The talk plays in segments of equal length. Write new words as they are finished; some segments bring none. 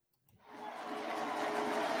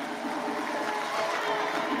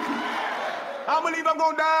don't believe I'm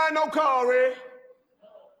gonna die in no car wreck.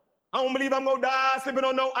 I don't believe I'm gonna die sleeping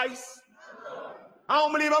on no ice. I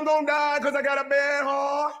don't believe I'm gonna die because I got a bad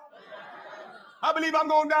heart. I believe I'm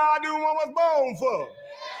gonna die doing what I was born for.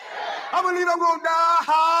 I believe I'm gonna die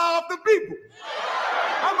half the people.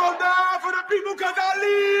 I'm gonna die for the people because I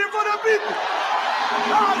live for the people.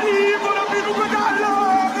 I live for the people because I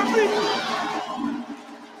love the people.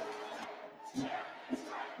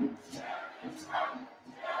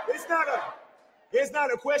 It's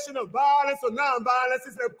not a question of violence or non-violence.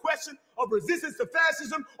 It's a question of resistance to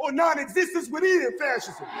fascism or non-existence within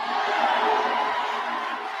fascism.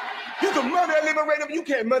 You can murder a liberator, but you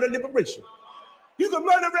can't murder liberation. You can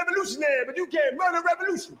murder a revolutionary, but you can't murder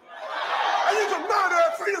revolution. And you can murder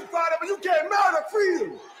a freedom fighter, but you can't murder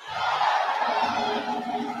freedom.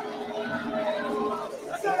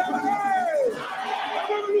 I said, hey,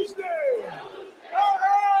 I'm revolutionary.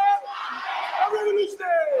 I'm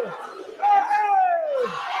revolutionary.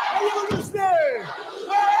 I'm revolutionary.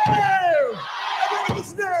 I'm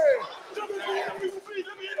revolutionary. Let me hear the people beat.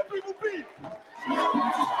 Let me hear the people beat.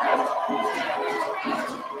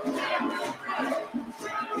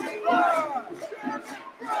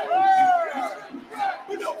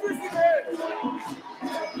 We don't fix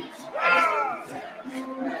it,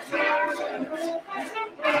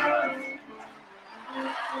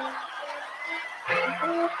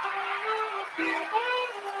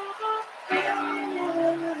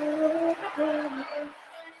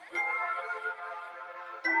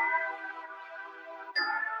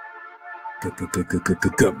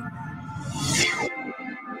 Go.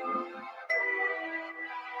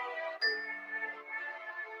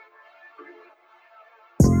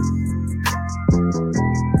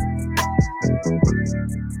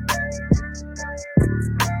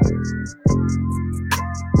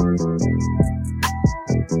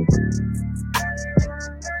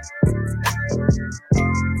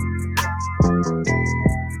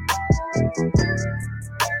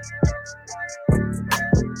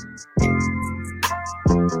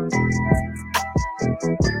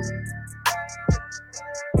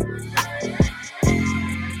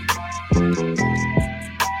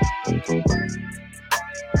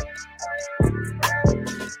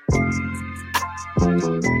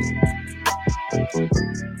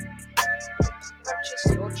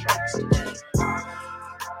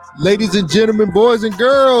 Ladies and gentlemen, boys and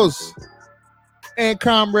girls, and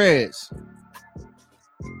comrades,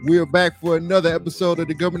 we are back for another episode of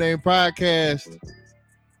the Government Name Podcast.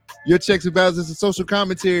 Your checks and balances and social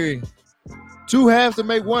commentary. Two halves to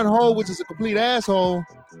make one whole, which is a complete asshole.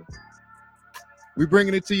 We're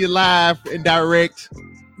bringing it to you live and direct,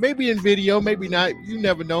 maybe in video, maybe not. You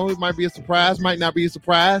never know. It might be a surprise, might not be a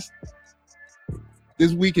surprise.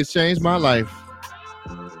 This week has changed my life.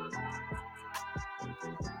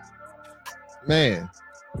 Man,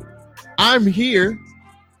 I'm here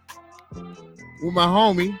with my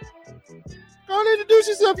homie. Go on, introduce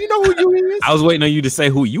yourself. You know who you is. I was waiting on you to say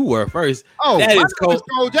who you were first. Oh, that is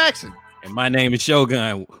Cole Jackson. And my name is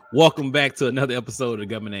Shogun. Welcome back to another episode of the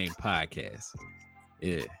Government Name Podcast.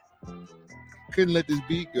 Yeah. Couldn't let this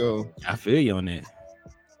beat go. I feel you on that.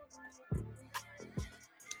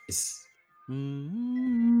 It's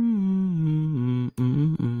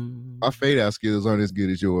my fade out skills aren't as good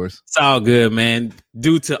as yours. It's all good, man.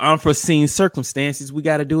 Due to unforeseen circumstances, we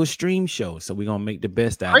got to do a stream show, so we're gonna make the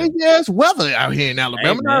best out of it. Crazy ass weather out here in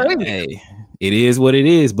Alabama. Hey, it is what it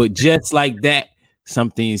is. But just like that, some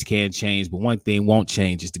things can change, but one thing won't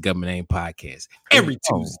change is the Government Name Podcast every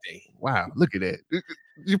Tuesday. Wow, look at that!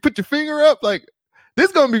 You put your finger up like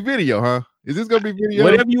this. Gonna be video, huh? Is this gonna be video?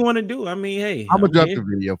 Whatever you want to do. I mean, hey, I'm gonna drop the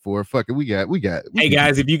video for it. Fuck it, we got. Hey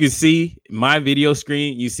guys, if you can see my video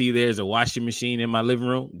screen, you see there's a washing machine in my living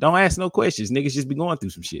room. Don't ask no questions. Niggas just be going through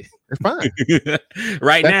some shit. It's fine.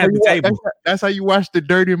 Right now at the table. That's how you wash the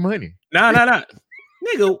dirty money. No.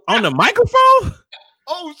 Nigga, on the microphone?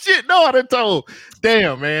 Oh shit, no, I done told.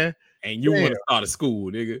 Damn, man. And you want to start a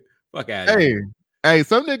school, nigga. Fuck out of here. Hey,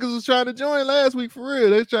 some niggas was trying to join last week for real.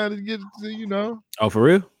 They're trying to get to, you know. Oh, for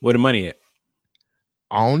real? Where the money at?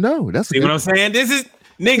 I don't know. That's see what I'm saying? This is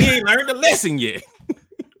nigga ain't learned the lesson yet.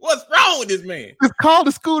 What's wrong with this man? It's called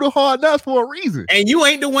the School of Hard Knocks for a reason. And you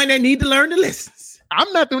ain't the one that need to learn the lessons.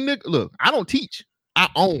 I'm not the nigga. Look, I don't teach. I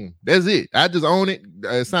own. That's it. I just own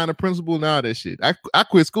it. Sign a principal and all that shit. I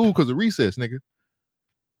quit school because of recess, nigga.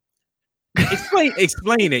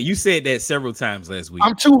 Explain it. You said that several times last week.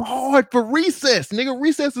 I'm too hard for recess, nigga.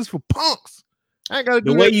 Recess is for punks. I ain't gotta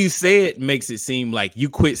do the way you say it makes it seem like you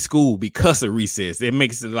quit school because of recess. It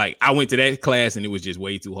makes it like I went to that class and it was just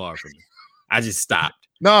way too hard for me. I just stopped.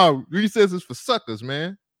 No, recess is for suckers,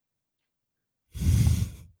 man.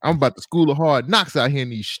 I'm about the school of hard knocks out here in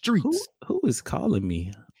these streets. Who is calling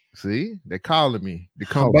me? See, they're calling me to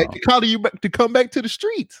come Hold back. on. They're calling you back to come back to the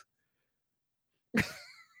streets.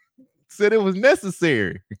 Said it was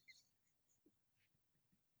necessary.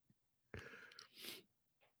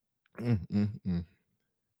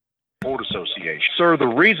 Board Association. Sir, the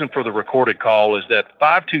reason for the recorded call is that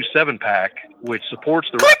 527 PAC, which supports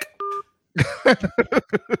the...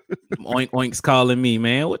 Oink Oink's calling me,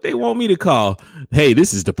 man. What they want me to call? Hey,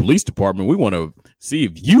 this is the police department. We want to see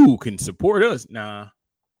if you can support us. Nah.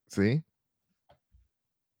 See?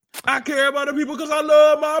 I care about the people because I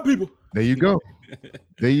love my people. There you go.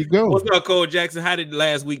 There you go. What's up, Cole Jackson? How did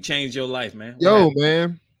last week change your life, man? Yo,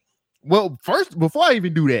 man. Well, first, before I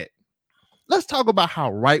even do that, let's talk about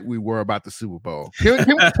how right we were about the Super Bowl. Can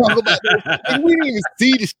we talk about that? We didn't even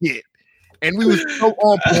see the shit. And we was so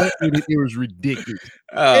on point with it, it was ridiculous.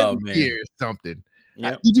 Oh, Every man. year is something.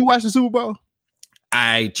 Yep. Did you watch the Super Bowl?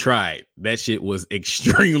 I tried. That shit was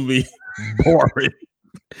extremely boring.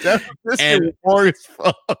 This shit And- was boring as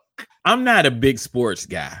fuck. I'm not a big sports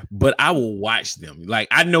guy, but I will watch them. Like,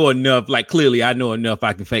 I know enough. Like, clearly, I know enough.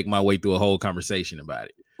 I can fake my way through a whole conversation about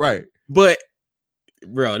it. Right. But,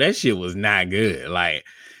 bro, that shit was not good. Like,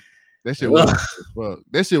 That shit was boring as fuck.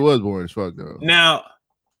 That shit was boring as fuck, though. now,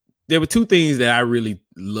 there were two things that I really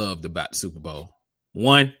loved about the Super Bowl.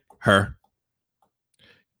 One, her.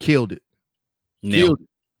 Killed it. Nailed Killed it.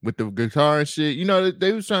 With the guitar and shit. You know,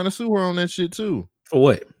 they was trying to sue her on that shit, too. For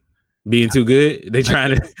what? Being too good? They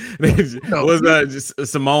trying to No. was just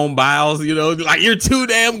Simone Biles, you know, like, you're too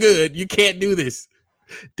damn good. You can't do this.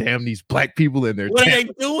 Damn these black people in their What are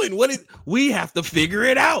talent. they doing? We have to figure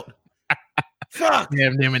it out. Fuck.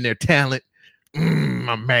 Damn them and their talent.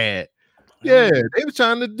 I'm mad. Yeah, they was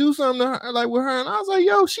trying to do something to her, like with her, and I was like,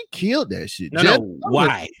 "Yo, she killed that shit." No,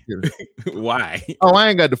 why? Why? Oh, I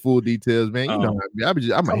ain't got the full details, man. You know, Oh. I'm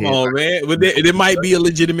a Come head. on, man. But there might be a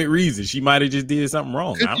legitimate reason. She might have just did something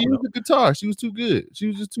wrong. I She don't know. used the guitar. She was too good. She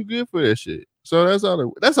was just too good for that shit. So that's all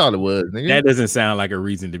it was, nigga. That doesn't sound like a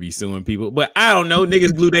reason to be suing people. But I don't know.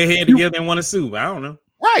 Niggas glue their head together and want to sue. I don't know.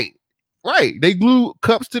 Right. They glue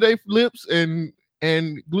cups to their lips and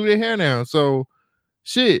glue their hair down. So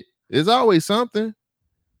shit, there's always something.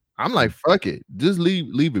 I'm like, fuck it. Just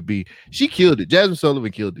leave it be. She killed it. Jasmine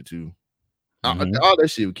Sullivan killed it too. Mhm. All that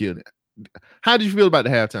shit killed it. How did you feel about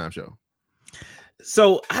the halftime show?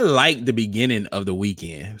 So I like the beginning of the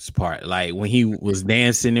Weeknd's part, like when he was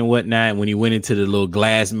dancing and whatnot. When he went into the little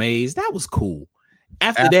glass maze, that was cool.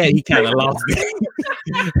 After that, he kind of lost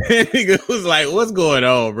it. He was like, "What's going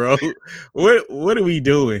on, bro? What are we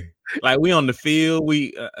doing? Like, we on the field?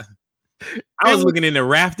 I was looking in the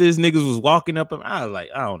rafters. Niggas was walking up, and I was like,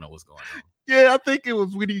 I don't know what's going on." Yeah, I think it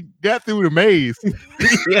was when he got through the maze.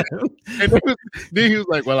 Yeah, And then he was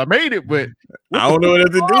like, "Well, I made it, but I don't know what else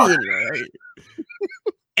to do with it. Right?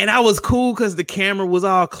 And I was cool because the camera was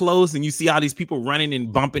all close, and you see all these people running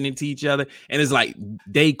and bumping into each other, and it's like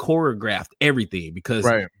they choreographed everything because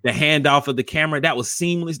right, the handoff of the camera, that was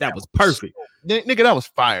seamless, that was perfect. nigga, that was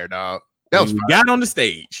fire, dog. That When was we fire. got on the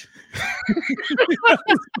stage.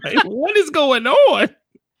 Like, what is going on?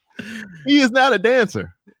 He is not a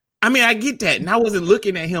dancer. I mean, I get that, and I wasn't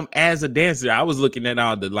looking at him as a dancer. I was looking at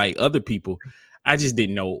all the like other people. I just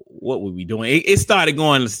didn't know what were we doing. It started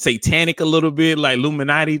going satanic a little bit, like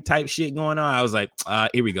Illuminati type shit going on. I was like,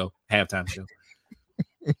 here we go, halftime show.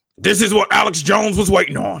 This is what Alex Jones was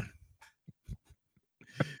waiting on.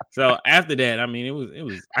 So after that, I mean, it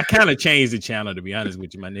was. I kind of changed the channel, to be honest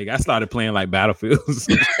with you, my nigga. I started playing like Battlefields.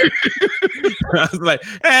 I was like,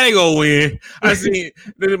 hey, they gonna win. I seen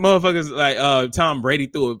the motherfuckers like Tom Brady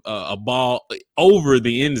threw a ball over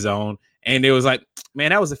the end zone, and it was like, man,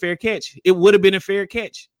 that was a fair catch. It would have been a fair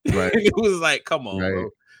catch. Right. It was like, come on, Right. bro.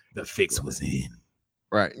 The fix was in.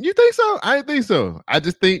 Right. You think so? I didn't think so. I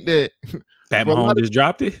just think that Pat Well, a lot Mahomes just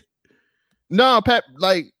dropped it. no, Pat,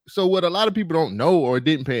 like, so what a lot of people don't know or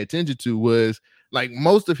didn't pay attention to was like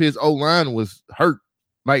most of his O-line was hurt.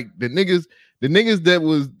 Like the niggas that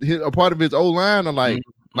was a part of his O-line are like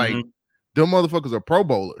Mhm. them motherfuckers are pro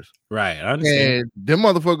bowlers. Right. I understand. And them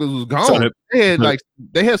motherfuckers was gone. So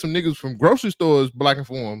they had some niggas from grocery stores blocking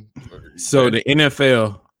for them. So the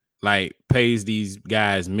NFL like pays these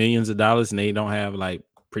guys millions of dollars, and they don't have like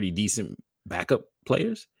pretty decent backup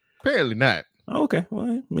players. Apparently not. Oh, okay.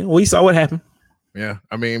 Well, we saw what happened. Yeah.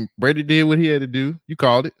 I mean, Brady did what he had to do. You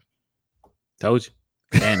called it. Told you.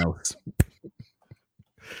 Thanos.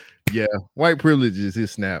 Yeah. White privilege is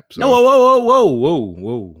his snap. So. No,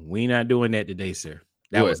 whoa. We not doing that today, sir.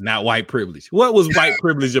 That What? was not white privilege. What was white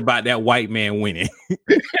privilege about that white man winning?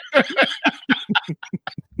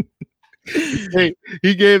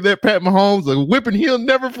 He gave that Pat Mahomes a whipping he'll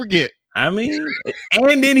never forget. I mean,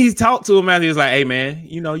 and then he talked to him after. He was like, "Hey, man,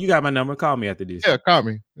 you got my number. Call me after this." Yeah, call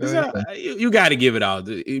me. You got to give it all.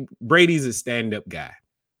 Brady's a stand-up guy.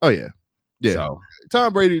 Oh yeah. So,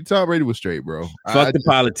 Tom Brady was straight, bro. Fuck the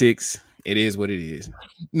politics. It is what it is.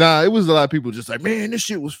 Nah, it was a lot of people just like, man, this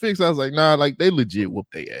shit was fixed. I was like, nah, like they legit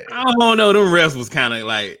whooped their ass. I don't know. Them refs was kind of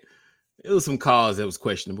like, it was some calls that was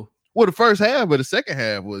questionable. Well, the first half, but the second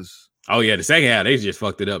half was. Oh yeah, the second half they just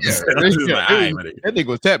fucked it up. Yeah, that nigga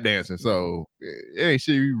was tap dancing, so it ain't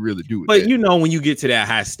shit you really do. But when you get to that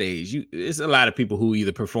high stage, it's a lot of people who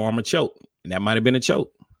either perform or choke, and that might have been a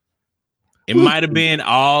choke. It might have been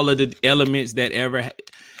all of the elements that ever.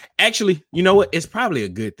 Actually, you know what? It's probably a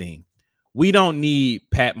good thing. We don't need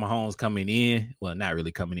Pat Mahomes coming in. Well, not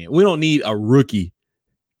really coming in. We don't need a rookie.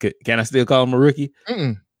 Can I still call him a rookie?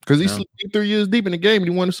 Because he's 3 years deep in the game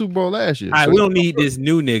and he won the Super Bowl last year. All right, we don't need this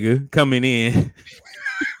new nigga coming in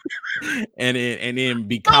and then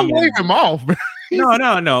becoming. Don't wave him off.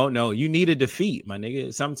 No. You need a defeat, my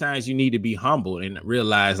nigga. Sometimes you need to be humble and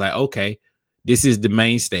realize, like, okay, this is the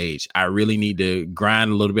main stage. I really need to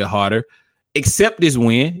grind a little bit harder. Accept this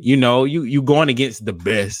win. You going against the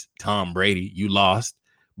best Tom Brady. You lost,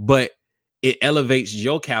 but it elevates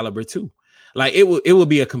your caliber too. Like it would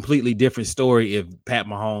be a completely different story if Pat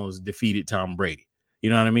Mahomes defeated Tom Brady. You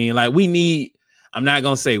know what I mean? Like I'm not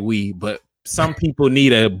gonna say but some people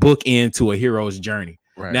need a bookend to a hero's journey.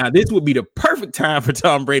 Right. Now, this would be the perfect time for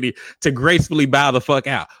Tom Brady to gracefully bow the fuck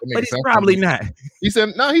out, but it's probably not. He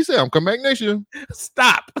said, I'm coming back next year.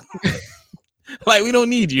 Stop. Like, we don't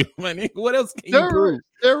need you, my nigga. What else can you prove?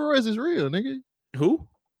 Steroids is real, nigga. Who?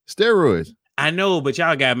 Steroids. I know, but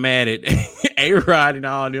y'all got mad at A-Rod and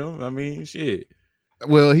all them. I mean, shit.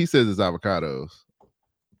 Well, he says it's avocados.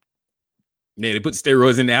 Yeah, they put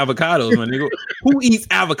steroids in the avocados, my nigga. Who eats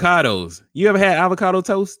avocados? You ever had avocado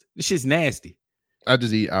toast? This shit's nasty. I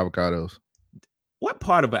just eat avocados. What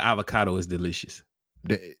part of an avocado is delicious?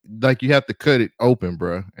 Like you have to cut it open,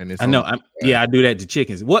 bro. And it's I know. I do that to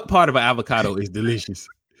chickens. What part of an avocado is delicious?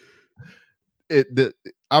 The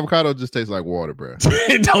avocado just tastes like water, bro.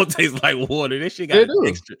 It don't taste like water. That shit got a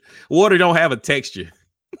texture. Water don't have a texture.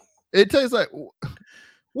 It tastes like.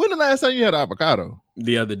 When the last time you had avocado?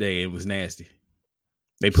 The other day. It was nasty.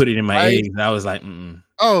 They put it in my eggs. And I was like,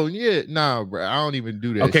 Oh yeah, nah, bro. I don't even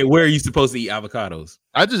do that. Okay, where are you supposed to eat avocados?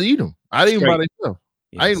 I just eat them. I didn't buy themselves.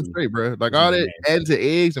 Yeah, I eat them straight, bro. Like all that add to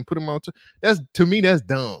eggs and put them on. That's to me, that's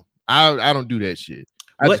dumb. I don't do that shit.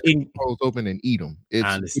 I just close open and eat them. I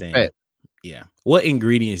understand. Fat. Yeah. What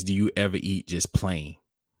ingredients do you ever eat just plain?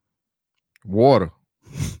 Water.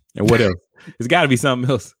 And what else? There's got to be something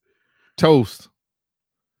else. Toast.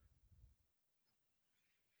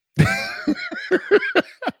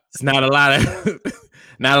 It's not a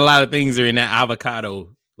lot of things are in that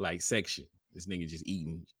avocado like section. This nigga just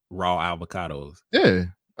eating raw avocados. Yeah,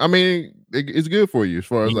 I mean it's good for you as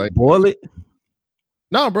far as like boil it.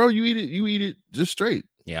 No, bro, you eat it just straight.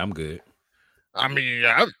 Yeah, I'm good. I mean,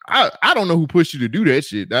 I don't know who pushed you to do that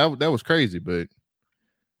shit. That was crazy, but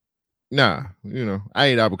nah, I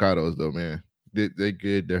eat avocados though, man. They're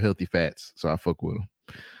good. They're healthy fats, so I fuck with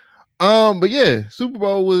them. But yeah, Super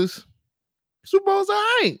Bowl was all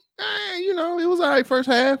right. It was all right first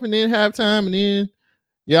half, and then halftime, and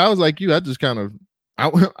then I was like you. I just kind of I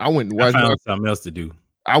went and watched something else to do.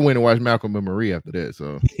 I went and watched Malcolm and Marie after that.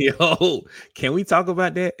 So yo, can we talk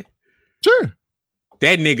about that? Sure.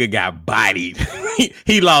 That nigga got bodied.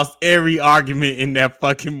 He lost every argument in that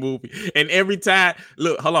fucking movie. And every time,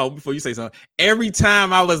 look, hold on before you say something. Every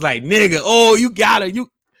time I was like, nigga, oh, you got her. You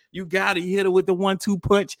hit her with the 1-2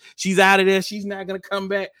 punch. She's out of there. She's not going to come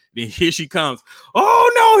back. Then here she comes.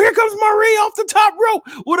 Oh, no, here comes Marie off the top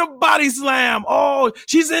rope with a body slam. Oh,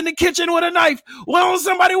 she's in the kitchen with a knife. Well,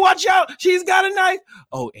 somebody watch out. She's got a knife.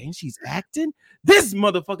 Oh, and she's acting? This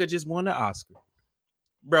motherfucker just won the Oscar.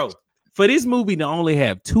 Bro, for this movie to only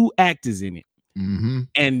have 2 actors in it,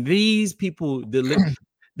 and these people,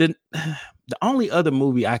 the only other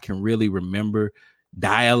movie I can really remember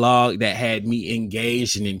dialogue that had me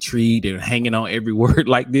engaged and intrigued and hanging on every word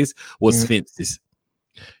like this was Fences.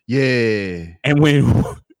 Yeah. And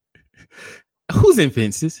who's in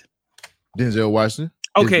Fences? Denzel Washington.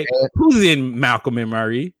 Okay, who's in Malcolm and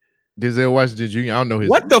Marie? Denzel Washington Jr. I don't know his.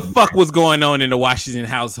 What the fuck was going on in the Washington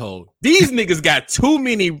household? These niggas got too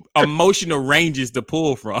many emotional ranges to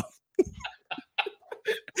pull from.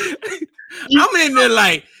 I'm in there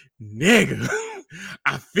like, nigga,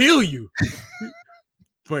 I feel you.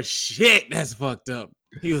 But shit, that's fucked up.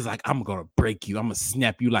 He was like, I'm gonna break you. I'm gonna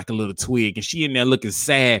snap you like a little twig. And she in there looking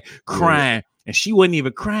sad, crying. And she wasn't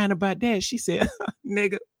even crying about that. She said,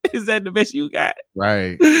 nigga, Is that the best you got?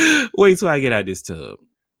 Right. Wait till I get out this tub.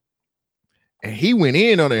 And he went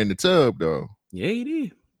in on her in the tub though. Yeah, he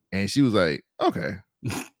did. And she was like, okay.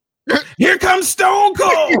 Here comes Stone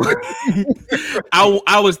Cold.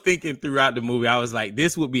 I was thinking throughout the movie, I was like,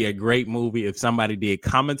 this would be a great movie if somebody did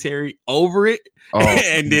commentary over it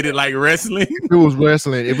and did it like wrestling. If it was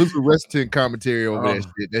wrestling, if it was a wrestling commentary over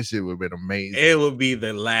that shit would have been amazing. It would be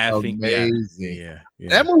the laughing. Amazing. Yeah.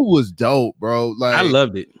 That movie was dope, bro. Like I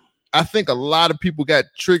loved it. I think a lot of people got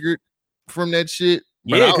triggered from that shit.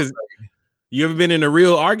 Yeah, because you ever been in a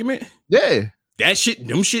real argument? Yeah. Them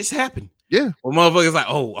shits happen. Yeah. Well, motherfuckers like,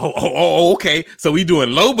 okay. So we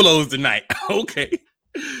doing low blows tonight. Okay.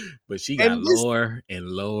 But she got lower and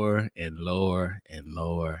lower and lower and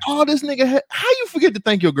lower. Oh, this nigga how you forget to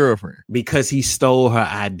thank your girlfriend? Because he stole her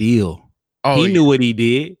ideal. Oh, he knew what he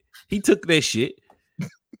did. He took that shit.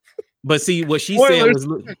 But see, what she said was,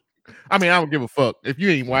 I mean, I don't give a fuck. If you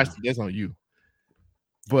ain't watched it, that's on you.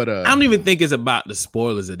 But I don't even think it's about the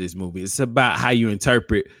spoilers of this movie. It's about how you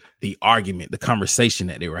interpret the argument, the conversation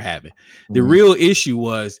that they were having. The real issue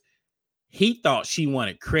was he thought she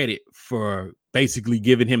wanted credit for basically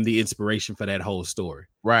giving him the inspiration for that whole story.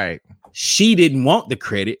 Right. She didn't want the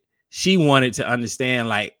credit. She wanted to understand,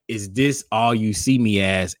 like, is this all you see me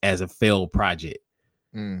as a failed project?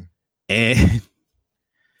 And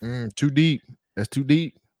too deep. That's too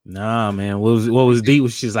deep. Nah, man. What was deep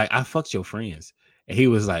was she's like, I fucked your friends. And he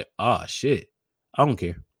was like, oh shit, I don't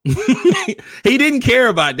care. He didn't care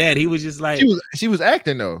about that. He was just like, she was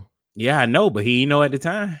acting though. Yeah, I know, but he didn't know at the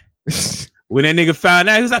time. When that nigga found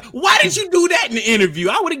out, he was like, why did you do that in the interview?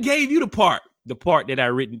 I would have gave you the part that I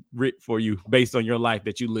written for you based on your life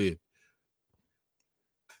that you lived.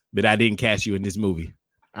 But I didn't cast you in this movie.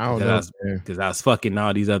 I don't know. Because I was fucking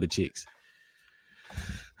all these other chicks.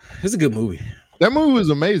 It's a good movie. That movie was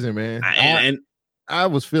amazing, man. And I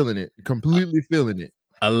was feeling it, completely feeling it.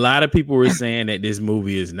 A lot of people were saying that this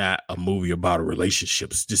movie is not a movie about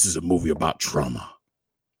relationships. This is a movie about trauma.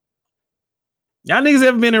 Y'all niggas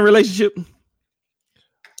ever been in a relationship?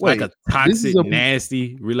 Like a toxic,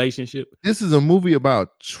 nasty relationship? This is a movie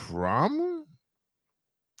about trauma?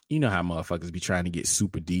 You know how motherfuckers be trying to get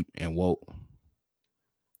super deep and woke.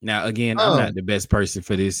 Now, again, I'm not the best person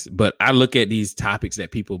for this, but I look at these topics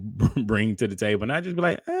that people bring to the table and I just be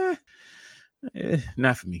like,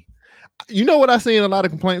 not for me. You know what I seen a lot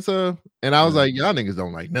of complaints of? And I was like, y'all niggas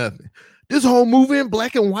don't like nothing. This whole movie in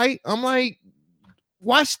black and white. I'm like,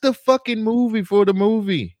 watch the fucking movie for the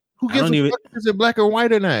movie. Who gives a fuck if it's in black or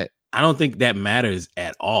white or not? I don't think that matters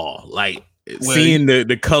at all. Like, seeing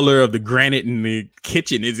the color of the granite in the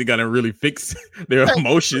kitchen isn't gonna really fix their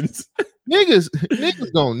emotions.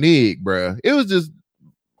 Niggas gonna nig, bro. It was just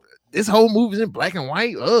this whole movie's in black and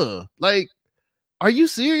white. Like, are you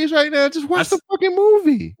serious right now? Just watch the fucking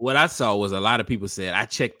movie. What I saw was a lot of people said I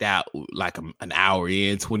checked out like an hour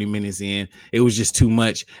in, 20 minutes in. It was just too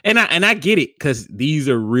much. And I get it because these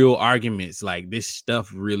are real arguments. Like, this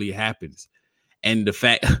stuff really happens. And the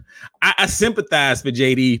fact I sympathize for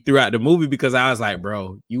JD throughout the movie because I was like,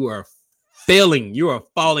 bro, you are failing. You are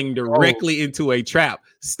falling directly into a trap.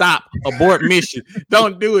 Stop. Abort mission.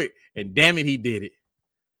 Don't do it. And damn it, he did it.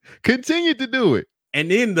 Continue to do it. And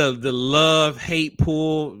then the love-hate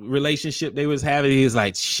pull relationship they was having, he was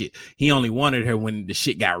like, shit, he only wanted her when the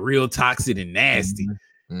shit got real toxic and nasty.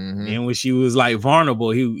 Mm-hmm. And when she was like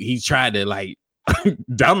vulnerable, he tried to like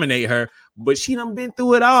dominate her, but she done been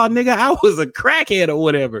through it all, nigga. I was a crackhead or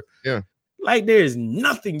whatever. Yeah. Like, there's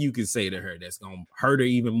nothing you can say to her that's gonna hurt her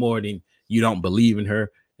even more than you don't believe in her,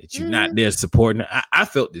 that you're not there supporting her. I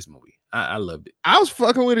felt this movie. I loved it. I was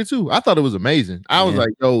fucking with it too. I thought it was amazing. I was like,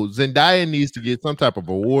 yo, Zendaya needs to get some type of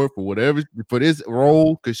award for whatever for this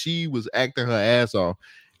role because she was acting her ass off.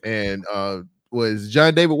 And was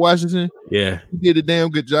John David Washington? Yeah, he did a damn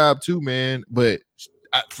good job too, man. But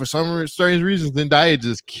for some strange reasons, Zendaya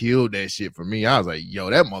just killed that shit for me. I was like, yo,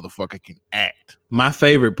 that motherfucker can act. My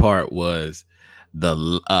favorite part was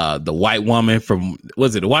the white woman from,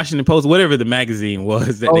 was it the Washington Post, whatever the magazine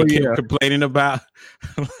was that they kept complaining about.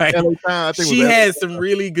 Like, she had some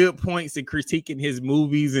really good points in critiquing his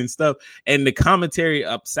movies and stuff, and the commentary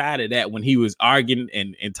upside of that when he was arguing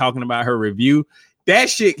and talking about her review, that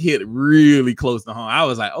shit hit really close to home. I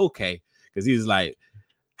was like, okay, because he was like,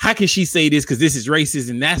 how can she say this because this is racist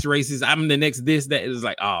and that's racist, I'm the next this, that. It was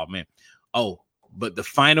like, oh man. But the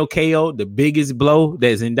final KO, the biggest blow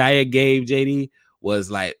that Zendaya gave JD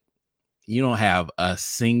was like, you don't have a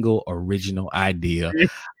single original idea.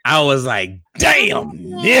 I was like, damn,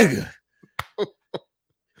 nigga.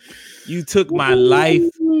 You took my life.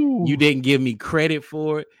 You didn't give me credit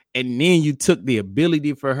for it. And then you took the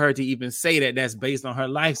ability for her to even say that that's based on her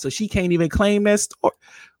life, so she can't even claim that story.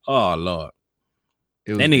 Oh Lord,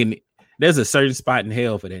 that nigga, there's a certain spot in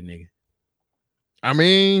hell for that nigga. I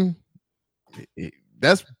mean,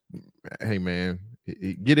 that's, hey man,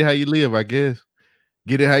 get it how you live, I guess.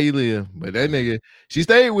 Get it how you live. But that nigga, she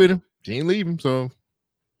stayed with him. She ain't leave him, so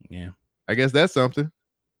yeah, I guess that's something.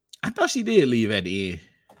 I thought she did leave at the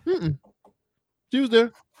end. She was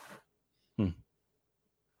there.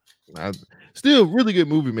 Still, really good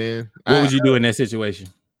movie, man. What would you do in that situation?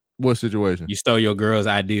 What situation? You stole your girl's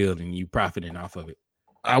ideal and you profiting off of it.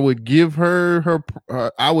 I would give her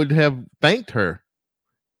I would have thanked her,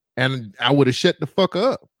 and I would have shut the fuck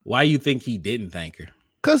up. Why you think he didn't thank her?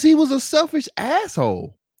 Because he was a selfish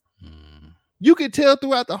asshole. You could tell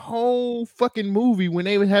throughout the whole fucking movie when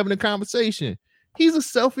they were having a conversation. He's a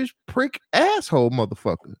selfish prick asshole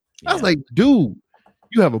motherfucker. Yeah. I was like, dude,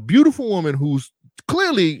 you have a beautiful woman who's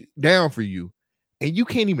clearly down for you, and you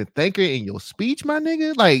can't even thank her in your speech, my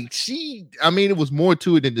nigga. Like, it was more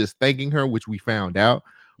to it than just thanking her, which we found out.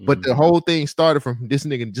 But the whole thing started from this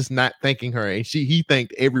nigga just not thanking her, and he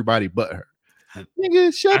thanked everybody but her.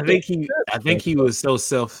 Nigga, I think he was so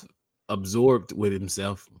self-absorbed with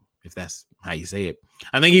himself, if that's how you say it.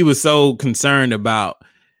 I think he was so concerned about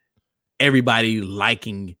everybody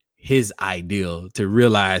liking his ideal to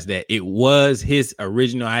realize that it was his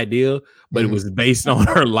original ideal, but it was based on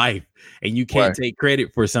her life, and you can't take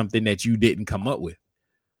credit for something that you didn't come up with.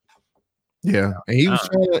 Yeah, and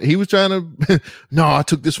he was trying to no, I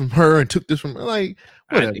took this from her and took this from her. Like,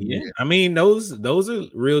 whatever. I mean, those are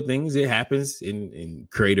real things. It happens in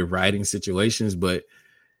creative writing situations, but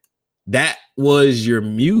that was your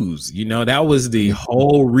muse. You know, that was the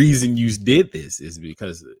whole reason you did this, is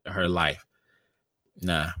because of her life.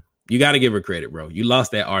 Nah, you got to give her credit, bro. You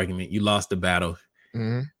lost that argument. You lost the battle.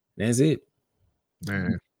 That's it.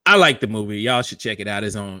 Man. I like the movie. Y'all should check it out.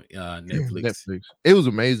 It's on Netflix. It was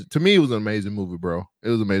amazing. To me, it was an amazing movie, bro. It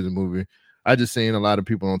was an amazing movie. I just seen a lot of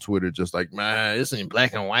people on Twitter just like, man, it's in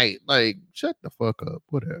black and white. Like, shut the fuck up.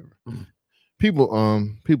 Whatever. People are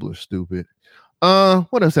stupid.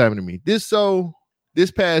 What else happened to me? This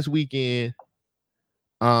past weekend,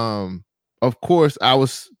 of course, I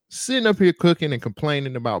was sitting up here cooking and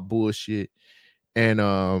complaining about bullshit. And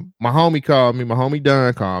my homie called me. My homie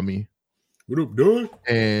Don called me. What up, Don?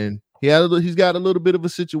 And he's got a little bit of a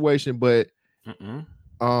situation, but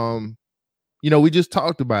we just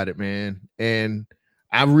talked about it, man. And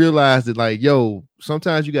I realized that, like, yo,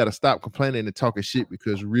 sometimes you got to stop complaining and talking shit,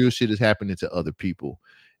 because real shit is happening to other people,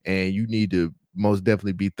 and you need to most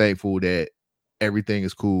definitely be thankful that everything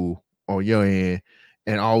is cool on your end,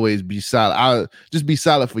 and always be solid. I just be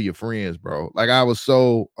solid for your friends, bro. Like, I was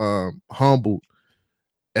so humbled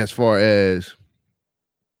as far as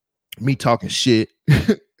me talking shit,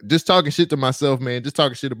 just talking shit to myself, man. Just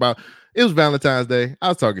talking shit about, it was Valentine's Day. I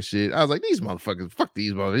was talking shit. I was like, these motherfuckers, fuck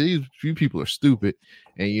these motherfuckers. These people are stupid.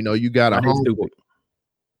 And you got a humble,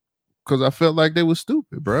 because I felt like they were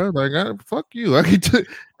stupid, bro. Like, fuck you. I just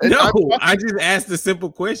asked a simple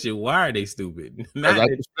question. Why are they stupid? I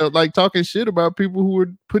just felt like talking shit about people who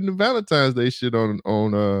were putting the Valentine's Day shit on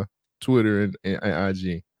Twitter and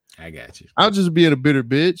IG. I got you. I'll just being a bitter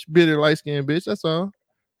light-skinned bitch. That's all.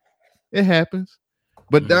 It happens.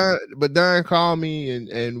 But Don called me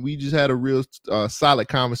and we just had a real solid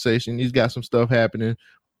conversation. He's got some stuff happening.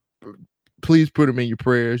 Please put him in your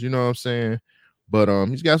prayers. You know what I'm saying? But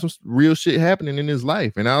he's got some real shit happening in his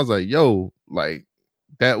life. And I was like, yo, like,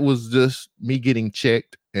 that was just me getting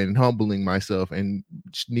checked and humbling myself and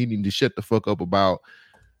needing to shut the fuck up about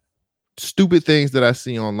stupid things that I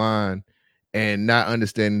see online and not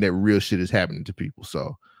understanding that real shit is happening to people.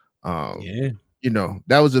 So,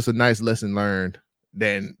 that was just a nice lesson learned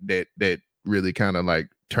that really kind of like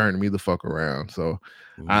turned me the fuck around. So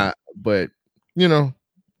I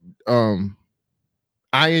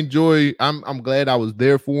enjoy, I'm glad I was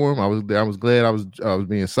there for him. I was glad I was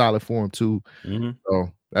being solid for him too.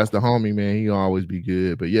 So that's the homie, man. He'll always be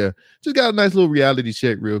good. But yeah, just got a nice little reality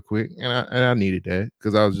check real quick. And I needed that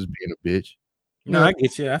because I was just being a bitch. No, I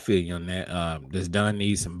get you. I feel you on that. Does Don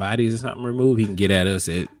need some bodies or something removed? He can get at us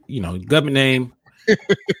at, government name,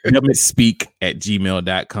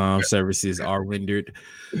 governmentspeak@gmail.com. Services are rendered.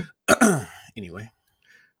 Anyway.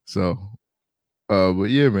 So, but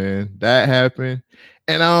yeah, man, that happened.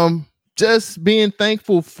 And just being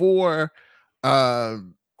thankful for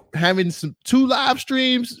having two live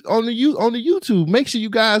streams on the YouTube. Make sure you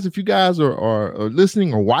guys, if you guys are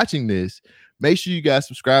listening or watching this, make sure you guys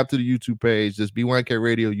subscribe to the YouTube page. Just B1K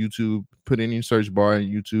Radio YouTube. Put in your search bar in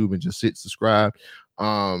YouTube and just hit subscribe.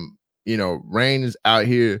 Rain is out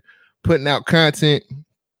here putting out content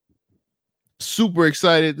super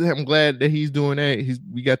excited. I'm glad that he's doing that.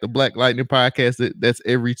 We got the Black Lightning podcast that's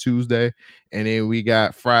every Tuesday, and then we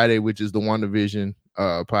got Friday, which is the WandaVision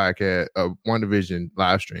podcast, WandaVision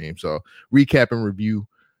live stream. So recap and review.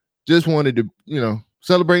 Just wanted to,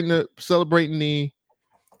 celebrating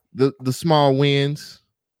the small wins,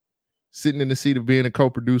 sitting in the seat of being a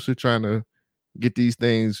co-producer, trying to get these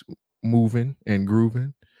things moving and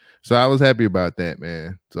grooving. So I was happy about that,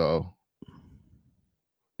 man. So,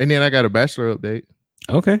 and then I got a Bachelor update.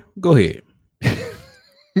 Okay, go ahead.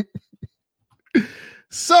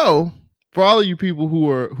 So, for all of you people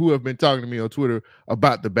who have been talking to me on Twitter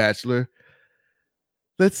about The Bachelor,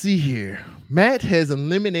 let's see here. Matt has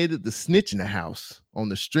eliminated the snitch in the house on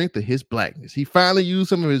the strength of his blackness. He finally used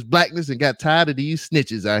some of his blackness and got tired of these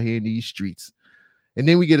snitches out here in these streets. And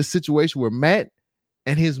then we get a situation where Matt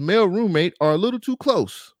and his male roommate are a little too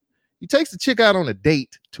close. He takes the chick out on a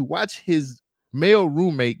date to watch his male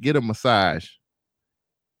roommate get a massage.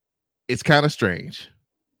 It's kind of strange.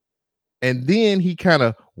 And then he kind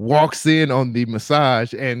of walks in on the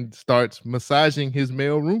massage and starts massaging his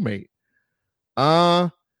male roommate.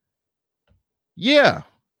 Yeah.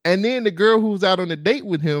 And then the girl who's out on a date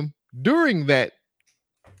with him during that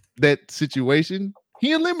situation,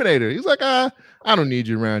 he eliminated her. He's like, I don't need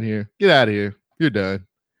you around here. Get out of here. You're done.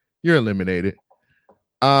 You're eliminated.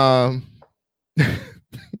 And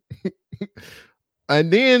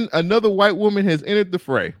then another white woman has entered the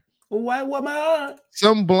fray. White woman.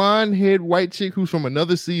 Some blonde-haired white chick who's from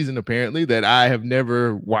another season, apparently, that I have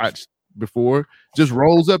never watched before, just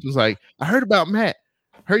rolls up and is like, I heard about Matt.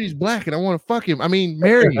 Heard he's black and I want to fuck him. I mean,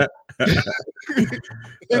 marry him.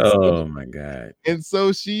 Oh my God. And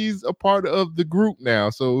so she's a part of the group now.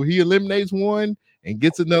 So he eliminates one and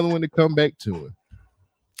gets another one to come back to him.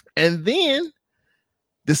 And then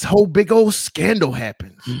this whole big old scandal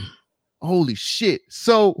happens. Holy shit.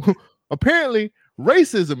 So apparently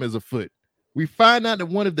racism is afoot. We find out that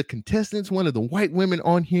one of the contestants, one of the white women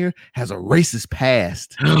on here, has a racist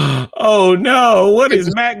past. Oh no, what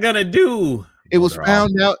is Matt gonna do? It was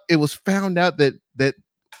found out that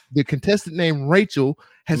the contestant named Rachel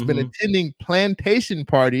has been attending plantation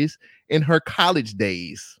parties in her college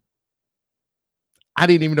days. I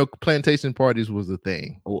didn't even know plantation parties was a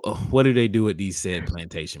thing. What do they do at these said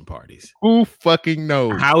plantation parties? Who fucking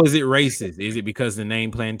knows? How is it racist? Is it because the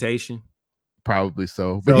name plantation? Probably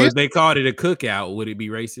so. But if they called it a cookout, would it be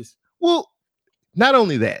racist? Well, not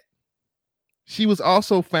only that, she was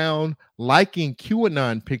also found liking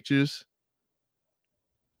QAnon pictures.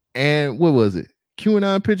 And what was it?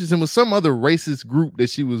 QAnon pictures, and was some other racist group that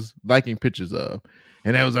she was liking pictures of.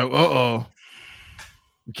 And I was like,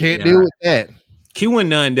 we can't deal with that.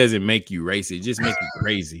 QAnon doesn't make you racist, it just makes you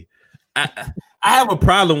crazy. I have a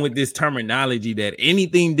problem with this terminology that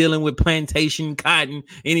anything dealing with plantation, cotton,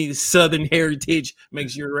 any Southern heritage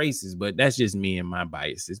makes you a racist. But that's just me and my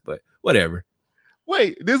biases. But whatever.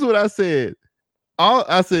 Wait, this is what I said.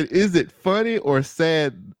 I said, is it funny or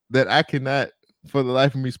sad that I cannot, for the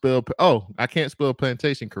life of me, I can't spell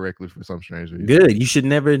plantation correctly for some strange reason. Good. You should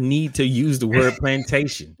never need to use the word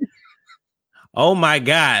plantation. Oh my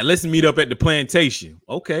God. Let's meet up at the plantation.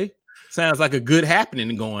 Okay. Sounds like a good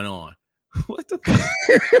happening going on. What the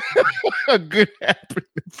fuck? A good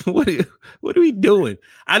happening. What are we doing?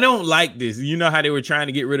 I don't like this. You know how they were trying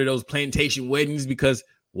to get rid of those plantation weddings because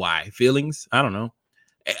why? Feelings? I don't know.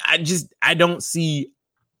 I don't see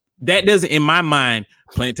that. Doesn't, in my mind,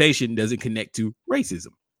 plantation doesn't connect to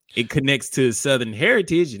racism. It connects to Southern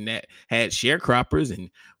heritage, and that had sharecroppers and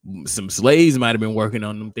some slaves might have been working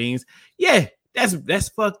on them things. Yeah, that's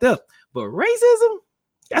fucked up. But racism,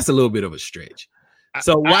 that's a little bit of a stretch.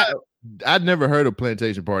 So why? I'd never heard of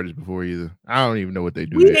plantation parties before either. I don't even know what they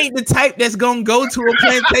do. We ain't the type that's gonna go to a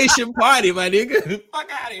plantation party, my nigga. Fuck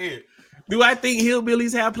out of here. Do I think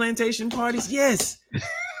hillbillies have plantation parties? Yes.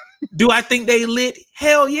 Do I think they lit?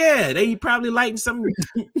 Hell yeah. They probably lighting something.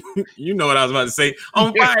 You know what I was about to say,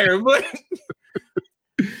 on fire. But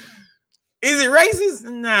is it racist?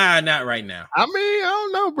 Nah, not right now. I mean, I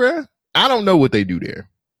don't know, bro. I don't know what they do there,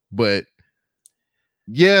 but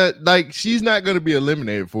yeah, like she's not going to be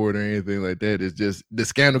eliminated for it or anything like that. It's just the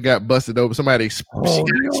scandal got busted over. Somebody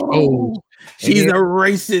exposed. She's a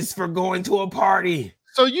racist for going to a party.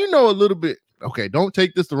 So you know a little bit. Okay, don't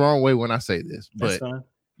take this the wrong way when I say this, but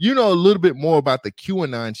you know a little bit more about the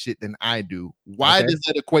QAnon shit than I do. Why does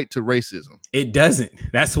that equate to racism? It doesn't.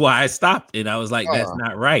 That's why I stopped it. I was like, that's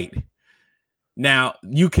not right. Now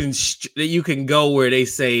you can go where they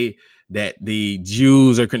say that the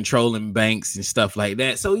Jews are controlling banks and stuff like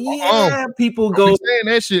that. So yeah, people go saying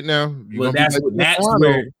that shit now. Well, that's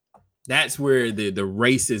where the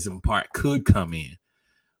racism part could come in.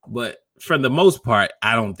 But for the most part,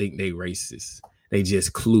 I don't think they racist. They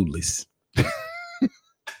just clueless.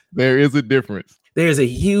 There is a difference. There's a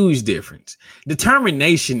huge difference.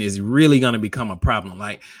 Determination is really going to become a problem.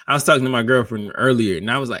 Like I was talking to my girlfriend earlier,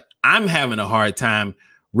 and I was like, I'm having a hard time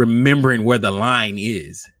remembering where the line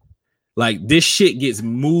is. Like this shit gets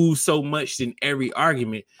moved so much in every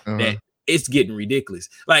argument that it's getting ridiculous.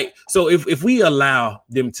 Like, so if we allow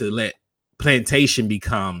them to let plantation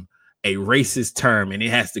become a racist term and it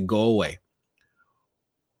has to go away,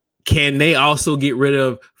 can they also get rid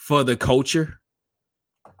of for the culture?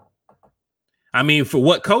 I mean, for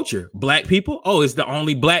what culture? Black people? Oh, it's the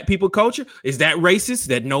only black people culture? Is that racist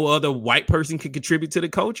that no other white person can contribute to the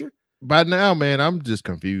culture? By now, man, I'm just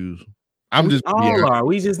confused.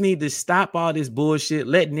 We just need to stop all this bullshit.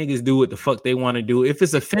 Let niggas do what the fuck they want to do. If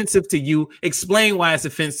it's offensive to you, explain why it's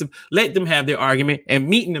offensive. Let them have their argument and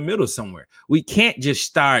meet in the middle somewhere. We can't just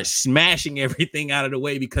start smashing everything out of the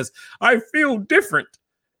way because I feel different.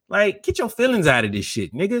 Like, get your feelings out of this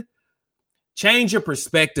shit, nigga. Change your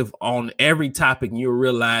perspective on every topic and you'll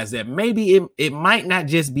realize that maybe it might not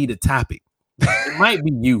just be the topic. It might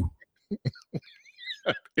be you.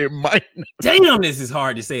 It might not. Damn, this is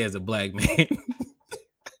hard to say as a black man.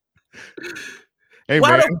 Hey,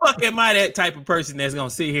 why man. the fuck am I that type of person that's gonna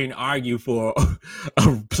sit here and argue for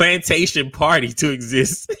a plantation party to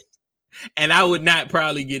exist? And I would not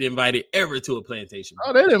probably get invited ever to a plantation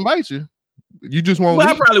party. Oh, they'd invite you. You just won't. Well,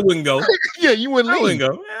 I probably wouldn't go. Yeah, you wouldn't. I wouldn't go.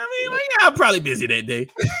 I mean, I'm probably busy that day.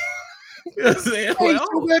 You know what I'm saying? Hey,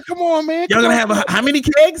 man, come on, man. Y'all gonna have how many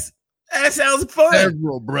kegs? That sounds fun.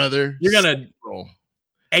 Several, brother. You're gonna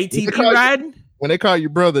ATV riding? When they call you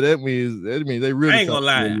brother, that means they really. I ain't gonna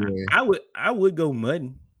lie. I would go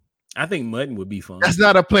mudding. I think mudding would be fun. That's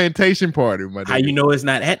not a plantation party, my dude. How you know it's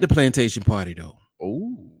not at the plantation party though?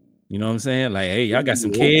 Oh, you know what I'm saying? Like, hey, y'all got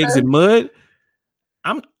some kegs and mud.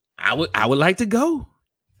 I would like to go.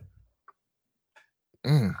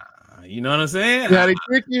 You know what I'm saying? See how they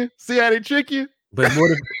trick you? See how they trick you? But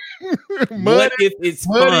what if it's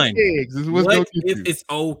fun? What if it's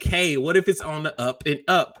okay? What if it's on the up and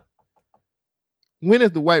up? When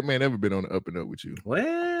has the white man ever been on the up and up with you?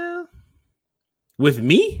 Well, with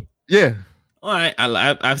me? Yeah. All right.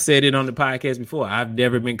 I've said it on the podcast before. I've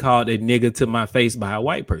never been called a nigga to my face by a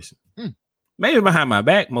white person. Maybe behind my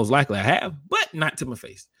back, most likely I have, but not to my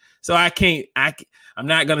face. So I'm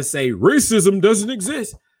not going to say racism doesn't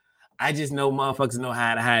exist. I just know motherfuckers know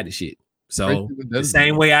how to hide the shit. So the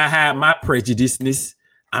same way I hide my prejudiceness,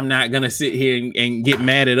 I'm not going to sit here and get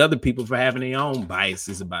mad at other people for having their own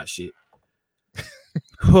biases about shit.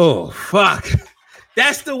 Oh, fuck.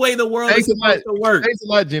 That's the way the world is supposed to work. Thanks a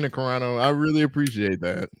lot, Gina Carano. I really appreciate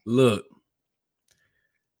that. Look.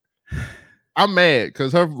 I'm mad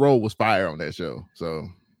because her role was fire on that show. So,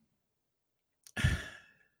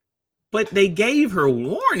 but they gave her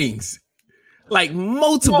warnings, like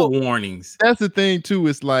multiple warnings. That's the thing too.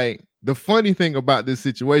 It's like the funny thing about this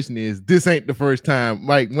situation is this ain't the first time.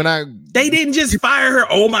 Like they didn't just fire her.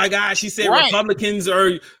 Oh my God, she said Republicans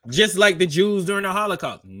are just like the Jews during the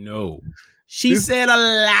Holocaust. No, she said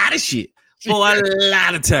a lot of shit for a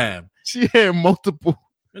lot of time. She had multiple.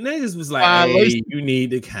 And they just was like, hey, you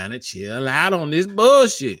need to kind of chill out on this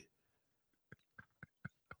bullshit.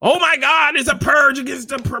 Oh my God, it's a purge against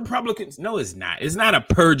the Republicans. No, it's not. It's not a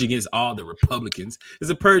purge against all the Republicans. It's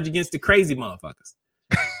a purge against the crazy motherfuckers.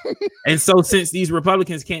 And so since these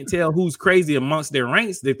Republicans can't tell who's crazy amongst their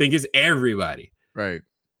ranks, they think it's everybody. Right.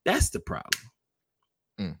 That's the problem.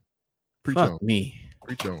 Preach Fuck on me.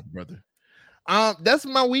 Preach on, brother. That's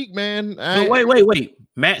my week, man. Wait.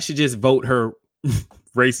 Matt should just vote her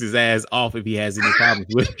racist ass off if he has any problems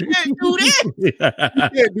with it. You can't do that. You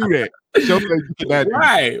can't do that.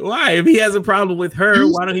 Why? If he has a problem with her,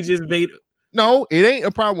 why don't he just vote? No, it ain't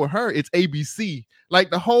a problem with her. It's ABC. Like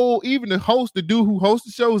even the host, the dude who hosts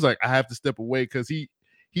the show is like, I have to step away because he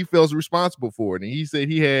feels responsible for it. And he said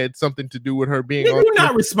he had something to do with her being on. You're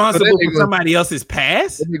not responsible for somebody else's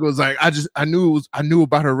past. He was like, I knew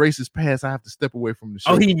about her racist past. I have to step away from the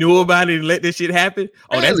show. Oh, he knew about it and let this shit happen?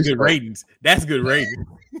 Oh, that's good ratings. That's good ratings.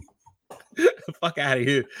 Fuck out of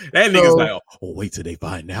here. That nigga's like, oh, wait till they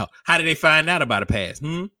find out. How did they find out about a past?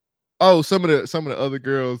 Oh, some of the other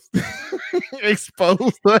girls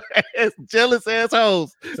exposed her ass, jealous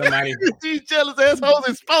assholes. These jealous assholes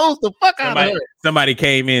exposed the fuck out of her. Somebody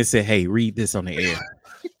came in and said, hey, read this on the air.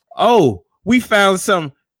 Oh, we found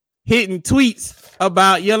some hidden tweets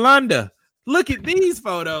about Yolanda. Look at these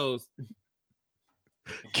photos.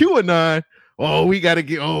 QAnon. We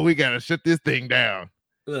gotta shut this thing down.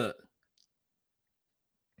 Look,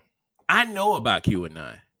 I know about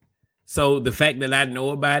QAnon. So the fact that I know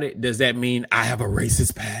about it, does that mean I have a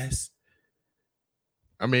racist past?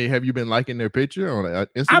 I mean, have you been liking their picture on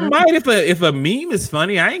Instagram? I might if a meme is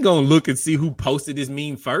funny. I ain't gonna look and see who posted this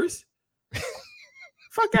meme first.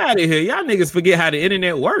 Fuck out of here. Y'all niggas forget how the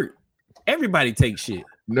internet work. Everybody takes shit.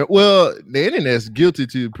 No, well, the internet's guilty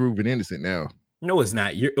to proven innocent now. No, it's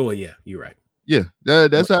not. You're right. Yeah,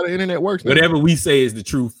 that's how the internet works now. Whatever we say is the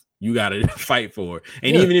truth. You gotta fight for it.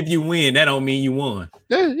 And even if you win, that don't mean you won.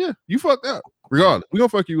 Yeah. You fucked up. Regardless, we gonna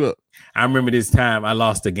fuck you up. I remember this time I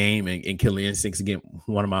lost a game in Killer Instincts against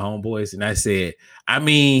one of my homeboys, and I said, I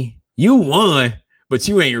mean, you won, but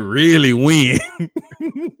you ain't really win.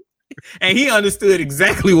 And he understood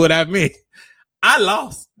exactly what I meant. I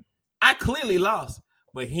lost. I clearly lost,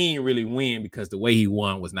 but he ain't really win because the way he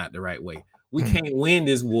won was not the right way. We can't win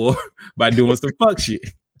this war by doing some fuck shit.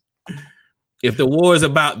 If the war is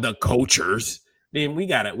about the cultures, then we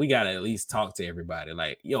gotta at least talk to everybody.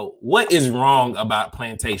 Like, yo, what is wrong about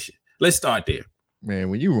plantation? Let's start there. Man,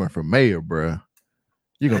 when you run for mayor, bro,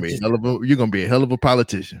 you're gonna be a hell of a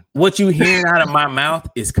politician. What you hearing out of my mouth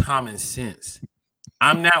is common sense.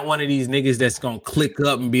 I'm not one of these niggas that's gonna click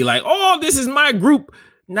up and be like, oh, this is my group.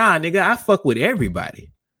 Nah, nigga, I fuck with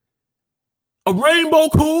everybody. A rainbow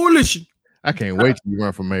coalition. I can't wait till you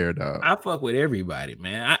run for mayor, dog. I fuck with everybody,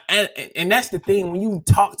 man. And that's the thing. When you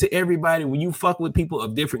talk to everybody, when you fuck with people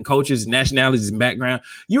of different cultures, nationalities, and background,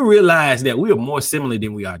 you realize that we are more similar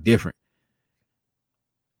than we are different.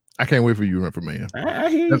 I can't wait for you to run for mayor. I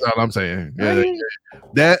hear you. That's all I'm saying. Yeah,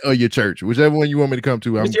 that or your church, whichever one you want me to come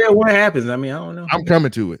to. Whichever one happens. I mean, I don't know. I'm coming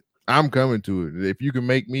to it. If you can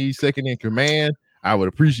make me second in command, I would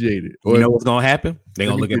appreciate it. Or you know what's gonna happen? They're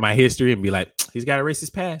gonna look at my history and be like, he's got a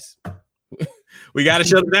racist past. We gotta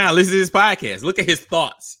shut him down. Listen to his podcast. Look at his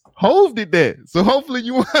thoughts. Hove did that. So hopefully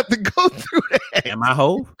you won't have to go through that. Am I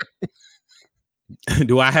Hove?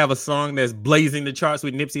 Do I have a song that's blazing the charts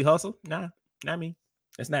with Nipsey Hussle? Nah, not me.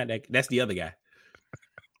 That's not that. That's the other guy.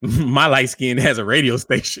 My light skin has a radio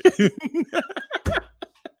station.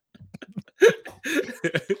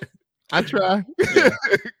 I try.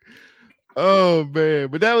 Oh man,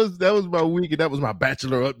 but that was my week, and that was my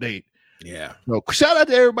bachelor update. Yeah. So shout out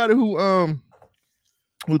to everybody who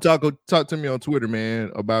talk to me on Twitter,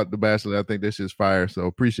 man, about the Bachelor. I think that shit's fire. So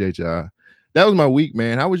appreciate y'all. That was my week,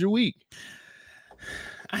 man. How was your week?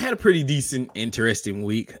 I had a pretty decent, interesting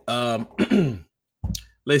week.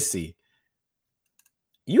 Let's see.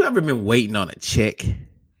 You ever been waiting on a check?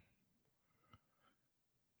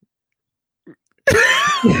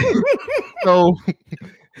 So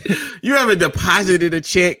you ever deposited a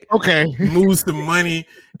check? Okay. Move some money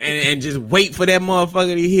and just wait for that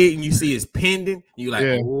motherfucker to hit, and you see it's pending. You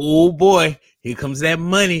like, oh boy, here comes that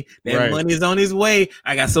money. That money is on its way.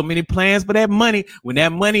 I got so many plans for that money. When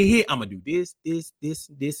that money hit, I'm gonna do this,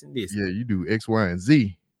 and this. Yeah, you do X, Y, and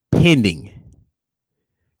Z. Pending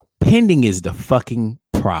is the fucking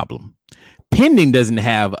problem. Pending doesn't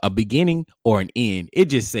have a beginning or an end. It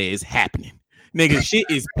just says happening. Nigga, shit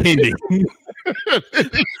is pending.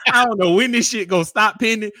 I don't know when this shit gonna stop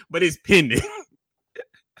pending, but it's pending.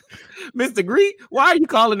 Mr. Greek, why are you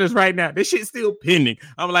calling us right now? This shit's still pending.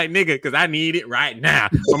 I'm like, nigga, because I need it right now.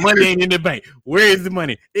 My money ain't in the bank. Where is the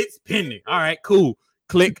money? It's pending. All right, cool.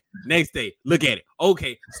 Click. Next day. Look at it.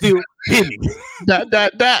 Okay, still pending. Dot.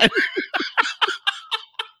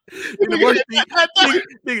 Nigga,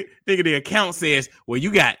 the account says, well,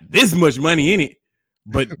 you got this much money in it,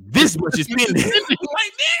 but this much is pending. Like, nigga,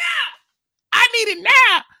 I need it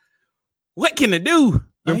now. What can I do?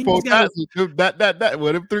 Them 4 dots, that.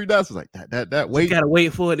 Well, them 3 dots was like that. Wait, you gotta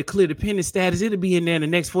wait for it to clear the pending status. It'll be in there in the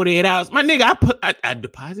next 48 hours. My nigga, I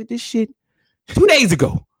deposited this shit 2 days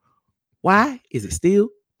ago. Why is it still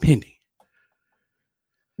pending?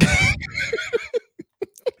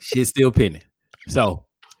 Shit's still pending. So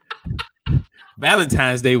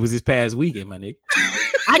Valentine's Day was this past weekend, my nigga.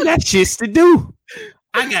 I got shits to do.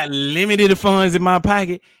 I got limited funds in my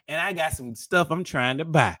pocket, and I got some stuff I'm trying to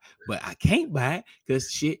buy, but I can't buy it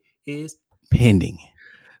because shit is pending.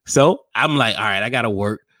 So I'm like, all right, I gotta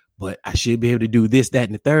work, but I should be able to do this, that,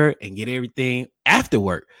 and the third, and get everything after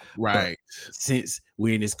work. Right. But since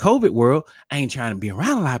we're in this COVID world, I ain't trying to be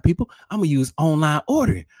around a lot of people. I'm gonna use online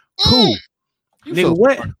ordering. Cool. Nigga,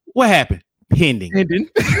 what happened? Pending.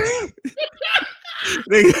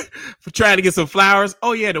 Nigga, for trying to get some flowers.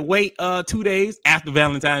 Oh yeah, to wait 2 days after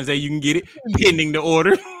Valentine's Day, you can get it pending the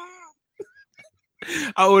order.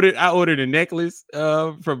 I ordered a necklace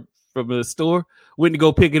from the store. Went to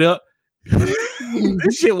go pick it up.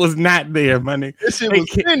 This shit was not there, my nigga. This shit was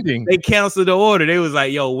pending. They canceled the order. They was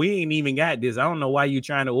like, yo, we ain't even got this. I don't know why you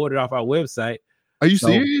trying to order it off our website. Are you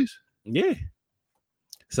serious? Yeah.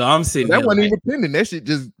 So I'm sitting that there wasn't like, even pending. That shit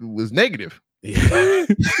just was negative.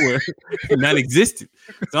 Non-existent.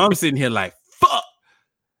 So I'm sitting here like, fuck,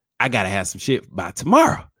 I gotta have some shit by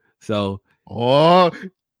tomorrow. So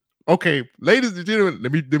okay, ladies and gentlemen,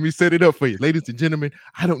 let me set it up for you. Ladies and gentlemen,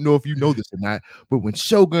 I don't know if you know this or not, but when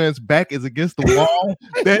Shogun's back is against the wall,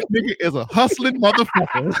 that nigga is a hustling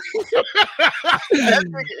motherfucker. That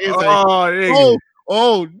nigga is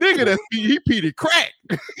nigga, that's he Petey Crack.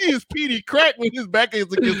 He is Petey Crack when his back is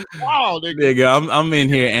against the wall, nigga. I'm in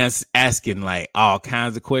here asking like all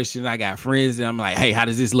kinds of questions. I got friends, and I'm like, hey, how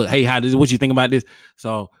does this look? Hey, what you think about this?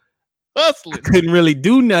 So hustling. I couldn't really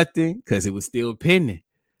do nothing because it was still pending.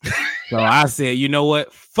 So I said, you know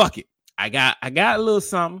what? Fuck it. I got a little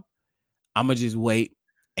something. I'm gonna just wait,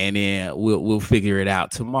 and then we'll figure it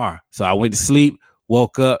out tomorrow. So I went to sleep,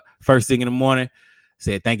 woke up first thing in the morning,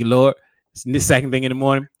 said, thank you, Lord. The second thing in the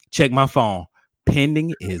morning, check my phone.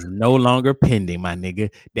 Pending is no longer pending, my nigga.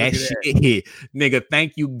 That shit hit. Nigga,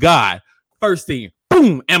 thank you, God. First thing,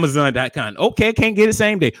 boom, Amazon.com. Okay, can't get it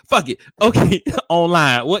same day. Fuck it. Okay,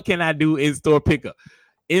 online. What can I do in-store pickup?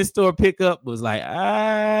 In-store pickup was like,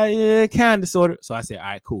 yeah, kind of, sort of. So I said, all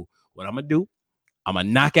right, cool. What I'm going to do, I'm going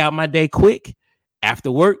to knock out my day quick.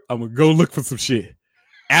 After work, I'm going to go look for some shit.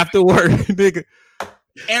 After work, nigga.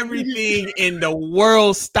 Everything in the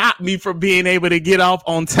world stopped me from being able to get off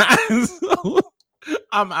on time. So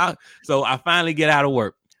I'm out. So I finally get out of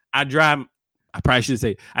work. I probably should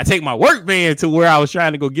say, I take my work van to where I was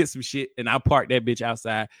trying to go get some shit, and I park that bitch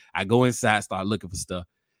outside. I go inside, start looking for stuff.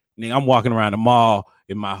 Nigga, I'm walking around the mall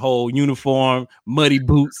in my whole uniform, muddy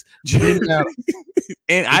boots.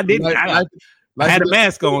 And I didn't. I had a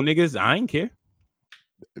mask on, niggas. I ain't care.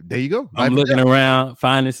 There you go. I'm looking around,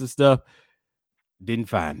 finding some stuff. Didn't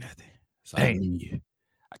find nothing. So I leave.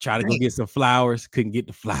 I tried to go get some flowers. Couldn't get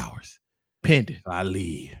the flowers. Pending. So I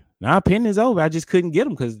leave. Now pending's over. I just couldn't get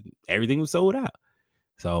them because everything was sold out.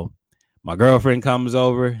 So my girlfriend comes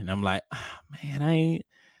over and I'm like, man,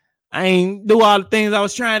 I ain't do all the things I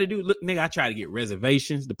was trying to do. Look, nigga, I tried to get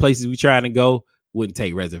reservations. The places we trying to go wouldn't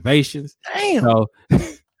take reservations. Damn. So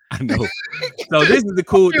I know. So this is the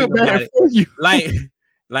cool thing about it.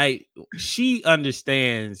 Like she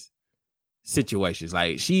understands situations.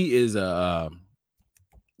 Like she is a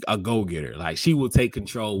go-getter. Like she will take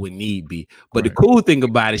control when need be. But the cool thing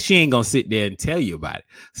about it, she ain't gonna sit there and tell you about it.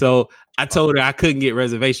 So I told her I couldn't get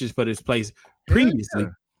reservations for this place previously.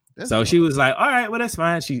 So she was like, all right, well, that's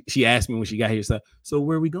fine. She asked me when she got here, so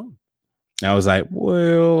where are we going? I was like,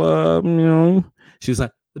 well, she was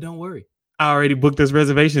like, but don't worry. I already booked us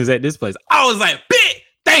reservations at this place. I was like, bitch,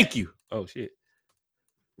 thank you. Oh shit.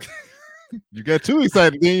 You got too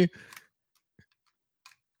excited, didn't you?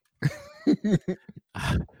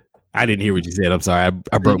 I didn't hear what you said. I'm sorry.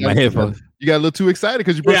 I broke my headphones. You got a little too excited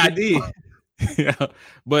because you broke. Yeah, I did. Yeah.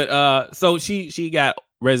 But so she got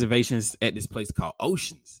reservations at this place called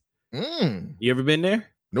Oceans. You ever been there?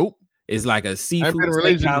 Nope. It's like a seafood. I've been in a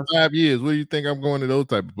relationship for 5 years. What do you think I'm going to those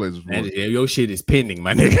type of places for? Your shit is pending,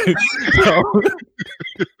 my nigga.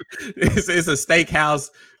 It's a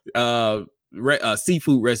steakhouse,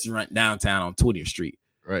 seafood restaurant downtown on 20th Street.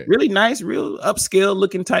 Right. Really nice, real upscale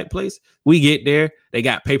looking type place. We get there. They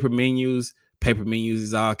got paper menus. Paper menus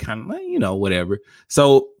is all kind of like, whatever.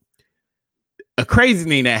 So a crazy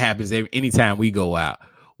thing that happens anytime we go out,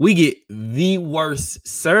 we get the worst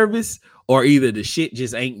service or either the shit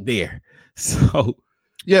just ain't there. So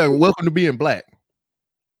yeah, welcome to being black.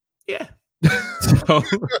 Yeah. So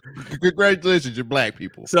congratulations, you're black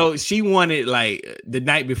people. So she wanted like the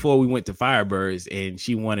night before we went to Firebirds, and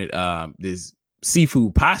she wanted this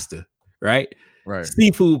seafood pasta, right?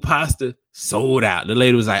 Seafood pasta sold out. The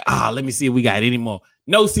lady was like, let me see if we got any more.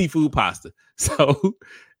 No seafood pasta. So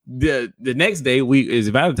the next day, is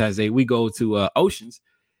Valentine's Day, we go to Oceans.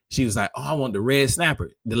 She was like, I want the red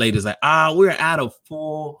snapper. The lady's like, we're out of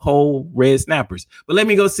 4 whole red snappers, but let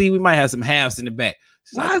me go see. We might have some halves in the back.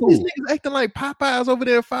 Why is these niggas acting like Popeyes over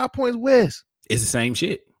there at 5 Points West? It's the same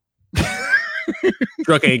shit.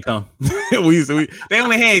 Truck ain't come. They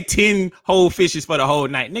only had 10 whole fishes for the whole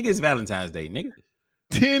night. Nigga, it's Valentine's Day, nigga.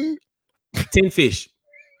 10 fish.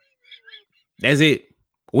 That's it.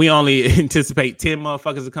 We only anticipate 10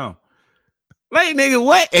 motherfuckers to come. Like, nigga,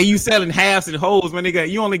 what? And you selling halves and wholes, my nigga?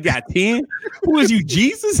 You only got 10? Who is you,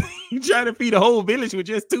 Jesus? You trying to feed a whole village with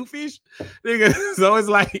just 2 fish? Nigga, so it's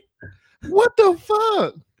like, what the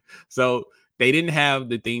fuck? So they didn't have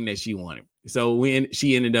the thing that she wanted. So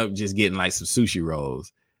she ended up just getting like some sushi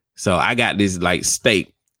rolls. So I got this like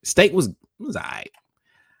steak. Steak was all right.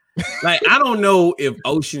 Like, I don't know if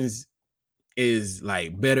Oceans is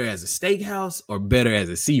like better as a steakhouse or better as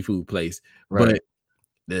a seafood place. Right.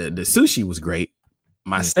 But the sushi was great.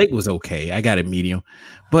 My steak was okay. I got a medium,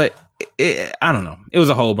 but I don't know. It was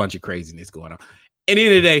a whole bunch of craziness going on. At the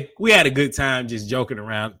end of the day, we had a good time just joking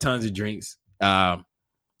around, tons of drinks. I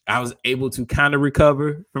was able to kind of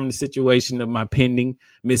recover from the situation of my pending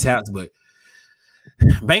mishaps, but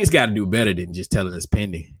banks got to do better than just telling us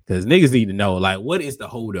pending, because niggas need to know, like, what is the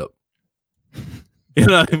holdup? You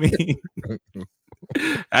know what I mean?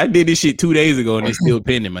 I did this shit 2 days ago and it's still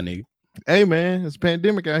pending, my nigga. Hey, man, it's a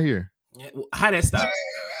pandemic out here. How that stop?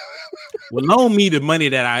 Well, loan me the money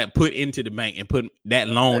that I put into the bank and put that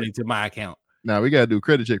loan into my account. Nah, we got to do a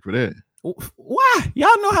credit check for that. Why?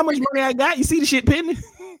 Y'all know how much money I got? You see the shit pending?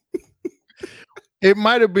 It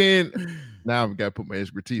might have been. Now I've got to put my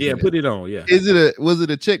expertise. Yeah, put it on. Yeah. Was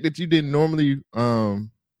it a check that you didn't normally?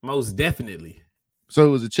 Most definitely. So it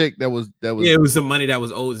was a check that was. Yeah, it was some money that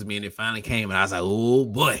was owed to me, and it finally came, and I was like, "Oh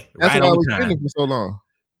boy!" That's right why I on was time. pending for so long.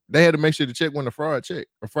 They had to make sure the check wasn't a fraud check,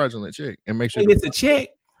 a fraudulent check, and make sure it's a check.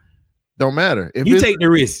 Don't matter. If you take the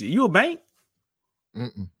risk. You a bank?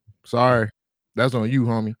 Sorry, that's on you,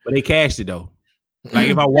 homie. But they cashed it though. Like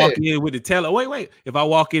if I walk in with the teller, wait. If I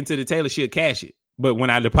walk into the teller, she'll cash it. But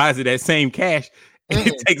when I deposit that same cash,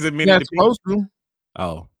 it takes a minute. Not supposed to.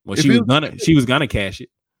 Oh, well, she was gonna cash it.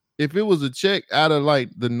 If it was a check out of like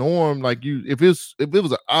the norm, like if it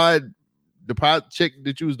was an odd deposit check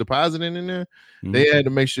that you was depositing in there, they had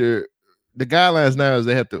to make sure. The guidelines now is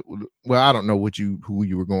they have to. Well, I don't know who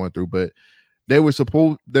you were going through, but they're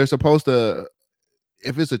supposed to.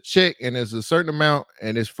 If it's a check and it's a certain amount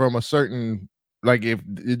and it's from a certain, like if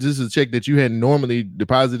this is a check that you had normally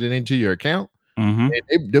deposited into your account, them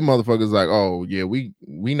motherfuckers like, oh yeah,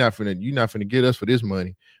 you're not finna get us for this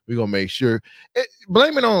money. We're gonna make sure.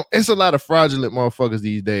 Blame it on. It's a lot of fraudulent motherfuckers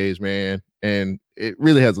these days, man, and it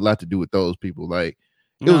really has a lot to do with those people. Like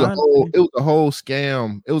it was a whole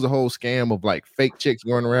scam. It was a whole scam of like fake checks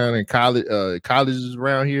going around in colleges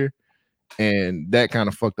around here, and that kind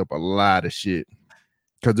of fucked up a lot of shit.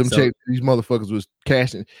 Because these motherfuckers was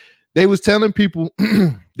cashing. They was telling people,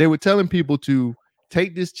 to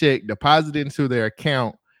take this check, deposit it into their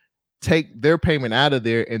account, take their payment out of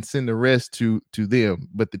there, and send the rest to them.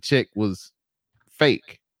 But the check was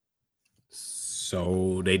fake.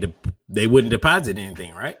 So they wouldn't deposit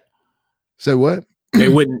anything, right? So what?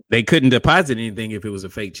 They couldn't deposit anything if it was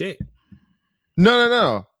a fake check.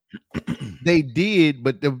 No. They did,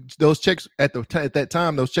 but those checks at that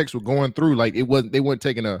time, those checks were going through. Like they weren't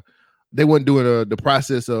doing the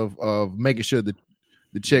process of making sure that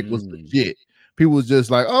the check was legit. People was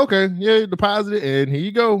just like, oh, okay, yeah, deposit it, and here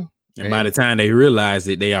you go. And by the time they realized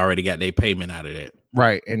it, they already got their payment out of that.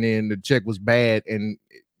 Right, and then the check was bad, and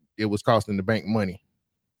it was costing the bank money.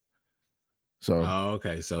 So,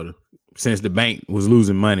 okay, so since the bank was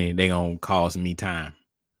losing money, they gonna cost me time.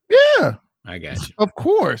 Yeah. I got you. Of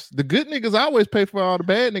course. The good niggas always pay for all the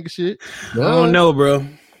bad nigga shit. I don't know, bro.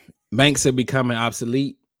 Banks are becoming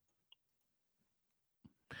obsolete.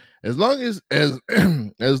 As long as there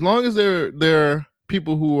are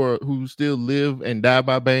people who still live and die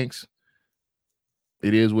by banks,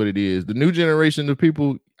 it is what it is. The new generation of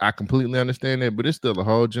people, I completely understand that, but it's still a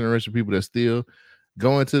whole generation of people that still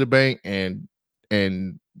go into the bank and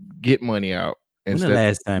get money out. When the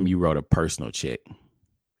last time you wrote a personal check?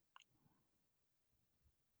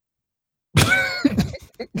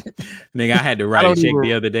 Nigga, I had to write a check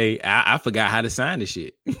the other day. I forgot how to sign the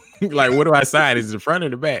shit. Like, what do I sign? Is it the front or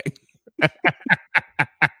the back?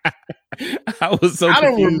 I was so confused.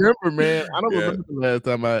 Don't remember, man. I don't remember the last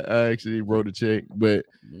time I actually wrote a check. But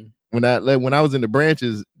when I was in the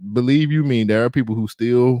branches, believe you me, there are people who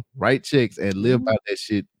still write checks and live by that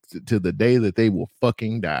shit to the day that they will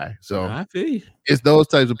fucking die. So I feel you. It's those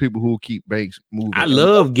types of people who keep banks moving. I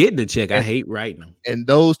love getting the check. I hate writing them. And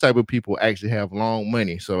those type of people actually have long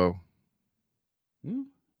money. So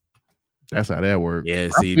that's how that works. Yeah,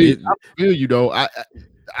 see, I feel you though. I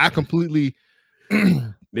completely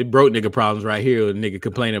they broke nigga problems right here. A nigga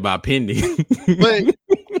complaining about pending. But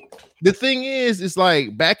the thing is, it's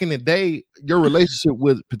like back in the day, your relationship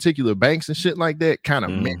with particular banks and shit like that kind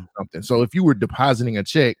of meant something. So if you were depositing a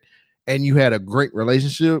check and you had a great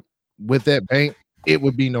relationship with that bank, it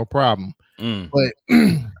would be no problem. But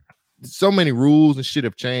so many rules and shit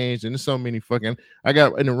have changed, and there's so many fucking. I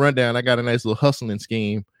got in the rundown. I got a nice little hustling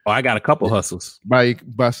scheme. Oh, I got a couple hustles by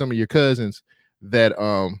some of your cousins that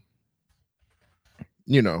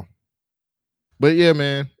you know. But yeah,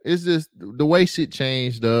 man, it's just the way shit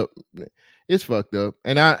changed up. It's fucked up,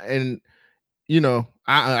 and you know,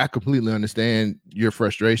 I completely understand your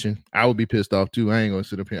frustration. I would be pissed off too. I ain't gonna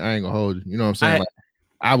sit up here. I ain't gonna hold you. You know what I'm saying?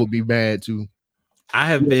 I would be mad too. I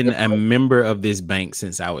have been a member of this bank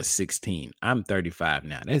since I was 16. I'm 35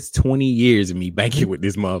 now. That's 20 years of me banking with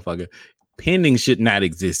this motherfucker. pending should not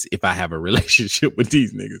exist if I have a relationship with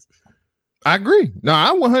these niggas. I agree. No,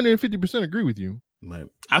 I 150% agree with you. But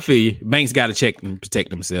I feel you. Banks got to check and protect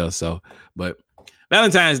themselves. So, but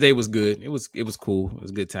Valentine's Day was good. It was cool. It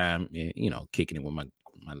was a good time. And, you know, kicking it with my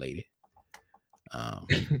lady.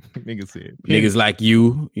 Niggas like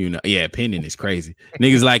you know, yeah, pending is crazy.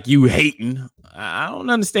 Niggas like you hating. I don't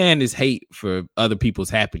understand this hate for other people's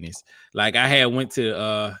happiness. Like I had went to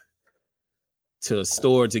a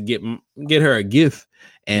store to get her a gift,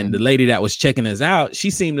 and the lady that was checking us out, she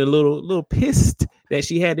seemed a little pissed that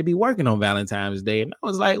she had to be working on Valentine's Day, and I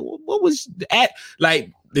was like, what was that?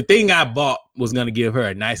 Like the thing I bought was gonna give her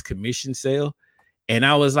a nice commission sale, and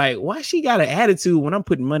I was like, why she got an attitude when I'm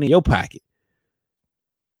putting money in your pocket?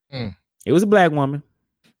 It was a black woman.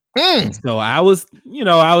 So I was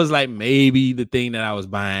like, maybe the thing that I was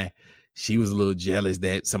buying, she was a little jealous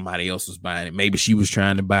that somebody else was buying it. Maybe she was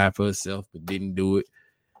trying to buy it for herself, but didn't do it.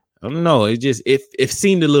 I don't know. It just, it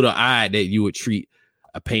seemed a little odd that you would treat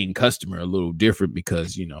a paying customer a little different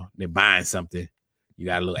because, you know, they're buying something. You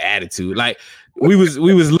got a little attitude. Like we was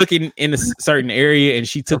looking in a certain area and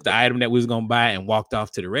she took the item that we was going to buy and walked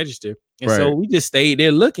off to the register. And so we just stayed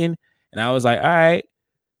there looking, and I was like, all right.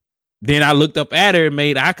 Then I looked up at her and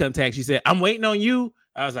made eye contact. She said, I'm waiting on you.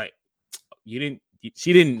 I was like, she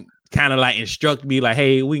didn't kind of like instruct me like,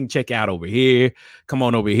 hey, we can check out over here. Come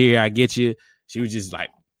on over here. I get you. She was just like,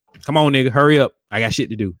 come on, nigga, hurry up. I got shit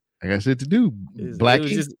to do. Black.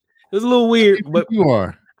 It was a little weird, but you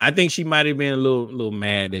are. I think she might have been a little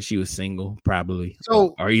mad that she was single, probably.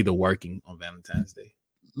 So, or either working on Valentine's Day.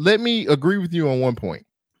 Let me agree with you on one point.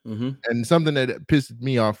 And something that pissed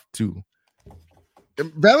me off too.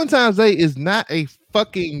 Valentine's Day is not a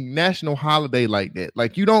fucking national holiday like that.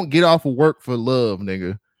 Like you don't get off of work for love,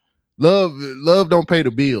 nigga. Love don't pay the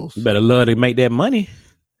bills. You better love to make that money.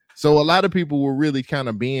 So a lot of people were really kind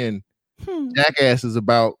of being jackasses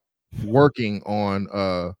about working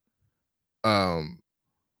on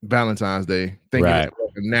Valentine's Day, thinking it's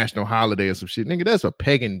like a national holiday or some shit. Nigga, that's a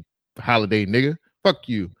pagan holiday, nigga. Fuck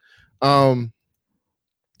you.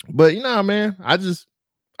 But you know, man, I just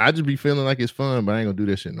be feeling like it's fun, but I ain't gonna do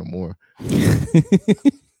that shit no more.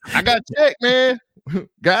 I got checked, man.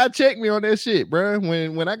 God checked me on that shit, bro.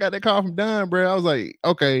 When I got that call from Don, bro, I was like,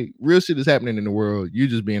 okay, real shit is happening in the world. You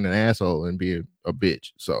just being an asshole and being a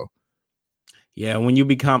bitch. So yeah, when you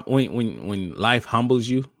become when life humbles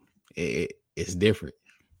you, it's different.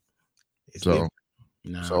 So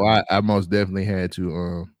I most definitely had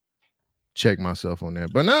to check myself on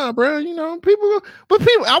that. But nah, bro, you know, people,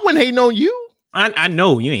 I wasn't hating on you. I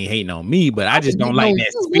know you ain't hating on me, but I just don't like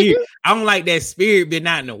that spirit. I don't like that spirit being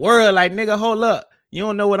out in the world. Like, nigga, hold up. You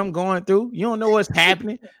don't know what I'm going through. You don't know what's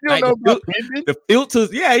happening. You don't know the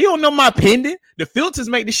filters. Yeah, you don't know my pendant. The filters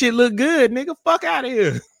make the shit look good, nigga. Fuck out of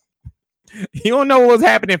here. You don't know what was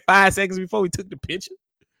happening 5 seconds before we took the picture.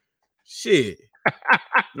 Shit.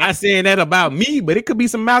 Not saying that about me, but it could be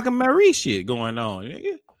some Malcolm Marie shit going on.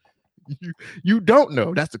 Nigga. You don't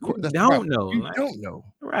know. That's the don't know. You don't know.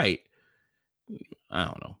 Right. I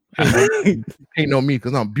don't know. Ain't no me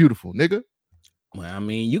because I'm beautiful, nigga. Well, I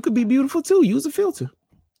mean, you could be beautiful too. Use a filter.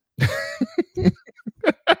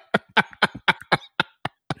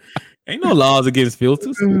 Ain't no laws against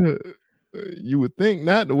filters. You would think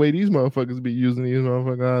not, the way these motherfuckers be using these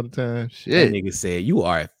motherfuckers all the time. Shit. That nigga said, you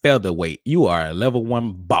are a featherweight. You are a level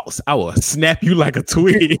 1 boss. I will snap you like a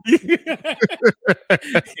twig.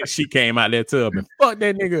 She came out there tub and fuck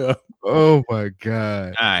that nigga up. Oh my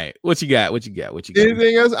God. All right. What you got?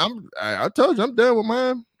 Anything else? I told you I'm done with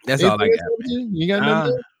mine. That's all I got. You got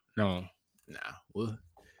nothing? No.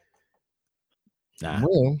 Nah.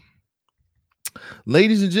 Well,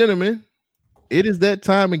 ladies and gentlemen, it is that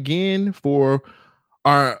time again for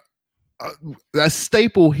our a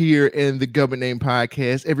staple here in the Government Name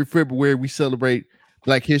Podcast. Every February, we celebrate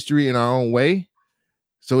Black history in our own way.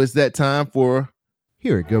 So it's that time for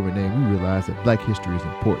here at Government Name. We realize that Black history is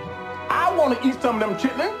important. I want to eat some of them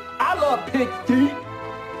chitlins. I love pig feet.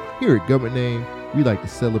 Here at Government Name, we like to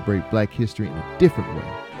celebrate Black history in a different way.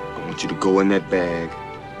 I want you to go in that bag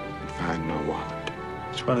and find my wallet.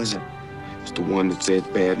 Which one is it? It's the one that says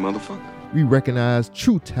bad motherfucker. We recognize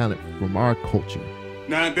true talent from our culture.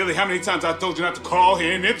 Now, Billy, how many times I told you not to call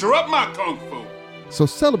here and interrupt my kung fu? So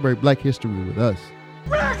celebrate Black history with us.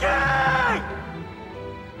 Ricky!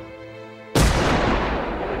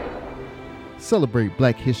 Celebrate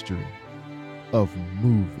Black history of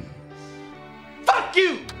movies. Fuck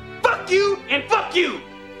you, and fuck you.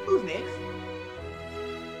 Who's next?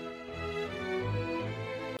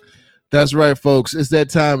 That's right, folks. It's that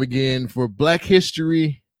time again for Black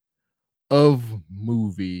history of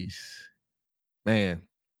movies. Man,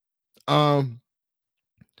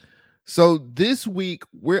 So this week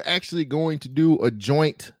we're actually going to do a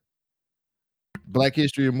joint Black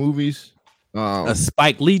History of Movies. A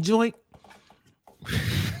Spike Lee joint?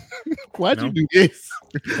 Why'd you do this?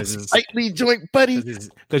 Spike Lee joint, buddy.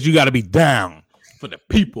 Because you got to be down for the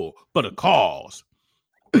people, for the cause,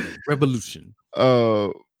 revolution.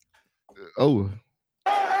 So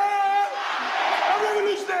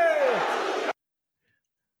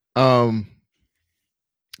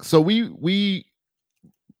we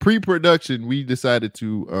pre-production we decided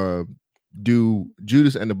to do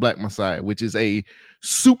Judas and the Black Messiah, which is a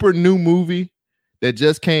super new movie that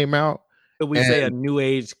just came out. Could we say a new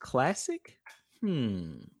age classic?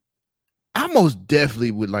 I most definitely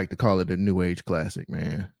would like to call it a new age classic,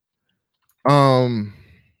 man.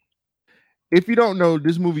 If you don't know,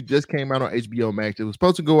 this movie just came out on HBO Max. It was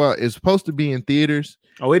supposed to go out. It's supposed to be in theaters.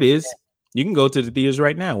 Oh, it is. You can go to the theaters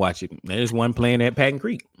right now. Watch it. There's one playing at Patton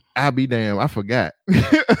Creek. I'll be damned. I forgot.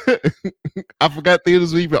 I forgot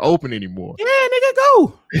theaters were even open anymore. Yeah, nigga,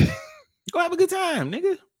 go. Go have a good time,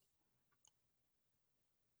 nigga.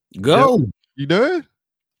 Go. Yep. You done?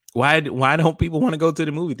 Why don't people want to go to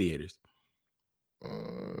the movie theaters?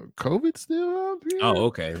 COVID still up here? Oh,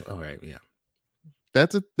 okay. All right. Yeah.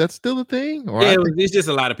 That's still a thing? Or yeah, it's just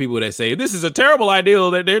a lot of people that say this is a terrible idea,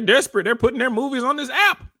 that they're desperate. They're putting their movies on this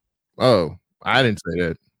app. Oh, I didn't say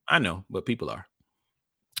that. I know, but people are.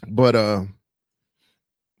 But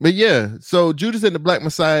yeah, so Judas and the Black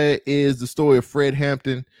Messiah is the story of Fred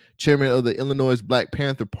Hampton, chairman of the Illinois Black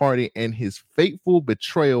Panther Party, and his fateful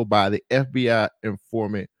betrayal by the FBI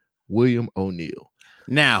informant William O'Neal.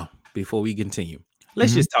 Now, before we continue,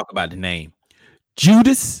 let's just talk about the name.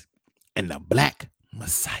 Judas and the Black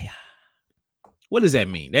Messiah. What does that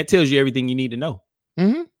mean? That tells you everything you need to know.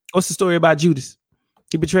 What's the story about Judas?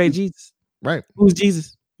 He betrayed Jesus. Right. Who's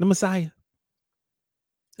Jesus? The Messiah.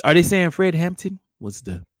 Are they saying Fred Hampton was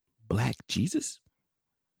the Black Jesus?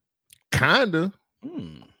 Kinda.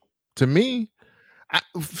 To me.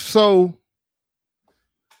 So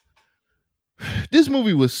this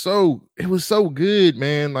movie was so good,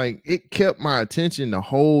 man. Like it kept my attention the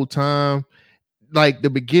whole time. Like the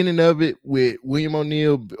beginning of it with William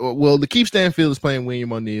O'Neal. Well, Lakeith Stanfield is playing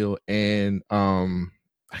William O'Neal, and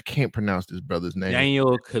I can't pronounce this brother's name.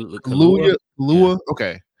 Daniel Kaluuya. Yeah.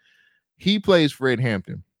 Okay. He plays Fred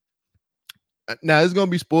Hampton. Now, there's going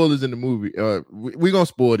to be spoilers in the movie. We're going to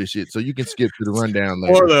spoil this shit, so you can skip to the rundown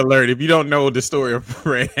later. Spoiler alert. If you don't know the story of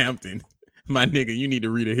Fred Hampton, my nigga, you need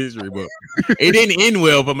to read a history book. It didn't end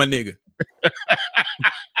well for my nigga.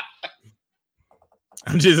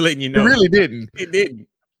 I'm just letting you know. It really didn't. It didn't.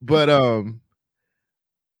 But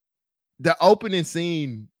the opening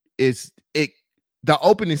scene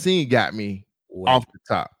got me off the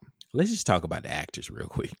top. Let's just talk about the actors real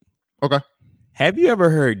quick. Okay. Have you ever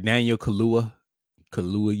heard Daniel Kaluuya?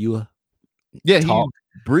 Yeah, talk?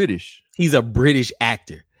 He's British. He's a British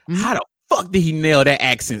actor. How the fuck did he nail that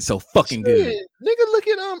accent so fucking good? Nigga, look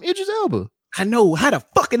at Idris Elba. I know. How the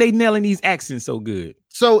fuck are they nailing these accents so good?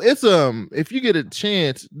 So it's if you get a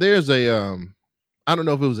chance, there's a I don't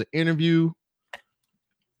know if it was an interview.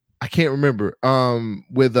 I can't remember.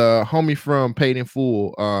 With a homie from Paid in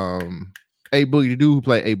Full, A Boogie, the dude who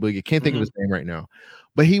played A Boogie. Can't think of his name right now.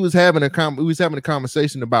 But he was having a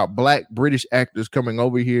conversation about Black British actors coming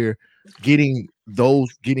over here, getting those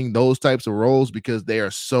types of roles because they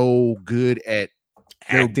are so good at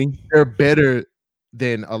acting. They're better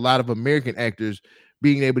than a lot of American actors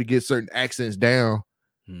being able to get certain accents down,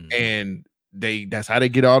 and that's how they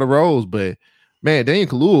get all the roles. But man, Daniel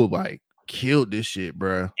Kaluuya like killed this shit,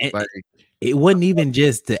 bro. Like it wasn't even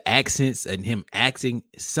just the accents and him acting.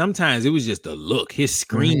 Sometimes it was just the look. His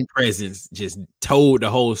screen presence just told the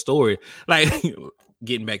whole story. Like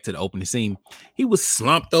getting back to the opening scene, he was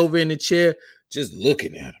slumped over in the chair, just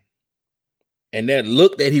looking at him. And that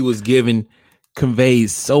look that he was giving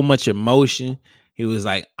conveys so much emotion. He was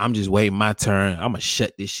like, I'm just waiting my turn. I'm gonna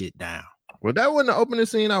shut this shit down. Well, that wasn't the opening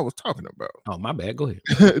scene I was talking about. Oh, my bad. Go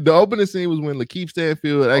ahead. The opening scene was when Lakeith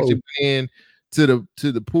Stanfield actually went in to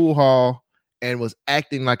the pool hall and was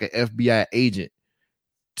acting like an FBI agent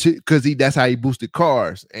because that's how he boosted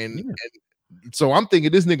cars. And so I'm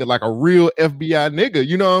thinking this nigga like a real FBI nigga,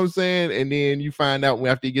 you know what I'm saying? And then you find out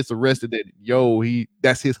after he gets arrested that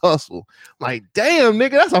that's his hustle. Like, damn,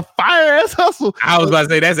 nigga, that's a fire ass hustle. I was about to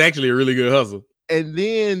say that's actually a really good hustle. And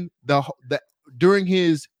then the during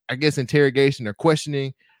his, I guess, interrogation or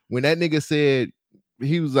questioning, when that nigga said,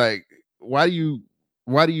 he was like, why do you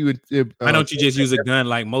why don't you just use a gun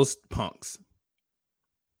like most punks?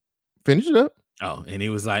 Finish it up. Oh, and he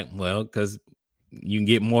was like, well, because you can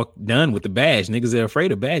get more done with the badge. Niggas are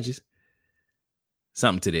afraid of badges.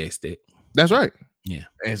 Something to the extent. That's right. Yeah.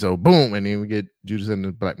 And so boom, and then we get Judas and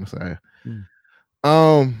the Black Messiah.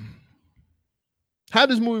 Mm. How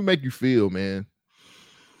does this movie make you feel, man?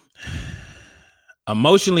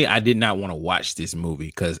 Emotionally, I did not want to watch this movie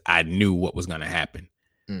because I knew what was going to happen.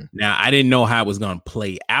 Now, I didn't know how it was going to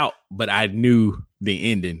play out, but I knew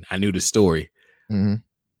the ending. I knew the story.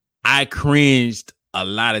 I cringed a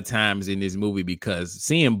lot of times in this movie because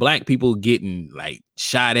seeing black people getting like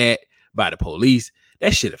shot at by the police,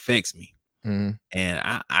 that shit affects me. And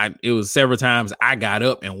I it was several times I got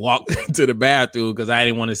up and walked to the bathroom because I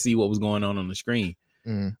didn't want to see what was going on the screen.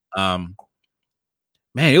 Man,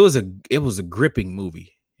 it was a gripping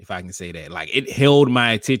movie, if I can say that. Like, it held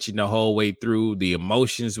my attention the whole way through. The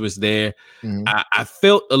emotions was there. I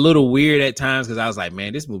felt a little weird at times because I was like,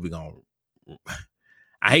 man, this movie gonna,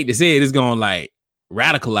 I hate to say it, it's gonna like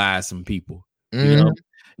radicalize some people, you know,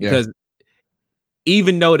 because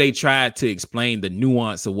even though they tried to explain the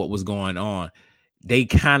nuance of what was going on, they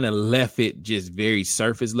kind of left it just very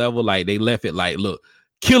surface level. Like, they left it like, look,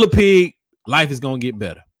 kill a pig, life is gonna get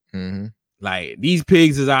better. Like, these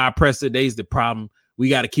pigs is our oppressor, they's the problem. We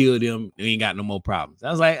got to kill them. We ain't got no more problems. I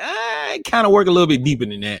was like, I kind of work a little bit deeper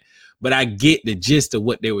than that, but I get the gist of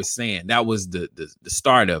what they were saying. That was the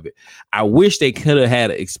start of it. I wish they could have had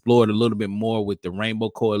explored a little bit more with the Rainbow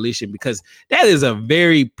Coalition, because that is a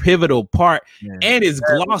very pivotal part and it's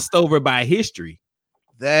glossed over by history.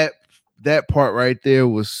 That part right there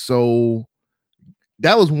was so.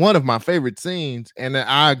 That was one of my favorite scenes, and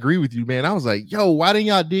I agree with you, man. I was like, yo, why didn't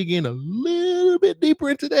y'all dig in a little bit deeper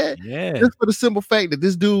into that? Yeah. Just for the simple fact that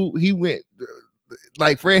this dude, he went,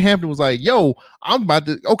 like Fred Hampton was like, yo, I'm about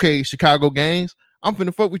to, okay, Chicago gangs, I'm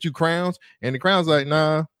finna fuck with you, Crowns. And the Crowns like,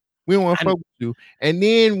 nah, we don't want to fuck with you. And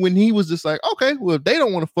then when he was just like, okay, well, if they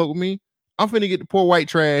don't want to fuck with me, I'm finna get the poor white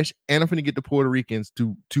trash and I'm finna get the Puerto Ricans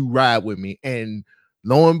to ride with me. And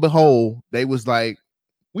lo and behold, they was like,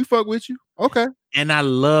 we fuck with you. Okay. And I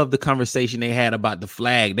love the conversation they had about the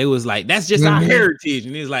flag. They was like, that's just our heritage.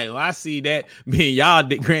 And it's like, well, I see that being y'all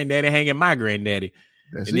granddaddy hanging my granddaddy.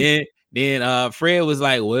 Then Fred was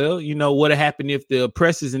like, well, you know, what would have happened if the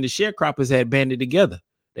oppressors and the sharecroppers had banded together?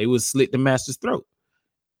 They would slit the master's throat.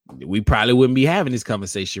 We probably wouldn't be having this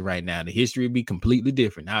conversation right now. The history would be completely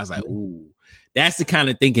different. I was like, ooh, that's the kind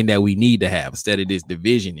of thinking that we need to have instead of this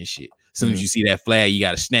division and shit. As soon as you see that flag, you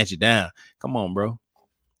got to snatch it down. Come on, bro.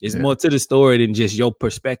 It's more to the story than just your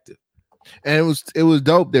perspective. And it was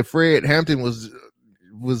dope that Fred Hampton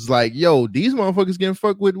was like, yo, these motherfuckers getting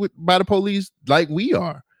fucked with by the police like we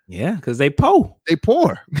are. Yeah, because they poor. They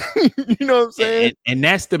poor. You know what I'm saying? And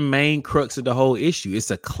that's the main crux of the whole issue. It's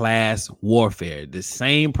a class warfare. The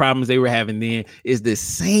same problems they were having then is the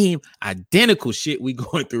same identical shit we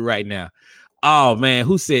going through right now. Oh, man,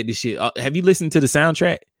 who said this shit? Have you listened to the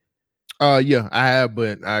soundtrack? Yeah, I have,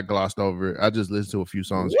 but I glossed over it. I just listened to a few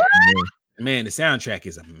songs. Man, the soundtrack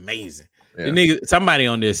is amazing. Yeah. The nigga, somebody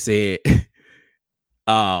on there said,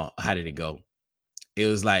 how did it go? It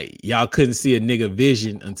was like, y'all couldn't see a nigga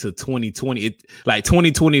vision until 2020. Like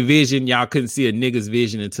 2020 vision, y'all couldn't see a nigga's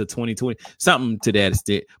vision until 2020. Something to that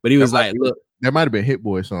extent. But he was like, look. That might have been Hit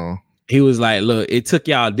Boy song. He was like, look, it took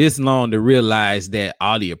y'all this long to realize that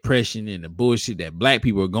all the oppression and the bullshit that black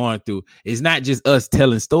people are going through is not just us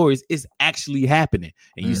telling stories, it's actually happening.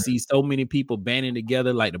 And you see so many people banding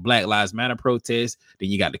together, like the Black Lives Matter protest, then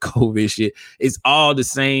you got the COVID shit. It's all the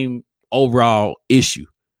same overall issue.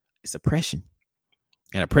 It's oppression.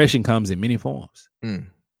 And oppression comes in many forms. And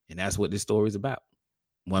that's what this story is about.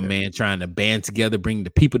 One man trying to band together, bring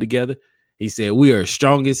the people together. He said, we are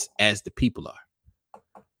strongest as the people are.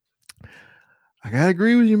 I gotta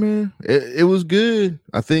agree with you, man. It was good.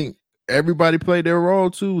 I think everybody played their role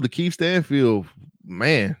too. Lakeith Stanfield,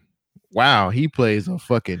 man, wow, he plays a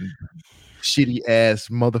fucking shitty ass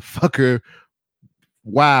motherfucker.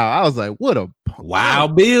 Wow, I was like, what a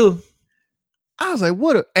Wild Bill. I was like,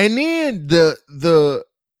 what a, and then the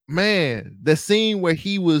man, the scene where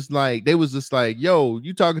he was like, they was just like, yo,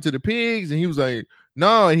 you talking to the pigs? And he was like,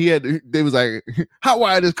 no, and they was like, hot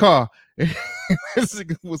wire this car. That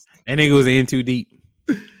nigga was in too deep.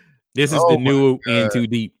 This is the new in too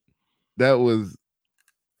deep. He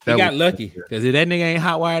got lucky because if that nigga ain't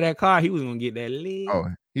hot wire that car, he was gonna get that leg. Oh,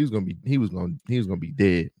 he was gonna be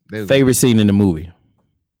dead. Favorite scene in the movie?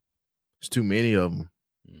 There's too many of them.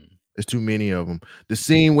 There's too many of them. The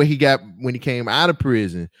scene where when he came out of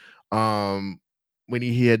prison, when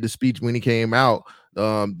he had the speech when he came out,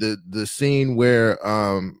 the scene where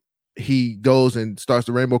he goes and starts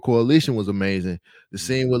the Rainbow Coalition was amazing. The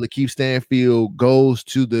scene where Lakeith Stanfield goes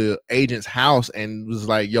to the agent's house and was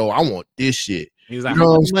like, yo, I want this shit. He's like, You know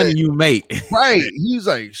how what much I'm money saying? you make? Right. He's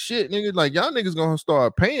like, shit, nigga. Like, y'all niggas gonna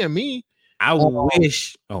start paying me. I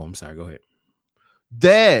wish. Oh, I'm sorry. Go ahead.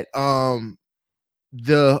 That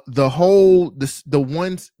the whole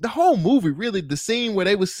movie, really, the scene where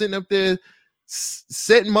they was sitting up there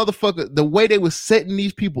setting motherfucker, the way they was setting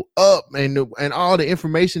these people up, and all the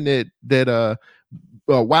information that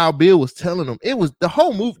Wild Bill was telling them, it was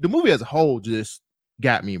the movie as a whole just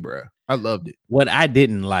got me, bro. I loved it. What I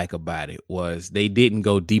didn't like about it was they didn't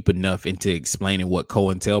go deep enough into explaining what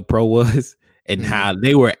COINTELPRO was and how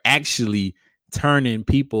they were actually turning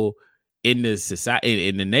people in the society,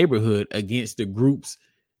 in the neighborhood, against the groups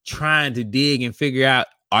trying to dig and figure out,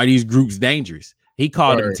 are these groups dangerous? He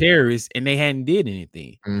called them terrorists, and they hadn't did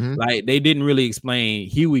anything. Like, they didn't really explain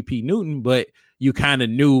Huey P. Newton, but you kind of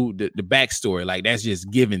knew the backstory. Like, that's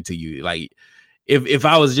just given to you. Like, if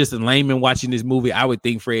I was just a layman watching this movie, I would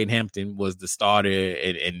think Fred Hampton was the starter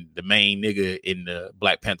and the main nigga in the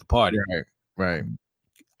Black Panther Party. Right.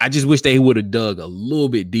 I just wish they would have dug a little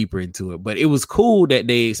bit deeper into it. But it was cool that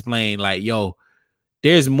they explained, like, yo,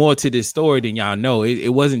 there's more to this story than y'all know. It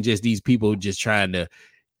wasn't just these people just trying to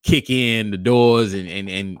kick in the doors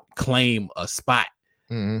and claim a spot.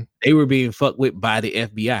 They were being fucked with by the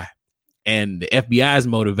FBI. And the FBI's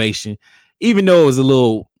motivation, even though it was a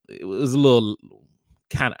little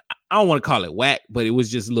kind of, I don't want to call it whack, but it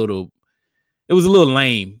was a little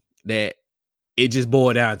lame that it just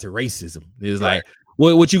boiled down to racism. It was like,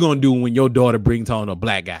 what you gonna do when your daughter brings home a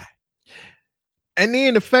black guy? And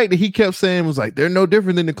then the fact that he kept saying was like, they're no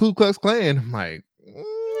different than the Ku Klux Klan. I'm like,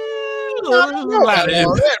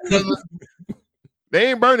 they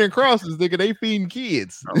ain't burning crosses, nigga. They feeding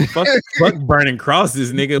kids. Fuck burning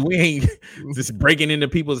crosses, nigga. We ain't just breaking into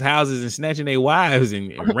people's houses and snatching their wives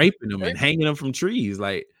and raping them and hanging them from trees.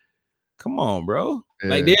 Like, come on, bro.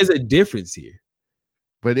 Like, there's a difference here.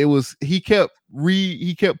 But it was, he kept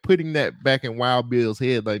putting that back in Wild Bill's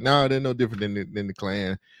head. Like, no, they're no different than the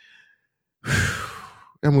Klan.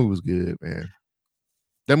 That movie was good, man.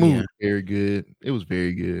 That movie was very good. It was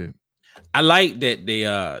very good. I like that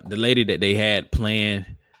the lady that they had playing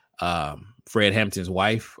Fred Hampton's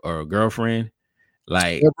wife or girlfriend,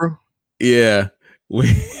 like, yeah, when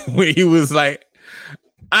he was like,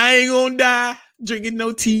 I ain't gonna die drinking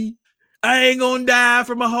no tea. I ain't gonna die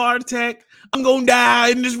from a heart attack. I'm gonna die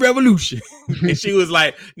in this revolution. And she was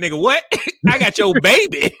like, nigga, what? I got your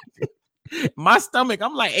baby. My stomach,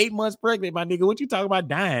 I'm like 8 months pregnant, my nigga. What you talking about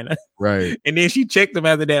dying? Right. And then she checked him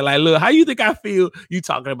after that, like, look, how you think I feel? You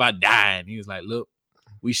talking about dying? He was like, look,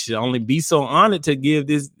 we should only be so honored to give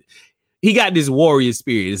this. He got this warrior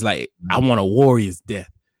spirit. It's like, I want a warrior's death.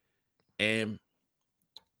 And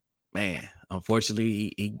man,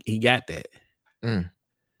 unfortunately, he got that.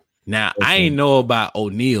 Now, I ain't know about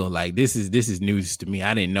O'Neal. Like, this is news to me.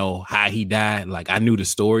 I didn't know how he died. Like, I knew the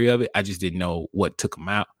story of it. I just didn't know what took him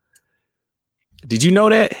out. Did you know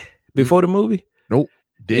that before the movie? Nope.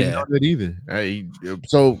 Didn't know that either.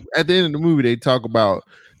 So at the end of the movie,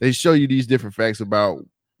 they show you these different facts about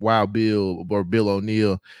Wild Bill or Bill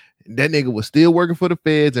O'Neal. That nigga was still working for the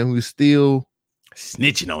feds and was still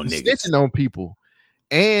snitching on niggas. Snitching on people.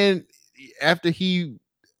 And after he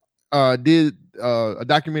did a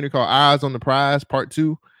documentary called Eyes on the Prize Part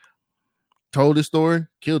 2, told his story,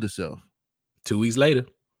 killed himself 2 weeks later.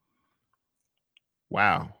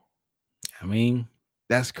 Wow. I mean,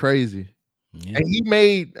 that's crazy. Yeah. And he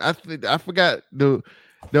made, I forgot the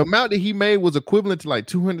amount that he made was equivalent to like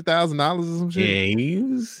 $200,000 or some shit.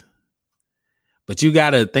 Yeah, but you got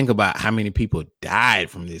to think about how many people died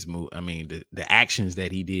from this movie. I mean, the actions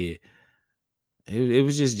that he did, it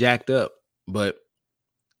was just jacked up. But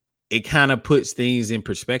it kind of puts things in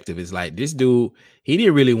perspective. It's like, this dude, he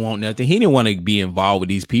didn't really want nothing. He didn't want to be involved with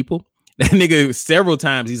these people. That nigga, several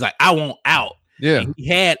times, he's like, I want out. Yeah, and he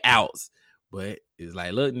had outs. But it's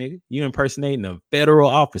like, look, nigga, you impersonating a federal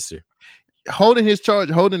officer. Holding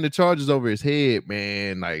the charges over his head,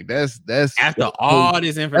 man. Like, that's after all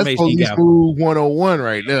this information he got. 101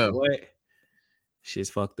 right now. What? Shit's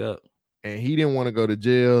fucked up. And he didn't want to go to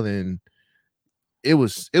jail, and it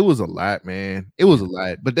was a lot, man. It was a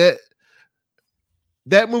lot. But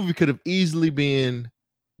that movie could have easily been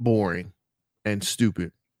boring and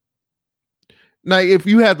stupid. Like, if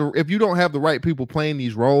you don't have the right people playing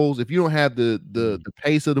these roles, if you don't have the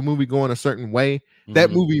pace of the movie going a certain way, that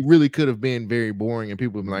movie really could have been very boring, and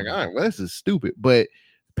people would be like, all right, well, this is stupid. But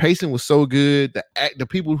pacing was so good. The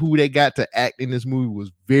people who they got to act in this movie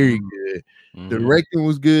was very good. The directing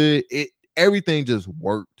was good. Everything just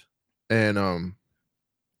worked. And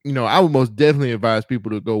I would most definitely advise people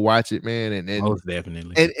to go watch it, man. And most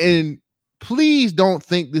definitely. And please don't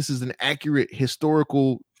think this is an accurate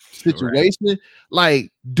historical situation. Right.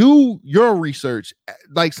 Like, do your research.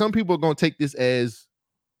 Like, some people are going to take this as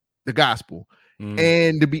the gospel.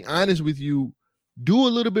 And to be honest with you, do a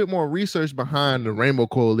little bit more research behind the Rainbow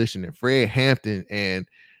Coalition and Fred Hampton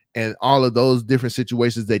and all of those different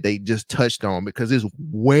situations that they just touched on, because it's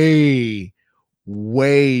way,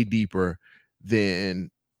 way deeper than,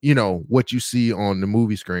 you know, what you see on the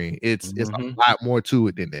movie screen. It's a lot more to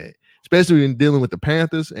it than that, especially in dealing with the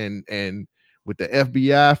Panthers and with the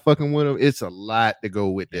FBI fucking with them. It's a lot to go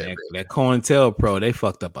with that. That COINTELPRO, they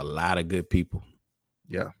fucked up a lot of good people.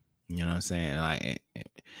 Yeah. You know what I'm saying? Like,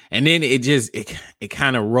 and then it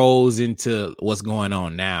kind of rolls into what's going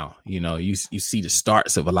on now. You know, you see the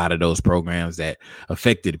starts of a lot of those programs that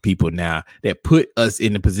affected the people now, that put us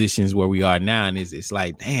in the positions where we are now. And it's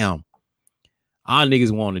like, damn, all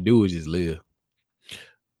niggas want to do is just live.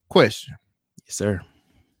 Question. Yes, sir.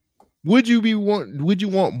 Would you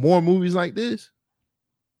want more movies like this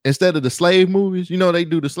instead of the slave movies? You know, they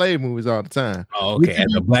do the slave movies all the time. Oh, okay.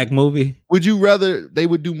 And the black movie. Would you rather they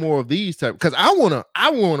would do more of these type? Because I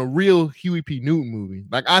want a real Huey P. Newton movie.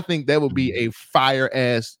 Like, I think that would be a fire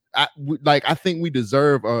ass. I think we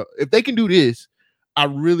deserve. If they can do this, I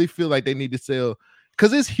really feel like they need to sell,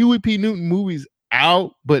 because it's Huey P. Newton movies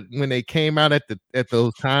out, but when they came out at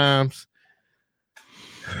those times,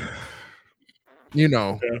 you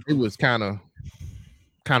know, it was kind of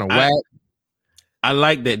whack. I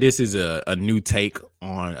like that this is a new take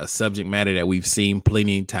on a subject matter that we've seen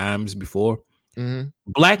plenty of times before. Mm-hmm.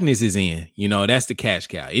 Blackness is in, you know, that's the cash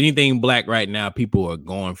cow. Anything black right now, people are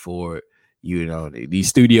going for it. You know, these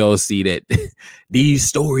studios see that these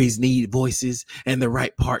stories need voices and the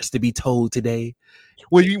right parts to be told today.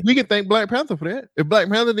 Well, we can thank Black Panther for that. If Black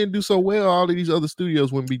Panther didn't do so well, all of these other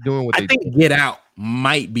studios wouldn't be doing what they do. I think Get Out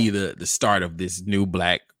might be the start of this new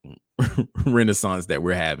black renaissance that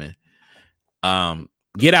we're having.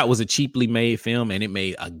 Get Out was a cheaply made film, and it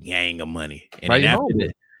made a gang of money. And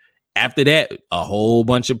then after that, a whole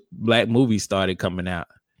bunch of black movies started coming out.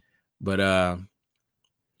 But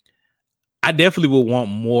I definitely would want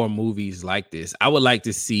more movies like this. I would like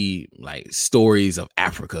to see like stories of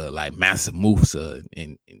Africa, like Mansa Musa,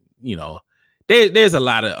 and you know, there's a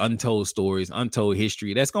lot of untold stories, untold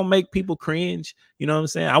history that's gonna make people cringe. You know what I'm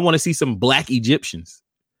saying? I want to see some black Egyptians.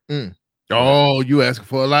 Oh, you asking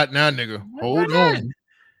for a lot now, nigga.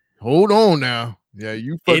 Hold on now. Yeah,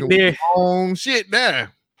 you fucking wrong shit now.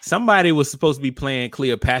 Somebody was supposed to be playing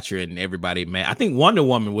Cleopatra, and everybody, man. I think Wonder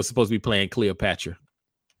Woman was supposed to be playing Cleopatra.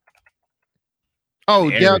 Oh,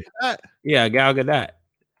 Gal Gadot? Yeah, Gal Gadot.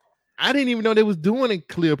 I didn't even know they was doing a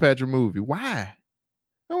Cleopatra movie. Why? I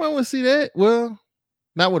don't want to see that. Well,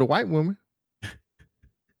 not with a white woman.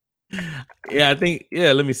 Yeah, I think.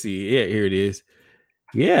 Yeah, let me see. Yeah, here it is.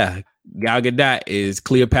 Yeah, Gal Gadot is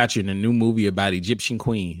Cleopatra in a new movie about Egyptian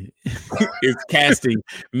queen. It's casting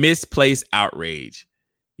misplaced outrage.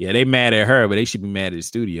 Yeah, they mad at her, but they should be mad at the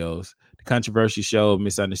studios. The controversy show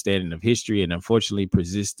misunderstanding of history and unfortunately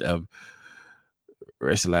persist of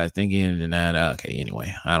racialized thinking and that. Okay,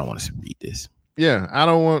 anyway, I don't want to read this. Yeah, I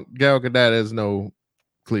don't want Gal Gadot as no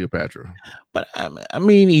Cleopatra. But I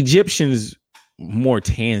mean, Egyptians more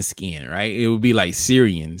tan skin, right? It would be like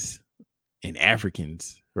Syrians and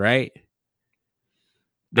Africans, right?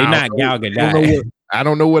 They're not Gal Gadot. I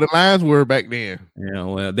don't know what the lines were back then. Yeah,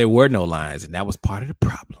 well, there were no lines, and that was part of the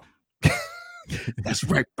problem. That's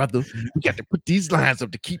right, brother. We got to put these lines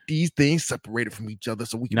up to keep these things separated from each other,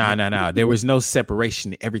 so we can. No. There was no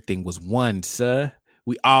separation. Everything was one, sir.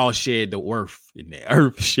 We all shared the earth, and the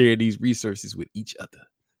earth shared these resources with each other.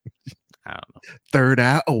 I don't know. Third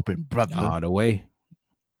eye open, brother. All the way.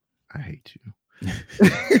 I hate you.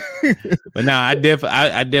 But no, I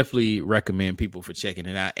definitely recommend people for checking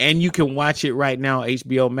it out, and you can watch it right now on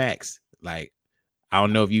HBO Max. Like, I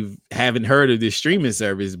don't know if you haven't heard of this streaming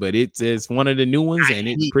service, but it's one of the new ones, and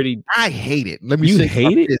it's pretty. I hate it. Let me. You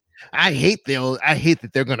hate it? I hate that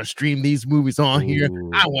they're gonna stream these movies on here.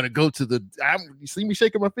 I want to go to the. You see me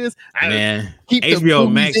shaking my fist? Man, keep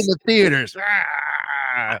HBO Max in the theaters.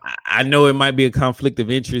 I know it might be a conflict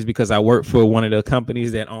of interest because I work for one of the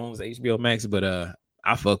companies that owns HBO Max, but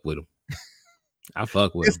I fuck with them.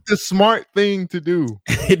 It's the smart thing to do.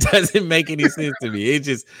 It doesn't make any sense to me. It's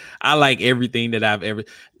just I like everything that I've ever.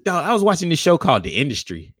 I was watching this show called The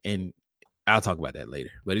Industry, and I'll talk about that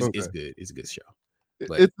later. But it's good. It's a good show.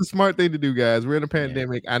 But it's the smart thing to do, guys. We're in a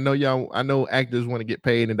pandemic. Yeah. I know actors want to get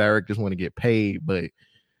paid and directors want to get paid, but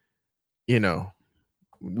you know,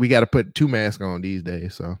 we got to put 2 masks on these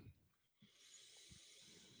days. So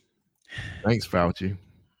thanks, Fauci.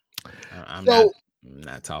 I'm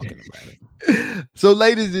not talking about it. So,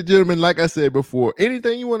 ladies and gentlemen, like I said before,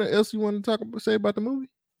 anything you want to talk about, say about the movie?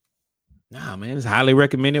 Nah, man, it's highly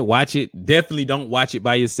recommended. Watch it. Definitely don't watch it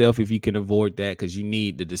by yourself if you can avoid that, because you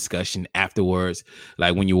need the discussion afterwards.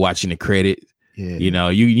 Like when you're watching the credit, you know,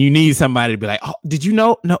 you need somebody to be like, oh, did you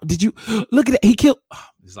know? No, did you look at that? He killed. Oh,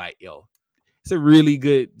 it's like, yo, it's a really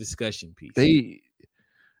good discussion piece.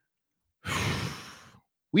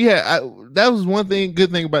 That was one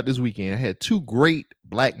good thing about this weekend. I had two great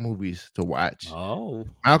black movies to watch. Oh,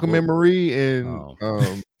 Malcolm and Marie, and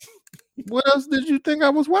what else did you think I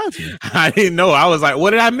was watching? I didn't know. I was like,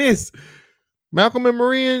 what did I miss? Malcolm and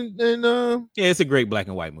Marie, and yeah, it's a great black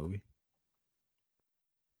and white movie.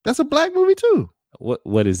 That's a black movie too.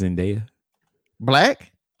 What is Zendaya?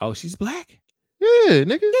 Black? Oh, she's black. Yeah,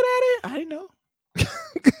 nigga. Get out of here. I didn't know.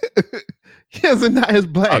 Yeah, Zendaya's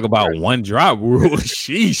black. Talk about one drop rule.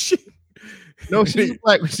 Sheesh. No, she's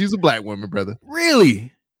black. She's a black woman, brother.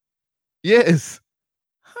 Really? Yes.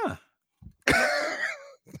 Huh.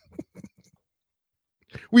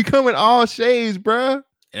 We come in all shades, bruh.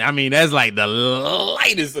 And I mean, that's like the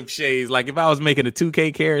lightest of shades. Like if I was making a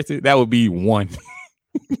 2K character, that would be 1.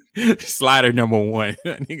 Slider number 1.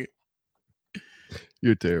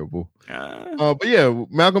 You're terrible. But yeah,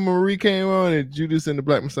 Malcolm and Marie came on, and Judas and the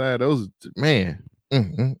Black Messiah. Those, man.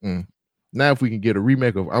 Now, if we can get a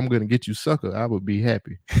remake of "I'm Gonna Get You, Sucker," I would be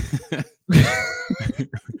happy.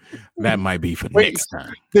 That might be for next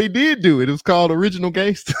time. They did do it. It was called Original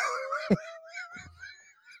Gangster.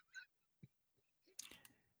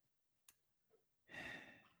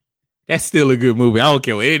 That's still a good movie. I don't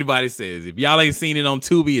care what anybody says. If y'all ain't seen it on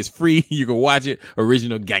Tubi, it's free. You can watch it.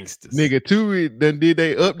 Original Gangsters. Nigga, Tubi, then did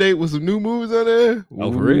they update with some new movies on there?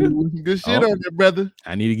 Oh, for real? Some good shit on there, brother.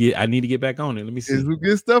 I need to get back on it. Let me see. There's some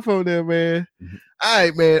good stuff on there, man. All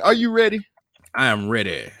right, man. Are you ready? I am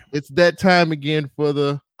ready. It's that time again for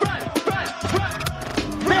the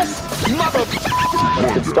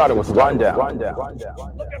It started with rundown. Look at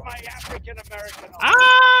my African American.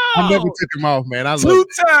 I never took him off, man. I love 2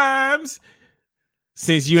 times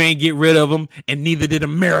since you ain't get rid of them, and neither did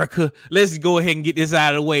America. Let's go ahead and get this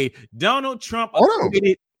out of the way. Donald Trump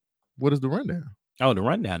acquitted. What is the rundown? Oh, the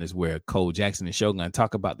rundown is where Cole Jackson and Shogun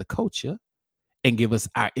talk about the culture and give us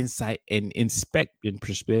our insight and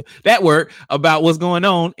perspective. That word about what's going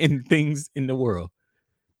on in things in the world.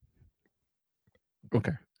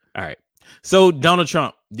 Okay. All right. So Donald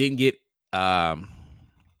Trump didn't get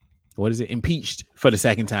impeached for the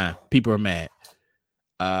second time. People are mad.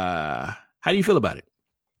 How do you feel about it?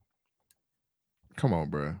 Come on,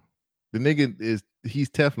 bro. The nigga he's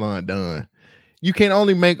Teflon done. You can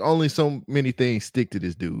only make so many things stick to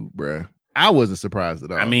this dude, bro. I wasn't surprised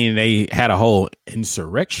at all. I mean, they had a whole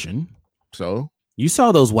insurrection. So you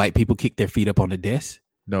saw those white people kick their feet up on the desk.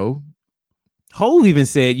 No. Hove even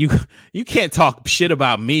said you can't talk shit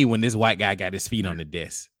about me when this white guy got his feet on the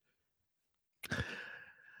desk.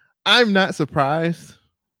 I'm not surprised,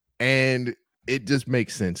 and it just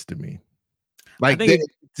makes sense to me. Like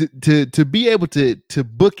to be able to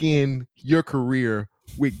bookend your career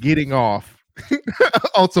with getting off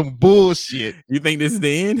on some bullshit. You think this is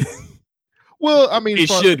the end? Well, I mean, it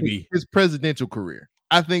should be his presidential career.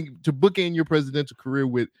 I think to bookend your presidential career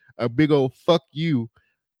with a big old fuck you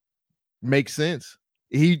makes sense.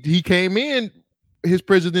 He came in his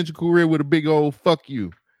presidential career with a big old fuck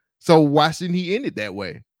you. So why shouldn't he end it that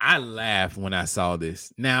way? I laughed when I saw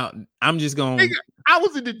this. Now I'm just going. I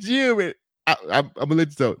was in the gym and I'm gonna let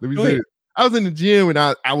you talk. Let me say this. I was in the gym and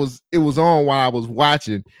it was on while I was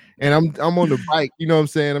watching, and I'm on the bike. You know what I'm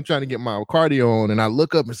saying? I'm trying to get my cardio on, and I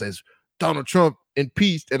look up and says Donald Trump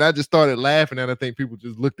impeached, and I just started laughing, and I think people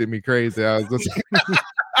just looked at me crazy. I was just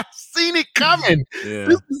I seen it coming. Yeah.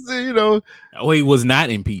 This is, Oh, he was not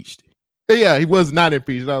impeached. Yeah, he was not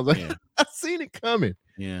impeached. I was like, I seen it coming.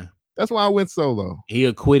 Yeah. That's why I went solo. He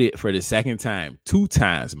acquitted for the second time. 2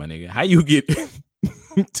 times, my nigga. How you get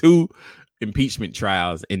 2 impeachment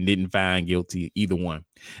trials and didn't find guilty either one?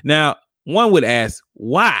 Now, one would ask,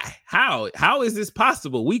 why? How is this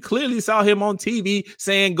possible? We clearly saw him on TV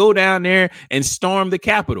saying go down there and storm the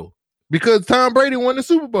Capitol. Because Tom Brady won the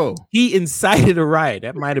Super Bowl. He incited a riot.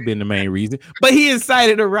 That might have been the main reason. But he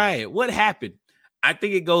incited a riot. What happened? I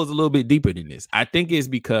think it goes a little bit deeper than this. I think it's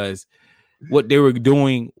because what they were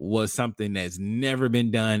doing was something that's never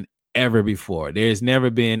been done ever before. There's never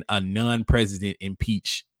been a non-president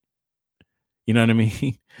impeached. You know what I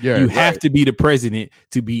mean? Yeah, you have to be the president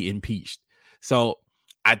to be impeached. So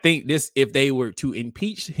I think if they were to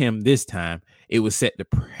impeach him this time, it would set the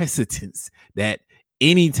precedence that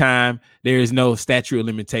anytime there is no statute of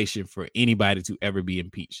limitation for anybody to ever be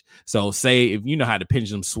impeached. So say if you know how the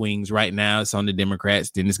pendulum swings right now, it's on the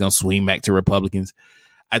Democrats, then it's going to swing back to Republicans.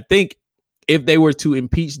 I think if they were to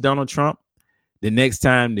impeach Donald Trump, the next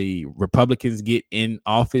time the Republicans get in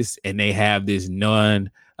office and they have this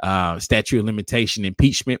statute of limitation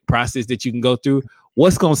impeachment process that you can go through,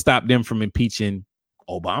 what's going to stop them from impeaching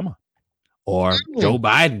Obama or Joe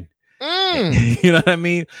Biden? You know what I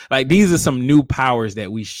mean? Like, these are some new powers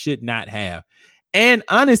that we should not have. And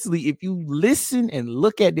honestly, if you listen and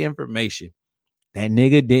look at the information, that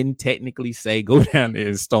nigga didn't technically say go down there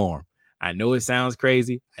and storm. I know it sounds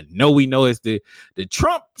crazy. I know we know it's the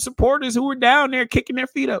Trump supporters who were down there kicking their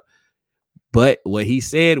feet up. But what he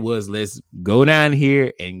said was, let's go down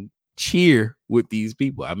here and cheer with these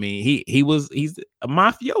people. I mean, he's a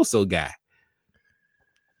mafioso guy.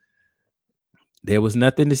 There was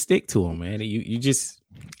nothing to stick to him, man. You just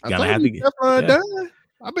gotta have to get Teflon done.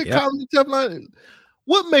 I've been calling you Teflon.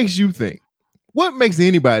 What makes you think? What makes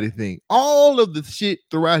anybody think all of the shit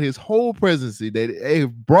throughout his whole presidency that they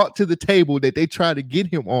have brought to the table that they try to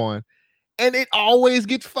get him on, and it always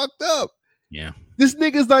gets fucked up? Yeah. This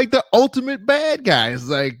nigga's like the ultimate bad guy. It's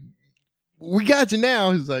like, we got you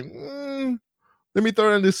now. He's like, let me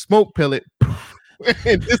throw in this smoke pellet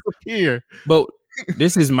and disappear. But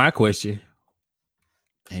this is my question.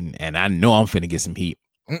 And I know I'm finna get some heat.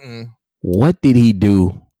 What did he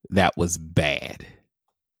do that was bad?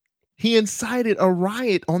 He incited a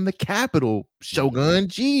riot on the Capitol, Shogun.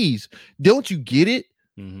 Jeez, don't you get it?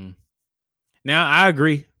 Mm-hmm. Now, I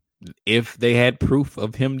agree. If they had proof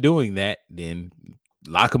of him doing that, then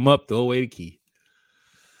lock him up, throw away the key.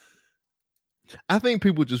 I think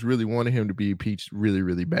people just really wanted him to be impeached really,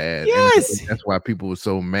 really bad. Yes. And that's why people were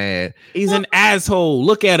so mad. He's an asshole.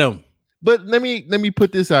 Look at him. But let me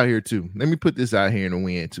put this out here too. Let me put this out here in the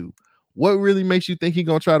wind too. What really makes you think he's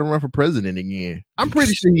gonna try to run for president again? I'm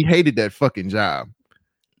pretty sure he hated that fucking job.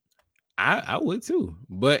 I would too.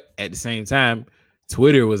 But at the same time,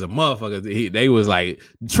 Twitter was a motherfucker. They was like,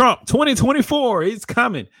 Trump 2024, it's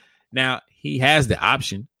coming. Now, he has the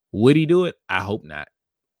option. Would he do it? I hope not.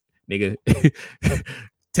 Nigga,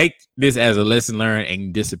 take this as a lesson learned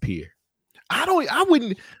and disappear. I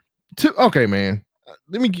wouldn't. Okay, man.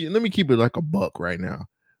 Let me keep it like a buck right now.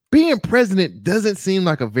 Being president doesn't seem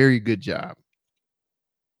like a very good job.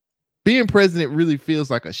 Being president really feels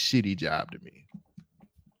like a shitty job to me.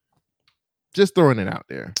 Just throwing it out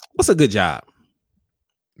there. What's a good job?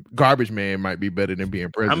 Garbage man might be better than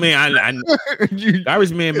being president. I mean,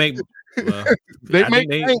 garbage man make they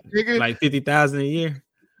like $50,000 a year.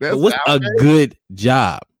 But what's a good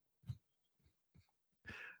job?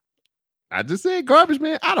 I just said garbage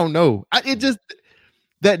man. I don't know.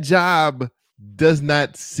 That job does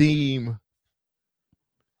not seem.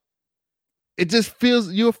 It just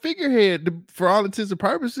feels you're a figurehead for all intents and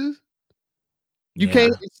purposes. You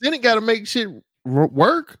can't. The Senate got to make shit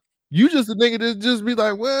work. You just a nigga that just be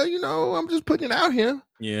like, well, I'm just putting it out here.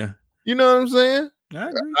 Yeah. You know what I'm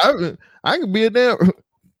saying? I can be a damn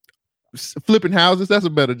flipping houses. That's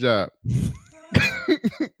a better job.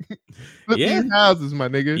 Flipping houses, my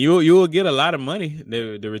nigga. You will get a lot of money.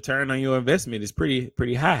 The return on your investment is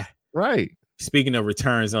pretty high. Right. Speaking of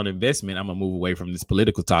returns on investment, I'm gonna move away from this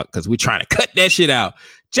political talk because we're trying to cut that shit out.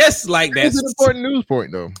 Just like that. It's an important news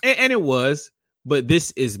point, though. And it was, but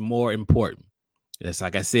this is more important. It's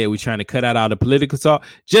like I said, we're trying to cut out all the political talk.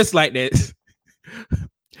 Just like that,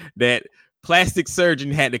 that plastic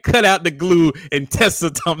surgeon had to cut out the glue in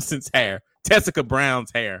Tessa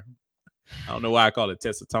Brown's hair. I don't know why I call it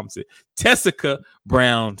Tessa Thompson. Tessica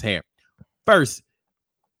Brown's hair. First,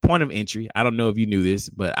 point of entry. I don't know if you knew this,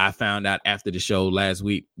 but I found out after the show last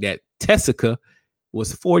week that Tessica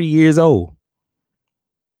was 40 years old.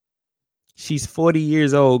 She's 40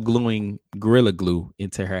 years old gluing Gorilla Glue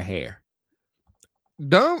into her hair.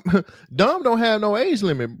 Dumb don't have no age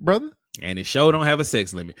limit, brother. And the show don't have a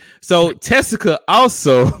sex limit. So Tessica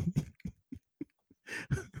also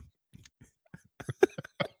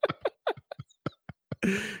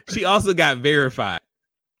she also got verified.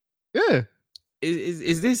 Yeah.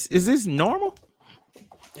 Is this normal?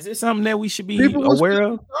 Is this something that we should be People aware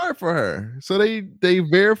of? Sorry for her. So they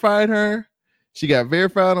verified her. She got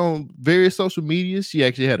verified on various social medias. She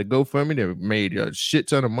actually had a GoFundMe that made a shit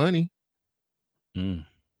ton of money.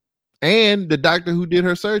 And the doctor who did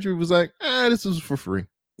her surgery was like, this is for free.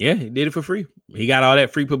 Yeah, he did it for free. He got all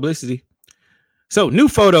that free publicity. So new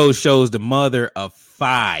photos shows the mother of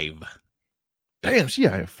 5. Damn, she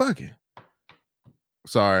out here fucking.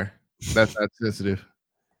 Sorry, that's not sensitive.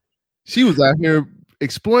 She was out here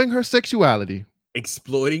exploring her sexuality.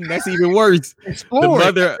 Exploiting? That's even worse. Exploring. The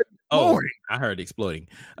mother I heard exploding.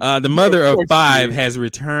 The mother of 5 has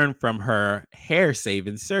returned from her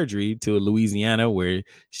hair-saving surgery to Louisiana, where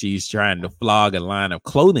she's trying to flog a line of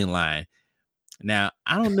clothing line. Now,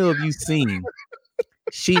 I don't know if you've seen,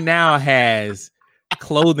 she now has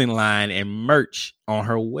clothing line and merch on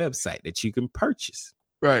her website that you can purchase.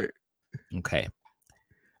 Right. Okay.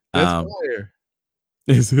 That's fire.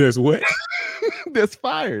 That's what? That's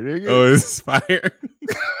fire. Nigga. Oh, it's fire.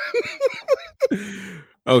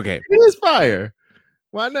 Okay. It is fire.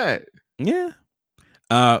 Why not? Yeah.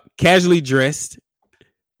 Casually dressed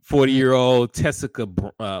 40-year-old Tessica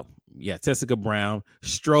Brown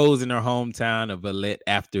strolls in her hometown of Valette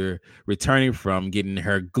after returning from getting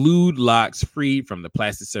her glued locks freed from the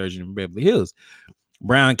plastic surgeon in Beverly Hills.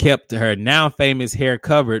 Brown kept her now famous hair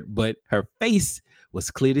covered, but her face was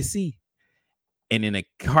clear to see. And in a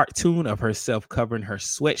cartoon of herself covering her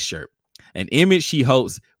sweatshirt, an image she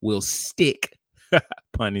hopes will stick,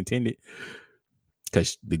 pun intended,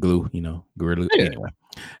 because the glue, Gorilla. Yeah. Anyway,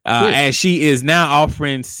 as she is now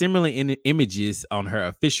offering similar images on her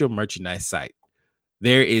official merchandise site.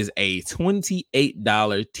 There is a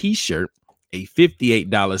 $28 t-shirt, a $58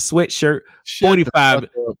 sweatshirt, $45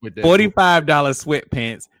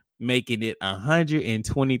 sweatpants, making it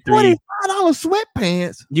 $123. $45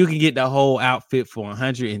 sweatpants. You can get the whole outfit for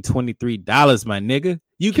 $123, my nigga.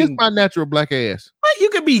 You Kiss can my natural black ass. You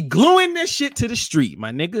could be gluing this shit to the street,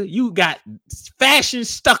 my nigga. You got fashion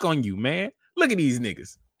stuck on you, man. Look at these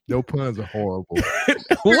niggas. Your puns are horrible.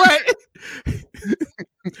 What?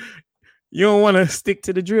 You don't want to stick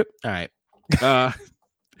to the drip? All right.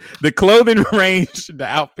 The clothing range, the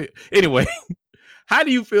outfit. Anyway, how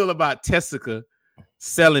do you feel about Tessica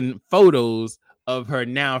selling photos of her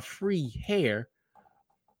now free hair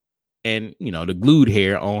and, the glued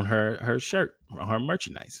hair on her shirt, on her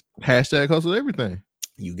merchandise? Hashtag hustle everything.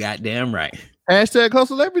 You goddamn right. Hashtag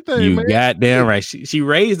hustle everything, you man. Goddamn right. She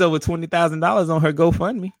raised over $20,000 on her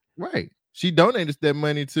GoFundMe. Right. She donated that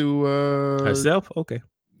money to herself. Okay.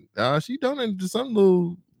 She donated to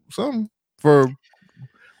something for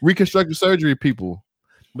reconstructive surgery people.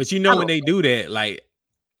 But when they do that, like,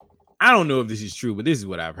 I don't know if this is true, but this is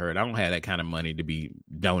what I've heard. I don't have that kind of money to be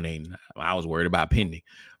donating. I was worried about pending.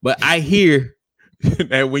 But I hear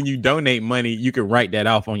that when you donate money, you can write that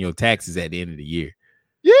off on your taxes at the end of the year.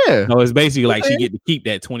 Yeah. So it's basically like she get to keep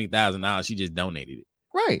that $20,000. She just donated it.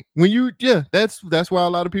 Right. That's why a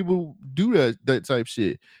lot of people do that type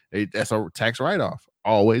shit. That's a tax write-off.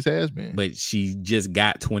 Always has been. But she just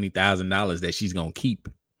got $20,000 that she's gonna keep.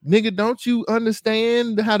 Nigga, don't you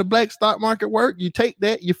understand how the black stock market work? You take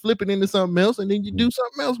that, you flip it into something else, and then you do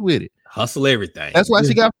something else with it. Hustle everything. That's why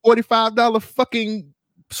she got $45 fucking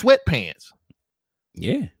sweatpants.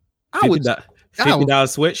 Yeah. $50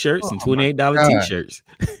 sweatshirts and $28 t-shirts.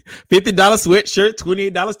 $50 sweatshirt,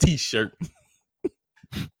 $28 t-shirt.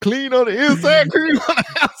 Clean on the inside, clean on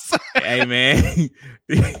the outside. Hey, man.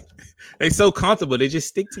 They so comfortable, they just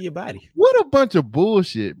stick to your body. What a bunch of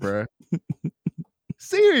bullshit, bro.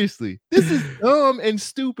 Seriously, this is dumb and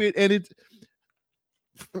stupid, and it's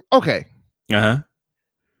okay.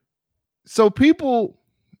 So people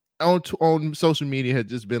on social media had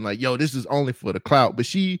just been like, "Yo, this is only for the clout," but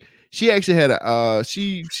she actually had a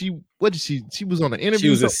she was on an interview. She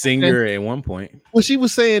was a singer at one point. Well, she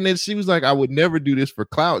was saying that she was like, I would never do this for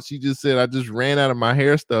clout. She just said, I just ran out of my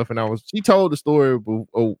hair stuff, and she told the story.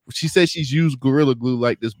 She said she's used Gorilla Glue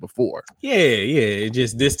like this before. Yeah.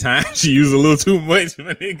 Just this time she used a little too much,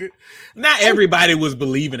 my nigga. Not everybody was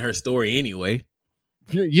believing her story anyway.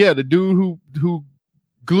 Yeah, the dude who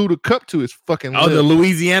glued a cup to his fucking lip. The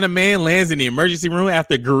Louisiana man lands in the emergency room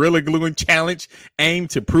after Gorilla Gluing challenge aimed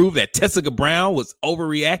to prove that Tessica Brown was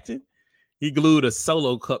overreacting. He glued a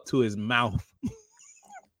solo cup to his mouth.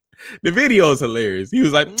 The video is hilarious. He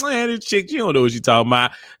was like, man, this chick, you don't know what you're talking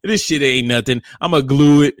about. This shit ain't nothing. I'm going to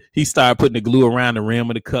glue it. He started putting the glue around the rim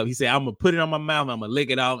of the cup. He said, I'm going to put it on my mouth. I'm going to lick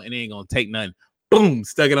it off, and it ain't going to take nothing. Boom,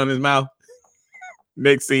 stuck it on his mouth.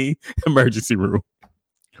 Next scene, emergency room.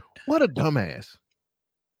 What a dumbass.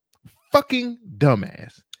 Fucking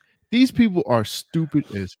dumbass. These people are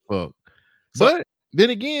stupid as fuck. But then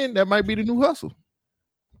again, that might be the new hustle.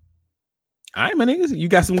 All right, my niggas, you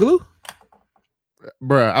got some glue?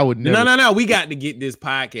 Bruh, I would never. No. We got to get this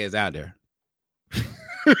podcast out there.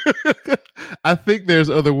 I think there's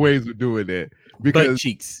other ways of doing that. Because butt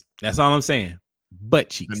cheeks. That's all I'm saying. Butt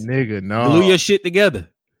cheeks. Nigga, no. Glue your shit together.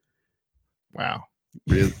 Wow.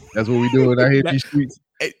 Really? That's what we doing out here in these streets.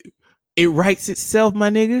 It writes itself, my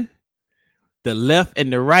nigga. The left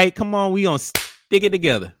and the right. Come on, we gonna stick it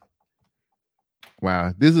together.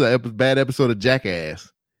 Wow. This is a bad episode of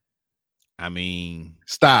Jackass. I mean,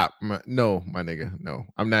 Stop. No, my nigga. No,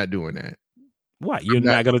 I'm not doing that. what? You're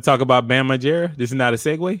not going to talk about Bam Margera? This is not a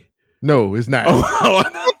segue? No, it's not. Oh,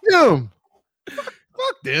 Fuck them.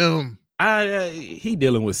 Fuck them. He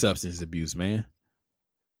dealing with substance abuse, man.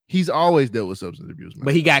 He's always dealt with substance abuse, man.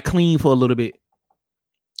 But he got clean for a little bit.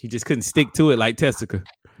 He just couldn't stick to it like Tessica.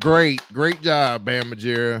 Great job, Bam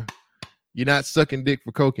Margera. You're not sucking dick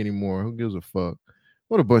for coke anymore. Who gives a fuck?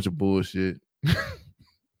 What a bunch of bullshit.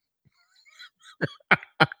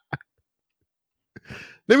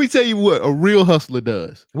 Let me tell you what a real hustler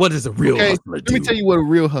does. What does a real hustler do? Let me tell you what a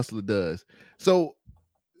real hustler does. So,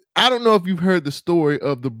 I don't know if you've heard the story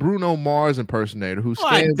of the Bruno Mars impersonator who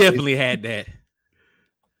I definitely had that.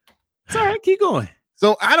 It's all right, keep going.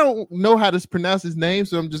 So I don't know how to pronounce his name,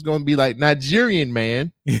 so I'm just going to be like Nigerian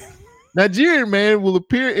man. Nigerian man will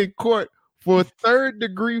appear in court for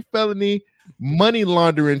third-degree felony money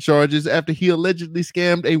laundering charges after he allegedly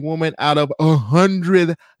scammed a woman out of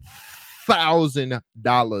 $100,000.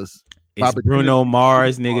 It's Bruno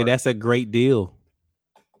Mars, nigga. That's a great deal.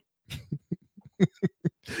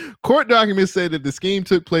 Court documents say that the scheme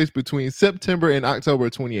took place between September and October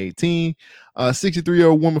 2018. A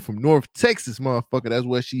 63-year-old woman from North Texas, motherfucker, that's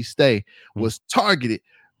where she stay, was targeted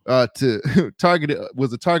was a target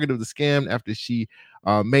of the scam after she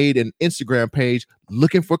made an Instagram page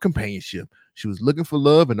looking for companionship. She was looking for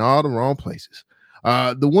love in all the wrong places.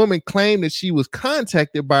 The woman claimed that she was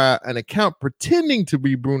contacted by an account pretending to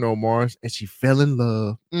be Bruno Mars, and she fell in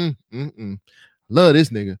love. Love this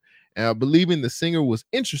nigga. Believing the singer was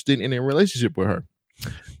interested in a relationship with her.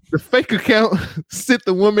 The fake account sent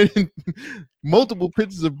the woman multiple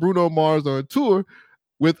pictures of Bruno Mars on tour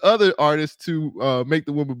with other artists to make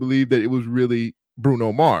the woman believe that it was really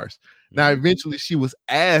Bruno Mars. Now, eventually she was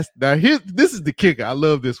asked. Now, this is the kicker. I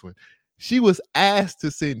love this one. She was asked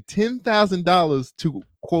to send $10,000 to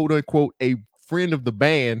quote unquote a friend of the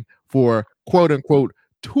band for quote unquote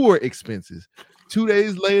tour expenses. 2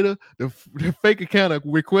 days later, the fake account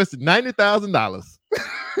requested $90,000.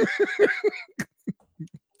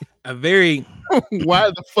 A very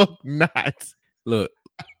why the fuck not? Look,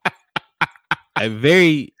 a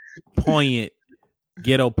very poignant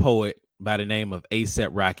ghetto poet by the name of A$AP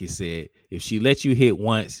Rocky said, "If she lets you hit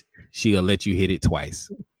once, she'll let you hit it twice."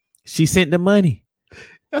 She sent the money.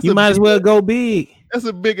 You might as well go big. That's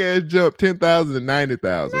a big ass jump. 10,000 to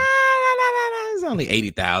 90,000. It's only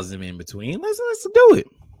 80,000 in between. Let's do it.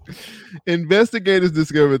 Investigators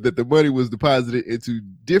discovered that the money was deposited into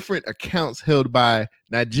different accounts held by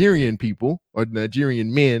Nigerian people or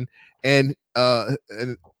Nigerian men and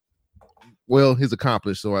well, his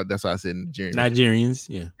accomplice. So that's why I said Nigerians.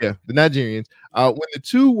 Yeah, the Nigerians. When the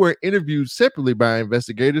two were interviewed separately by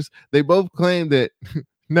investigators, they both claimed that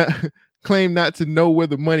not to know where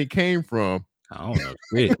the money came from. I don't know.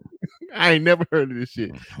 Shit. I ain't never heard of this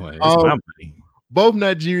shit. Well, it's my money. Both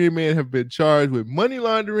Nigerian men have been charged with money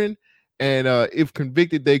laundering, and if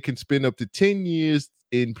convicted, they can spend up to 10 years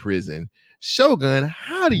in prison. Shogun,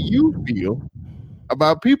 how do you feel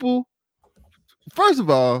about people? First of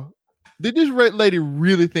all, did this lady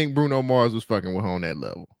really think Bruno Mars was fucking with her on that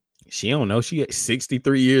level? She don't know. She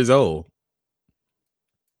 63 years old.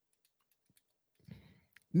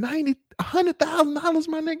 $100,000,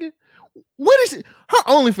 my nigga. What is it? Her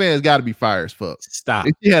OnlyFans got to be fire as fuck. Stop.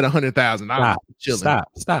 If she had $100,000,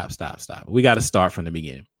 Stop. We got to start from the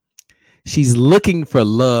beginning. She's looking for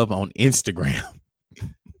love on Instagram.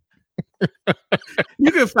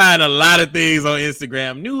 You can find a lot of things on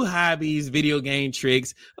Instagram. New hobbies, video game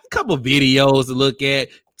tricks, a couple videos to look at,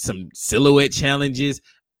 some silhouette challenges.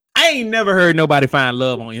 I ain't never heard nobody find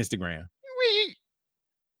love on Instagram.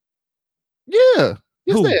 Yeah.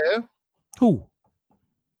 Yes, Who? they have. Who?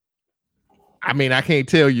 I mean, I can't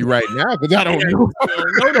tell you right now because I don't know.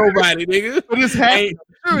 Nobody, nigga. But it's happening.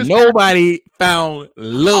 Nobody found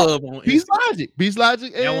love on Instagram. Beast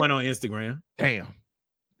Logic. That one on Instagram. Damn.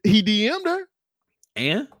 He DM'd her.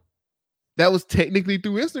 And? That was technically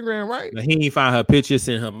through Instagram, right? But he ain't find her pictures,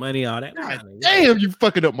 send her money, all that. Damn, you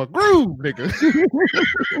fucking up my groove, nigga.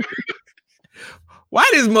 Why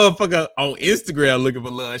this motherfucker on Instagram looking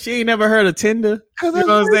for love? She ain't never heard of Tinder. You know what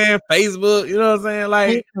I'm saying? Facebook, you know what I'm saying?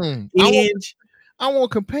 Like, I want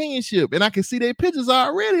companionship, and I can see their pictures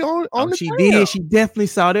already on the she trail. did. She definitely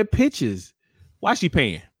saw their pictures. Why she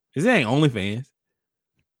paying? Because it ain't OnlyFans.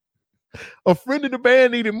 A friend of the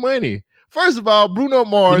band needed money. First of all, Bruno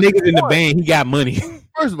Mars. The niggas in the band, he got money.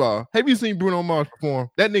 First of all, have you seen Bruno Mars perform?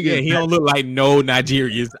 That nigga, he don't look like no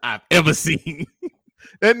Nigerians I've ever seen.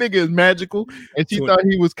 That nigga is magical, and she thought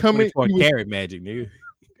he was coming. Carrot magic, nigga.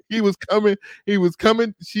 He was coming.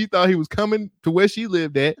 She thought he was coming to where she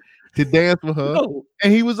lived at. to dance with her. No.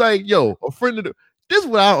 And he was like, yo, a friend of the. This is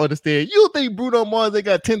what I don't understand. You think Bruno Mars, they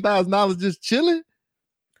got $10,000 just chilling?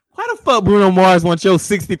 Why the fuck Bruno Mars wants your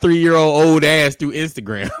 63-year-old old ass through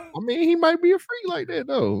Instagram? I mean, he might be a freak like that,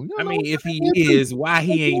 though. I mean, if he is, why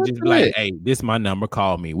he ain't just like, hey, this is my number,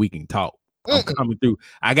 call me, we can talk. I'm coming through.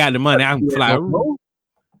 I got the money, I can fly.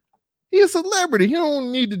 He a celebrity. He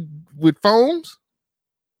don't need to with phones.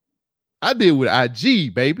 I did with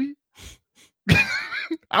IG, baby.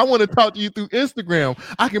 I want to talk to you through Instagram.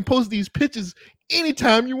 I can post these pictures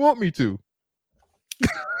anytime you want me to.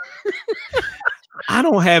 I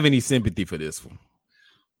don't have any sympathy for this one.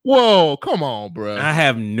 Whoa, come on, bro. I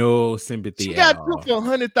have no sympathy. She got took for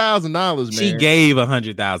 $100,000, man. She gave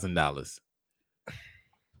 $100,000.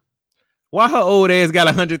 Why her old ass got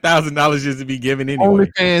 $100,000 just to be given anyway?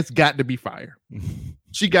 OnlyFans got to be fire.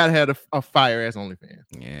 She got to have a fire ass OnlyFans.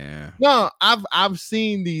 Yeah. No, I've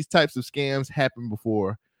seen these types of scams happen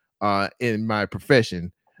before in my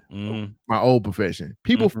profession, my old profession.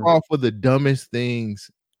 People fall for the dumbest things,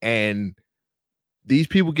 and these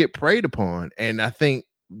people get preyed upon. And I think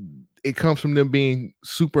it comes from them being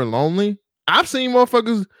super lonely. I've seen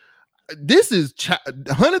motherfuckers. This is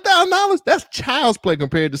 $100,000. That's child's play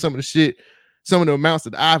compared to some of the shit, some of the amounts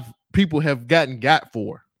that people have got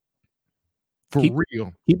for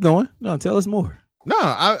real. Keep going. No, tell us more. No,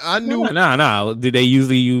 I knew. No. Did they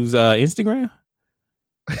usually use Instagram?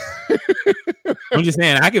 I'm just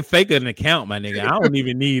saying I can fake an account, my nigga. I don't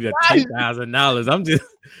even need a $10,000. I'm just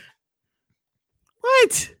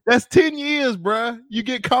what? That's 10 years, bro. You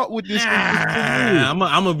get caught with this. I'm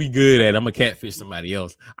gonna be good at it. I'm gonna catfish somebody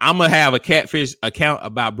else. I'm gonna have a catfish account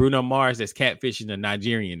about Bruno Mars that's catfishing a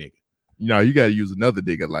Nigerian nigga. No, you gotta use another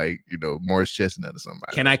nigga like Morris Chestnut or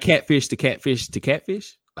somebody. Can I catfish to catfish to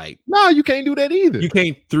catfish? Like, no, you can't do that either. You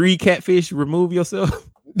can't 3 catfish remove yourself.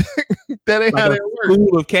 That ain't like how that works.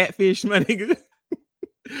 School of catfish, my nigga.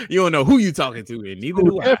 You don't know who you talking to, and neither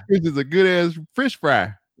do I. Catfish is a good ass fish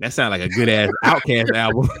fry. That sounds like a good ass Outkast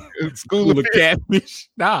album. School of catfish.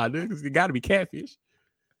 Nah, niggas, it gotta be catfish.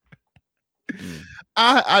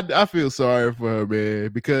 I feel sorry for her, man,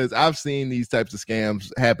 because I've seen these types of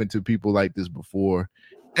scams happen to people like this before,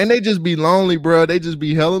 and they just be lonely, bro. They just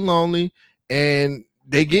be hella lonely, and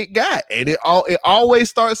they get got. And it always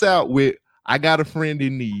starts out with, I got a friend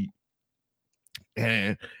in need.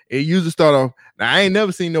 And it usually start off. Now, I ain't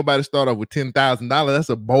never seen nobody start off with $10,000. That's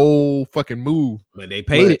a bold fucking move. But they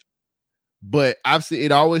paid it. But I've seen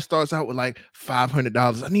it always starts out with like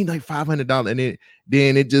 $500. I need like $500, and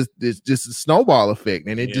it's just a snowball effect,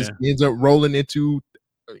 and it just ends up rolling into.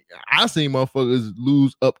 I've seen motherfuckers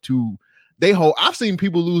lose up to I've seen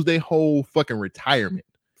people lose their whole fucking retirement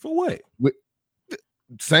for what?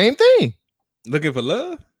 Same thing. Looking for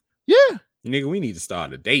love? Yeah. Nigga, we need to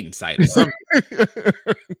start a dating site or something.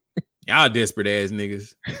 Y'all desperate ass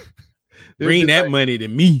niggas. Bring that money to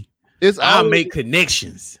me. I'll make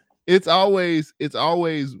connections. It's always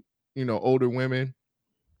older women,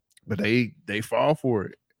 but they fall for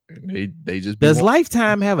it. And they just does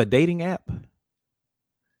Lifetime have a dating app?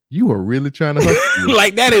 You are really trying to hustle.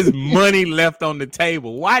 Like, that is money left on the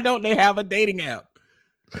table. Why don't they have a dating app?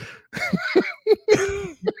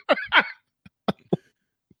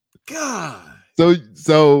 God.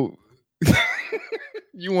 So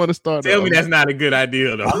you want to start? Tell me that's not a good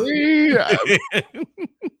idea, though.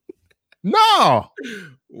 No.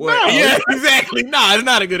 What? No. Yeah, exactly. No, it's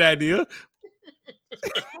not a good idea.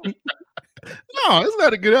 No, it's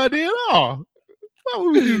not a good idea at all. Why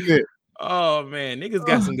would we do that? Oh man, niggas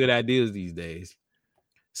got some good ideas these days.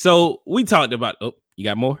 So we talked about. Oh, you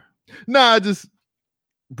got more? Nah, just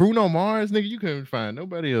Bruno Mars, nigga. You couldn't find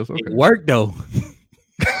nobody else. Okay. It worked though.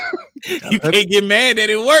 You can't get mad that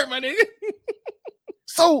it worked, my nigga.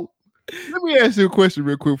 So let me ask you a question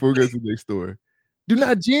real quick before we go to the next story. Do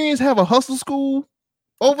Nigerians have a hustle school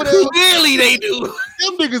over there? Clearly they do.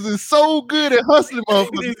 Them niggas is so good at hustling,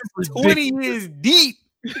 motherfuckers. 20 years deep.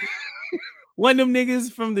 One of them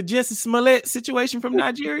niggas from the Jussie Smollett situation from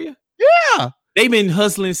Nigeria. Yeah. They've been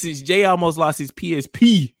hustling since Jay almost lost his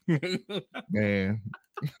PSP. Man.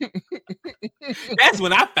 That's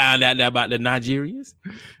when I found out about the Nigerians.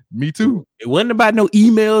 Me too. It wasn't about no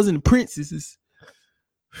emails and princesses.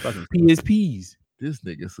 Fucking PSPs. This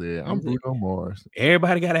nigga said, I'm Bruno Mars.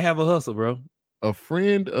 Everybody got to have a hustle, bro. A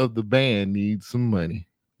friend of the band needs some money.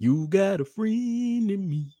 You got a friend in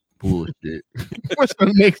me. Bullshit. What's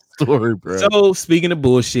the next story, bro? So, speaking of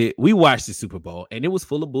bullshit, we watched the Super Bowl and it was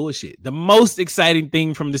full of bullshit. The most exciting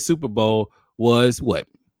thing from the Super Bowl was what?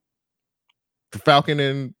 The Falcon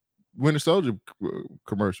and Winter Soldier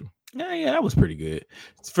commercial. Yeah, that was pretty good.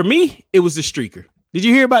 For me, it was the streaker. Did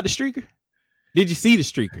you hear about the streaker? Did you see the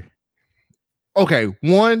streaker? Okay,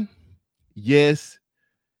 1, yes.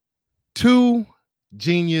 2,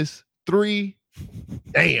 genius. 3,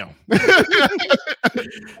 damn.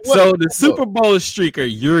 So the Super Bowl streaker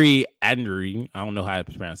Yuri Andriy, I don't know how to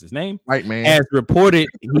pronounce his name, Right, man. has reported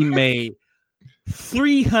he made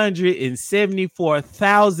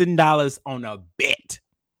 $374,000 on a bet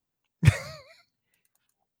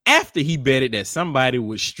after he betted that somebody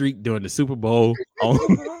would streak during the Super Bowl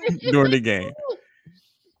during the game.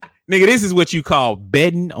 Nigga, this is what you call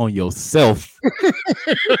betting on yourself.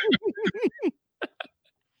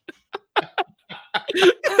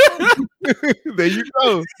 There you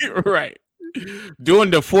go. Right.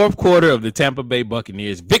 During the fourth quarter of the Tampa Bay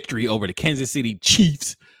Buccaneers' victory over the Kansas City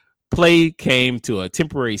Chiefs, play came to a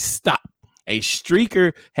temporary stop. A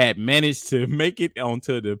streaker had managed to make it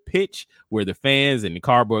onto the pitch where the fans and the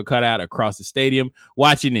cardboard cutout across the stadium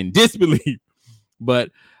watching in disbelief.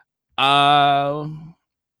 But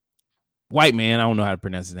white man, I don't know how to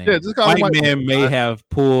pronounce his name. Yeah, just call him white man may have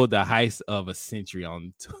pulled the heist of a century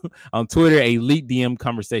on Twitter. A leaked DM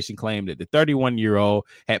conversation claimed that the 31-year-old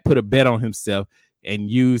had put a bet on himself and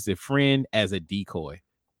used a friend as a decoy.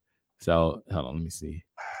 So hold on, let me see.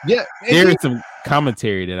 Yeah, there is some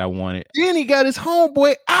commentary that I wanted. Then he got his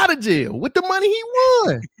homeboy out of jail with the money he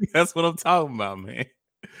won. That's what I'm talking about, man.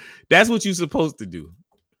 That's what you're supposed to do.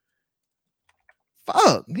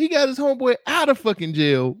 Fuck, he got his homeboy out of fucking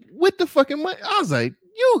jail with the fucking money. I was like,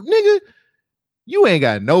 you nigga, you ain't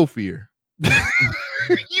got no fear.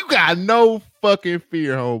 You got no fucking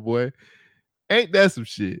fear, homeboy. Ain't that some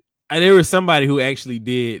shit? And there was somebody who actually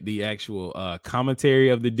did the actual commentary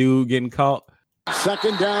of the dude getting caught.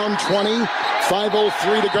 Second down, 20,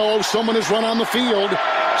 5:03 to go. Someone has run on the field.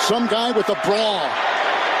 Some guy with a brawl.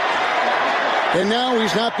 And now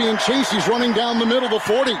he's not being chased. He's running down the middle of the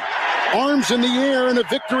 40. Arms in the air in a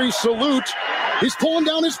victory salute. He's pulling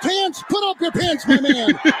down his pants. Put up your pants, my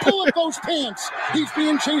man. Pull up those pants. He's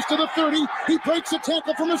being chased to the 30. He breaks a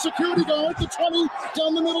tackle from a security guard. The 20,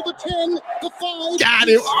 down the middle, the 10, the 5. Got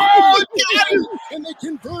him. Oh, got him. And they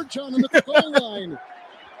converge on him at the goal line.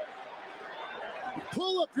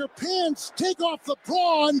 Pull up your pants, take off the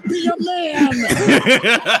bra, and be a man. And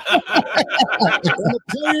the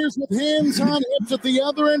players with hands on hips at the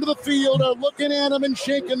other end of the field are looking at him and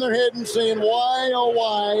shaking their head and saying, why, oh,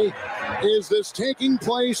 why is this taking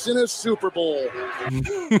place in a Super Bowl?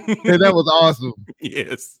 Yeah, that was awesome.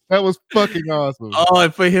 Yes. That was fucking awesome. Oh,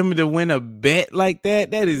 and for him to win a bet like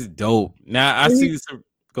that, that is dope. Now, I see some.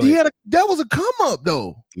 Go ahead. That was a come up,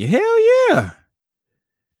 though. Hell yeah.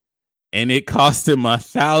 And it cost him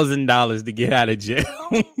 $1,000 to get out of jail.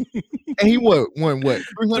 And he won what?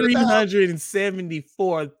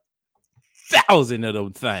 374,000 of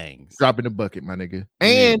them things. Drop in the bucket, my nigga.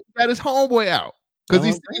 And he got his homeboy out. Because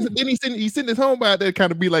he sent his homeboy out there to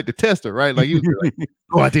kind of be like the tester, right? Like he was like,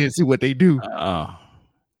 go out there and see what they do. Oh,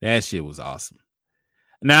 that shit was awesome.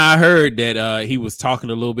 Now I heard that he was talking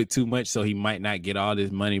a little bit too much, so he might not get all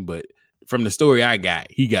this money, but from the story I got,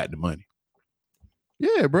 he got the money.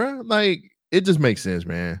 Yeah, bro. Like, it just makes sense,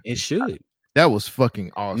 man. It should. That was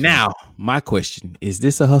fucking awesome. Now, my question, is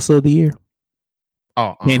this a hustle of the year?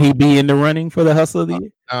 Oh, can he be in the running for the hustle of the year?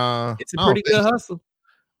 It's a pretty good hustle.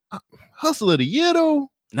 Hustle of the year, though.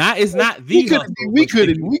 It's not the hustle. We could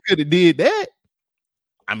have did that.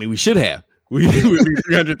 I mean, we should have. We would be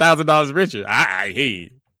 $300,000 richer.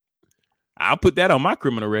 I'll put that on my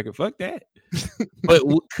criminal record. Fuck that. But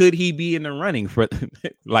could he be in the running for,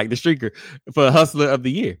 like the streaker, for hustler of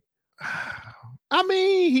the year? I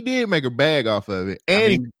mean, he did make a bag off of it,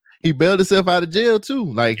 and he bailed himself out of jail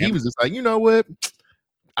too. Like he was just like, you know what?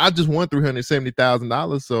 I just won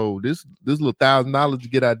 $370,000, so this little $1,000 to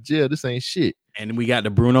get out of jail, this ain't shit. And we got the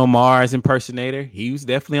Bruno Mars impersonator. He was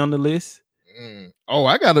definitely on the list. Oh,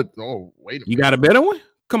 I got it. Oh, wait a minute. You got a better one?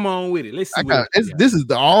 Come on with it. Let's see. This is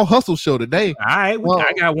the all hustle show today. All right,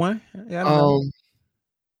 I got one.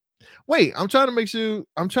 Wait, I'm trying to make sure.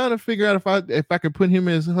 I'm trying to figure out if I could put him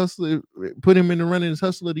as hustler, put him in the running as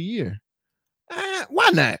hustler of the year.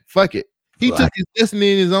 Why not? Fuck it. He took his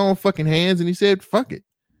destiny in his own fucking hands and he said, "Fuck it."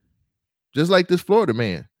 Just like this Florida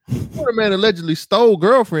man. Florida man allegedly stole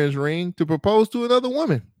girlfriend's ring to propose to another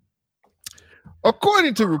woman.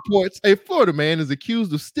 According to reports, a Florida man is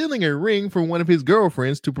accused of stealing a ring from one of his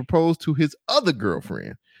girlfriends to propose to his other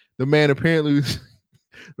girlfriend. The man apparently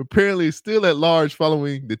is still at large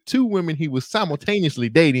following the two women he was simultaneously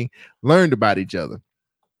dating learned about each other.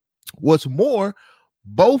 What's more,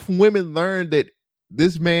 both women learned that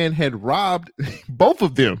this man had robbed both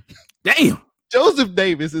of them. Damn. Joseph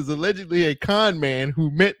Davis is allegedly a con man who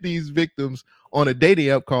met these victims on a dating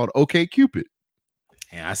app called OkCupid.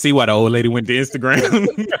 And I see why the old lady went to Instagram.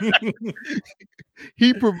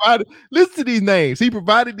 He provided. Listen to these names. He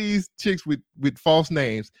provided these chicks with false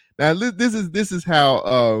names. Now this is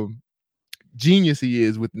how genius he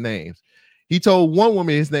is with names. He told one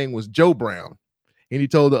woman his name was Joe Brown, and he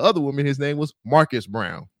told the other woman his name was Marcus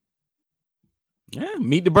Brown. Yeah,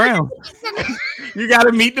 meet the Browns. You got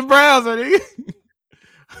to meet the Browns, nigga.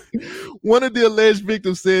 One of the alleged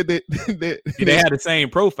victims said that they had the same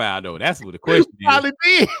profile though. That's what the question is. Probably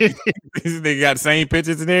did. This nigga got the same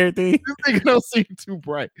pictures and everything. This nigga don't seem too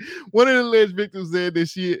bright. One of the alleged victims said that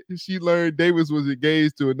she learned Davis was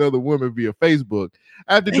engaged to another woman via Facebook.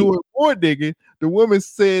 After doing more digging, the woman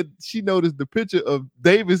said she noticed the picture of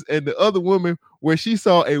Davis and the other woman where she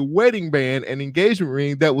saw a wedding band and engagement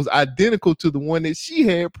ring that was identical to the one that she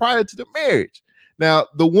had prior to the marriage. Now,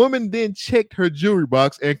 the woman then checked her jewelry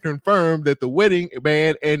box and confirmed that the wedding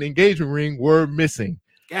band and engagement ring were missing.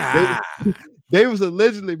 Davis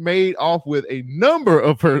allegedly made off with a number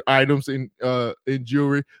of her items in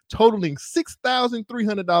jewelry, totaling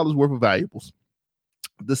 $6,300 worth of valuables.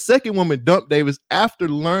 The second woman dumped Davis after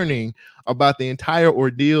learning about the entire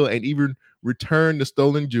ordeal and even returned the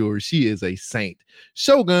stolen jewelry. She is a saint.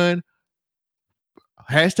 Shogun,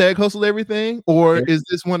 hashtag hustle everything, or is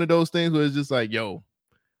this one of those things where it's just like, yo,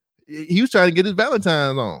 he was trying to get his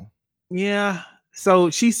Valentine's on? Yeah.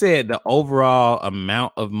 So she said the overall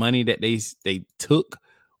amount of money that they took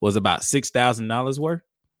was about $6,000 worth.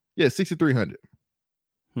 Yeah, $6,300.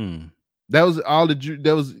 That was all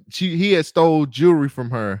he had stole jewelry from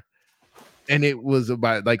her, and it was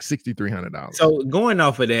about like $6,300. So going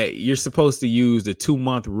off of that, you're supposed to use the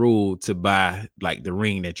 2-month rule to buy like the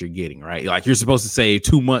ring that you're getting, right? Like you're supposed to save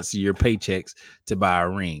 2 months of your paychecks to buy a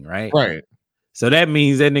ring, right? Right. So that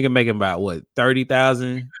means that nigga making about what,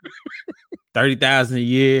 30,000 a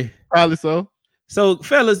year? Probably so. So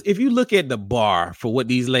fellas, if you look at the bar for what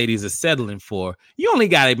these ladies are settling for, you only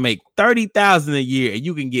got to make 30,000 a year and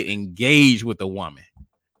you can get engaged with a woman.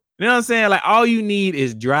 You know what I'm saying? Like all you need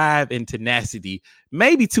is drive and tenacity,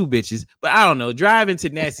 maybe 2 bitches, but I don't know, drive and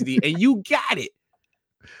tenacity, and you got it.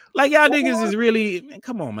 Like y'all niggas is really, man,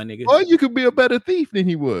 come on, my nigga. Or you could be a better thief than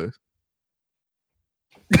he was.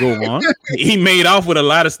 Go on. He made off with a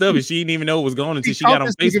lot of stuff and she didn't even know it was gone until she got on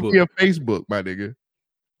Facebook. Via Facebook, my nigga.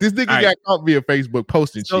 This nigga got caught via Facebook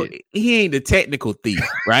posting shit. He ain't the technical thief,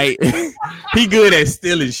 right? He good at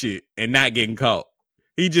stealing shit and not getting caught.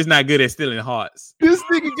 He just not good at stealing hearts. This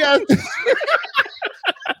nigga got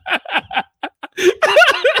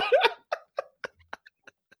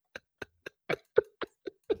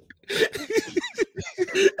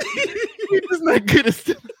he's just not good at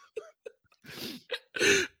stealing.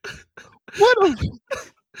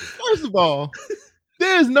 First of all,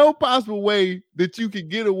 there's no possible way that you can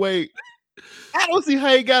get away. I don't see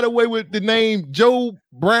how he got away with the name Joe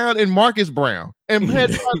Brown and Marcus Brown and had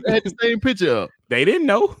the same picture up. They didn't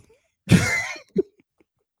know.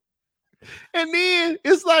 And then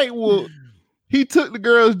it's like, well, he took the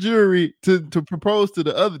girl's jewelry to propose to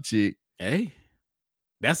the other chick. Hey,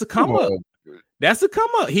 that's a come up. That's a come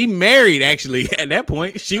up. He married, actually, at that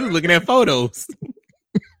point. She was looking at photos.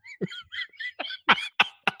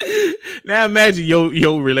 Now imagine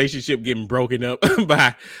your relationship getting broken up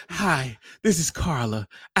by, hi, this is Carla.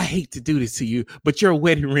 I hate to do this to you, but your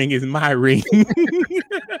wedding ring is my ring.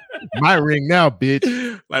 My ring now,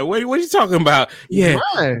 bitch. Like, what are you talking about? Yeah,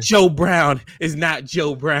 Joe Brown is not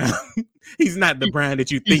Joe Brown. He's not the Brown that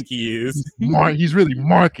you think he is. He's really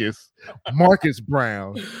Marcus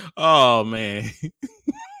Brown. Oh, man.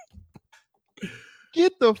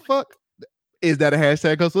 Get the fuck. Is that a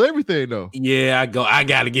hashtag hustle everything though? Yeah, I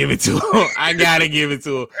gotta give it to him. I gotta give it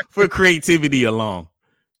to him for creativity alone.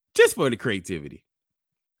 Just for the creativity.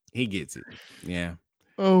 He gets it. Yeah.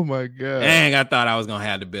 Oh my god. Dang, I thought I was gonna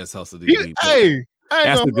have the best hustle this week. Hey,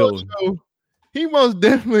 that's the goal. He most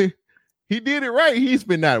definitely he did it right. He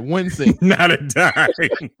spent not one cent. Not a dime.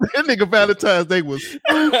 That nigga Valentine's Day was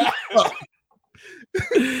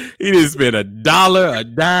he didn't spend $1, a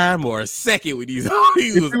dime, or a second with these.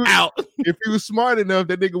 He was out. If he was smart enough,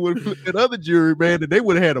 that nigga would have flipped that other jury, man, and they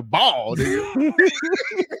would have had a ball. Nigga.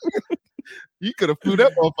 You could have flew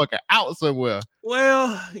that motherfucker out somewhere.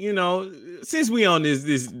 Well, you know, since we on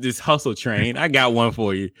this hustle train, I got one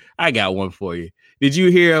for you. Did you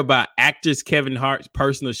hear about actress Kevin Hart's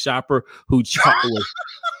personal shopper who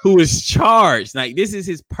was charged? Like, this is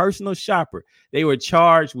his personal shopper. They were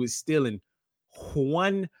charged with stealing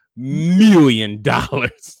 $1 million.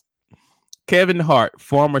 Kevin Hart,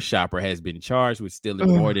 former shopper, has been charged with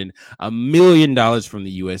stealing more than $1 million from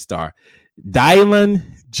the U.S. star Dylan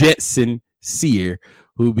Jetson Sear,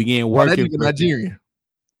 who began working for Nigerian.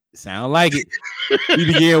 Sound like it. He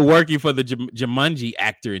began working for the Jumanji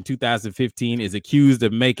actor in 2015. Is accused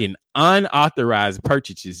of making unauthorized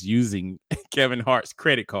purchases using Kevin Hart's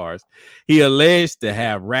credit cards. He alleged to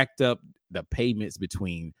have racked up the payments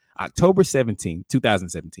between October 17,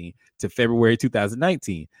 2017 to February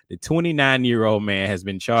 2019. The 29-year-old man has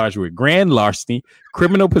been charged with grand larceny,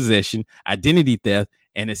 criminal possession, identity theft,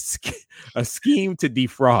 and a scheme to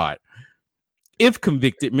defraud. If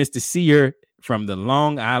convicted, Mr. Sear from the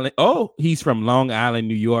Long Island. Oh, he's from Long Island,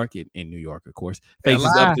 New York, in New York, of course.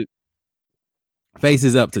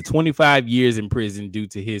 Faces up to 25 years in prison due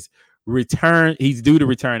to his return. He's due to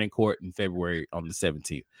return in court in February on the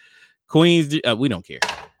 17th. Queens, we don't care.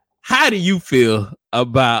 How do you feel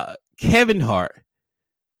about Kevin Hart?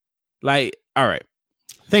 Like, all right,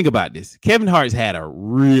 think about this. Kevin Hart's had a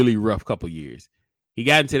really rough couple years. He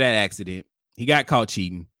got into that accident. He got caught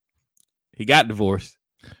cheating. He got divorced.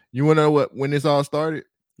 You want to know when this all started?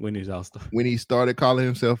 When he started calling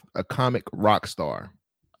himself a comic rock star.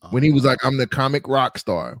 When he was like, I'm the comic rock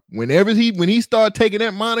star. When he started taking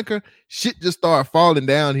that moniker, shit just started falling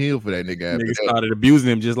downhill for that nigga. Niggas started abusing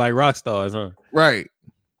him just like rock stars, huh? Right.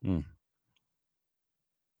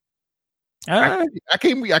 I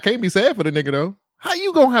can't be sad for the nigga though. How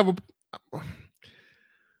you gonna have a?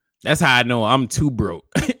 That's how I know I'm too broke.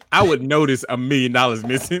 I would notice $1 million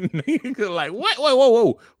missing. Like, what?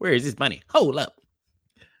 Whoa. Where is this money? Hold up.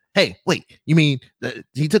 Hey, wait. You mean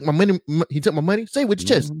he took my money? He took my money? Say it with your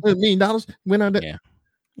chest. $1 million went on that. Yeah.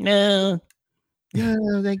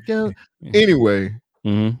 No. They go. Anyway.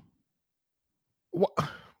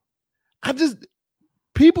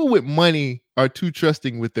 People with money are too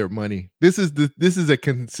trusting with their money. This is a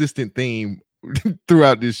consistent theme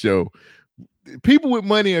throughout this show. People with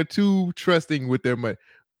money are too trusting with their money.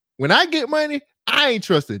 When I get money, I ain't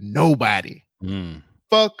trusting nobody.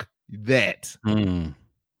 Fuck that.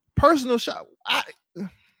 Personal shopper.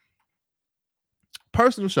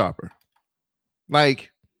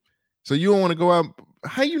 Like, so you don't want to go out.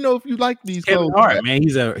 How you know if you like these Kevin clothes? Hart, man,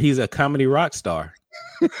 he's a comedy rock star.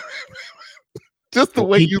 Just the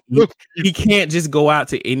way you look. He can't just go out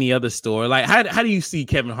to any other store. Like, how do you see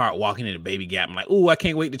Kevin Hart walking in a Baby Gap? I'm like, oh, I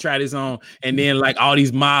can't wait to try this on. And then like all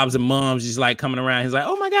these mobs and moms just like coming around. He's like,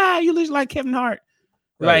 oh my God, you look like Kevin Hart.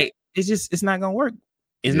 Right. Like, it's not gonna work.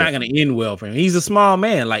 It's not gonna end well for him. He's a small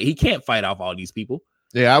man. Like, he can't fight off all these people.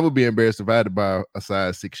 Yeah, I would be embarrassed if I had to buy a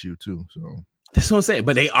size 6 shoe too. So that's what I'm saying.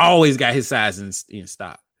 But they always got his size in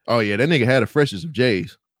stock. Oh yeah, that nigga had a freshest of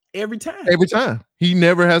J's. Every time. He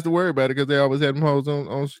never has to worry about it because they always had them hoes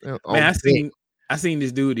on man, I seen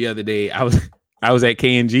this dude the other day. I was at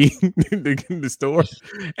K&G, the store,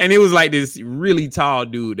 and it was like this really tall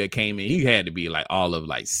dude that came in. He had to be like all of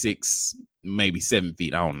like 6, maybe 7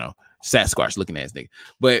 feet. I don't know. Sasquatch looking ass nigga.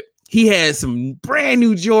 But he had some brand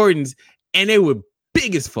new Jordans and they were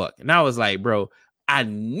big as fuck. And I was like, bro, I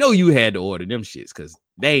know you had to order them shits because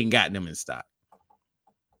they ain't got them in stock.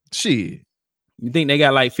 Shit. You think they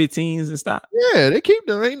got like 15s in stock? Yeah, they keep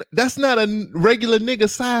them. That's not a regular nigga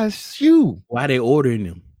size shoe. Why they ordering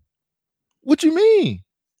them? What you mean?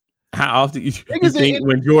 How often you think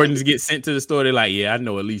when Jordans get sent to the store, they're like, yeah, I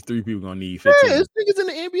know at least 3 people gonna need 15. Yeah, niggas in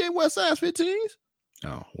the NBA what size 15s?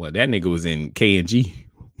 Oh, well, that nigga was in K&G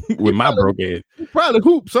with my broke ass. He probably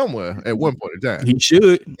hooped somewhere at one point in time. He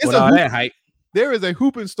should. With all that hype. There is a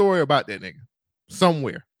hooping story about that nigga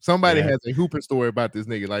somewhere. Somebody has a hooping story about this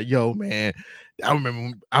nigga. Like, yo, man, I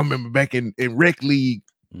remember back in rec league,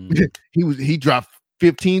 he dropped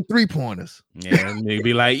 15 3-pointers. Yeah, nigga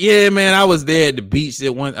be like, yeah, man, I was there at the beach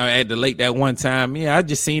at the lake that one time. Yeah, I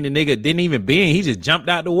just seen the nigga didn't even bend. He just jumped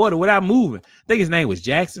out the water without moving. I think his name was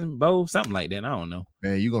Jackson, Bo, something like that. I don't know.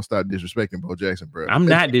 Man, you gonna stop disrespecting Bo Jackson, bro. I'm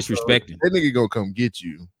not disrespecting. That nigga gonna come get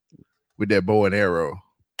you with that bow and arrow.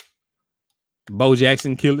 Bo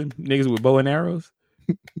Jackson killing niggas with bow and arrows.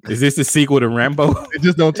 Is this the sequel to Rambo? They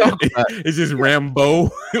just don't talk about it. It's just Rambo,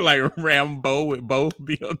 like Rambo with both.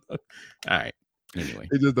 All right. Anyway,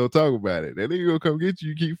 they just don't talk about it. That nigga gonna come get you.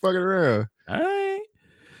 You keep fucking around. All right.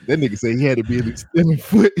 That nigga said he had to be at least 7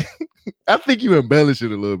 foot. I think you embellish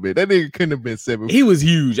it a little bit. That nigga couldn't have been 7 foot. He was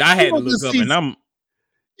huge. I had to look up, and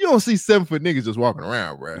you don't see 7 foot niggas just walking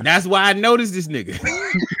around, bro. That's why I noticed this nigga.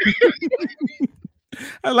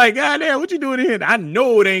 I'm like, God damn, what you doing here? I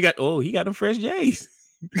know they ain't got. Oh, he got them fresh J's.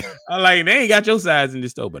 I'm like, they ain't got your size in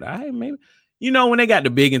this store, but I maybe. You know, when they got the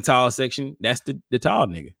big and tall section, that's the tall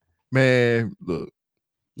nigga. Man, look,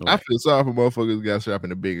 I feel sorry for motherfuckers who got shop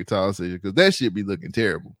in the big and tall section because that shit be looking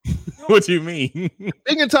terrible. What you mean?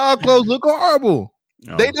 Big and tall clothes look horrible.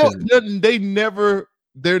 Oh,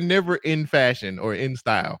 they're never in fashion or in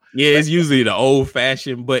style. Yeah, it's usually the old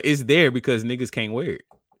fashioned, but it's there because niggas can't wear it.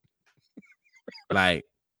 Like,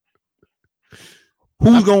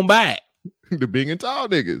 who's gonna buy it? The big and tall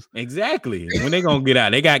niggas. Exactly. When they gonna get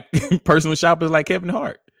out? They got personal shoppers like Kevin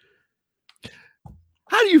Hart.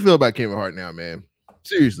 How do you feel about Kevin Hart now, man?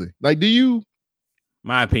 Seriously, like, do you?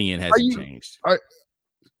 My opinion hasn't changed.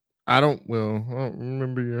 I don't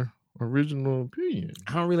remember your original opinion.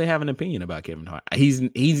 I don't really have an opinion about Kevin Hart.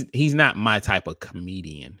 He's not my type of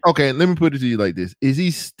comedian. Okay, let me put it to you like this: is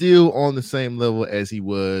he still on the same level as he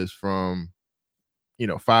was from,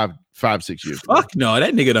 5-6 years ago? Fuck no,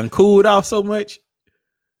 that nigga done cooled off so much.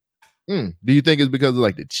 Do you think it's because of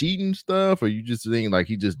like the cheating stuff, or you just think like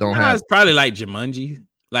he just don't have? It's probably like Jumanji.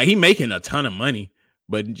 Like, he making a ton of money,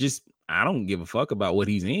 but just I don't give a fuck about what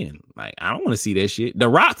he's in. Like, I don't want to see that shit. The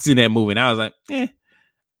Rock's in that movie, and I was like,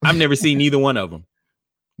 I've never seen neither one of them.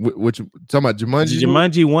 Which talking about Jumanji?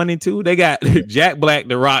 Jumanji 1 and 2. They got Jack Black,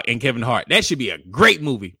 The Rock, and Kevin Hart. That should be a great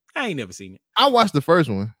movie. I ain't never seen it. I watched the first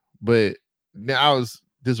one, but now I was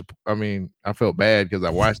I felt bad because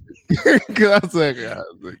I watched it. Because I was like,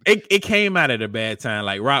 it came out at a bad time.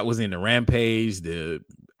 Like, Rock was in the Rampage, the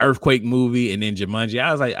Earthquake movie, and then Jumanji.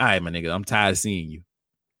 I was like, all right, my nigga, I'm tired of seeing you.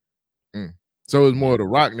 So it was more The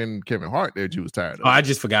Rock than Kevin Hart that you was tired of. Oh, I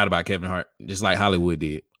just forgot about Kevin Hart, just like Hollywood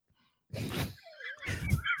did.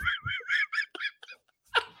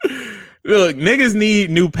 Look, niggas need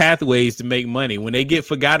new pathways to make money. When they get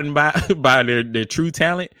forgotten by their true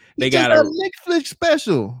talent, they got a Netflix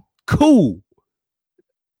special. Cool.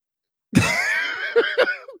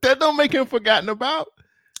 That don't make him forgotten about.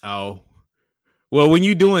 Oh. Well, when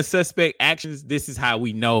you doing suspect actions, this is how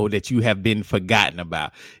we know that you have been forgotten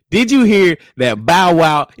about. Did you hear that Bow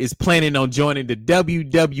Wow is planning on joining the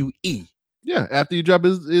WWE? Yeah, after you drop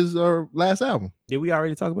his last album. Did we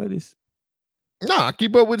already talk about this? Nah, I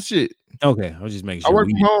keep up with shit. Okay, I was just making sure. I work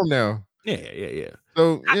from home now. Yeah.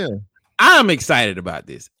 So, yeah. I'm excited about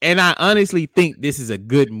this. And I honestly think this is a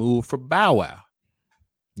good move for Bow Wow.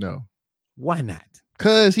 No. Why not?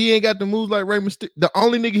 Because he ain't got the moves like Rey Mysterio. The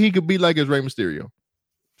only nigga he could be like is Rey Mysterio.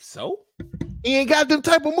 So? He ain't got them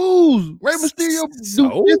type of moves. Rey Mysterio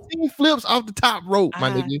do 15 flips off the top rope, my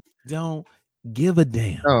nigga. Don't give a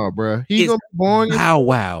damn. Oh, bro. He's gonna be boring. Bow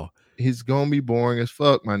Wow. He's gonna be boring as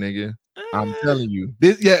fuck, my nigga. I'm telling you.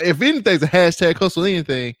 This, if anything's a hashtag hustle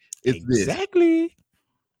anything, it's this. Exactly.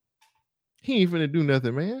 He ain't finna do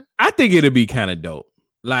nothing, man. I think it'll be kind of dope.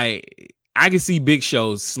 Like, I can see Big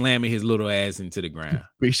Show slamming his little ass into the ground.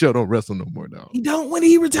 Big Show don't wrestle no more, dog. He don't. When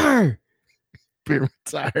he retire? Been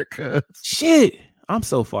retired, cuz. Shit. I'm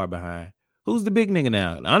so far behind. Who's the big nigga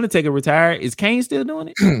now? The Undertaker retired. Is Kane still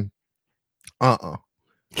doing it?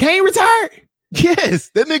 Kane retired?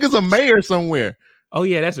 Yes. That nigga's a mayor somewhere. Oh,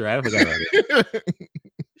 yeah, that's right. I forgot about it.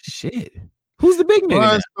 Shit. Who's the big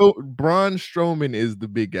nigga? Braun Strowman is the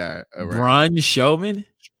big guy. Braun Strowman?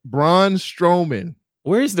 Braun Strowman.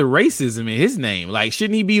 Where's the racism in his name? Like,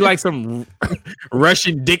 shouldn't he be like some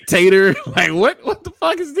Russian dictator? Like, what the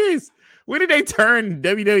fuck is this? When did they turn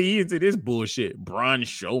WWE into this bullshit? Braun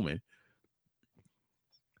Strowman.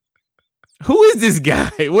 Who is this guy?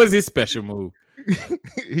 What's his special move?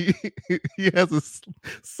 he has a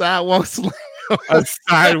sidewalk slam. A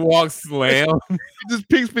sidewalk slam. He just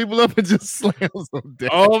picks people up and just slams them down.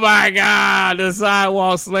 Oh my god, the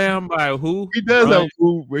sidewalk slam by who? He does have a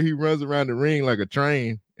move where he runs around the ring like a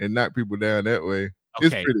train and knock people down that way.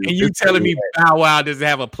 Okay, and you telling me Bow Wow doesn't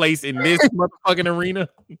have a place in this motherfucking arena?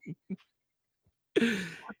 He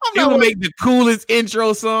would make the coolest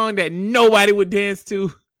intro song that nobody would dance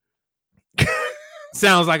to.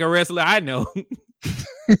 Sounds like a wrestler I know.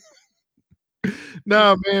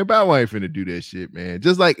 Nah, man, Bow Wow ain't finna do that shit, man.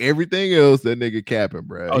 Just like everything else, that nigga capping,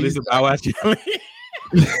 bro. Oh, this is a Bow Wow challenge.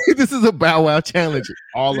 This is a Bow Wow challenge.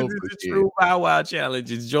 All over the true Bow Wow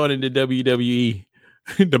challenge. It's joining the WWE.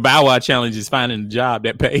 The Bow Wow challenge is finding a job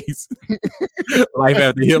that pays. Life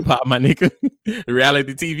after hip hop, my nigga. The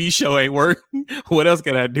reality TV show ain't work. What else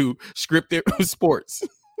can I do? Scripted sports.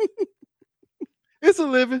 It's a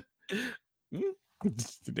living.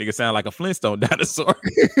 The nigga sound like a Flintstone dinosaur.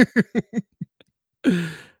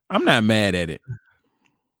 I'm not mad at it.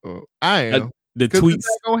 I am. The tweet's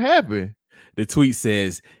not gonna happen. The tweet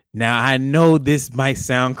says, "Now I know this might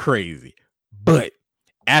sound crazy, but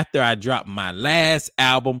after I drop my last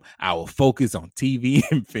album, I will focus on TV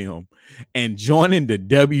and film and joining the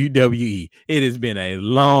WWE. It has been a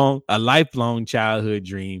lifelong childhood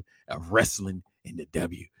dream of wrestling in the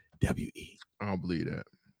WWE." I don't believe that.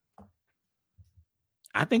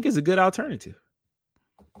 I think it's a good alternative.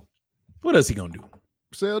 What else he gonna do?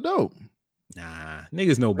 Sell dope. Nah,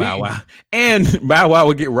 niggas know Bow Wow. And Bow Wow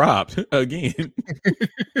would get robbed again.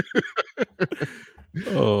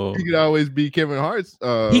 Oh, He could always be Kevin Hart's.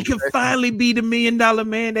 he could finally be the $1 million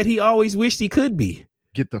man that he always wished he could be.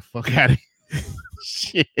 Get the fuck out of here.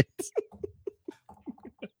 Shit.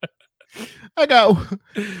 I got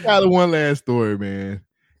one last story, man.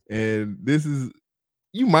 And this is,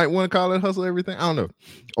 you might want to call it hustle everything. I don't know.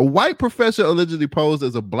 A white professor allegedly posed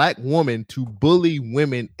as a black woman to bully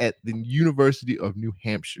women at the University of New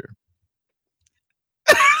Hampshire.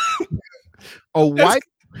 A white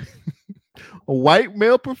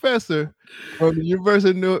male professor from the University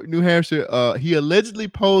of New Hampshire, he allegedly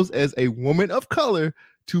posed as a woman of color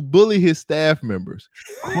to bully his staff members.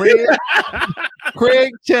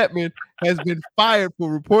 Craig Chapman has been fired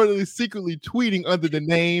for reportedly secretly tweeting under the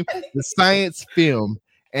name The Science Film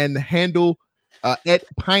and the handle at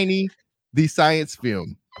Piney The Science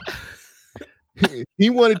Film. He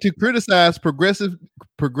wanted to criticize progressives,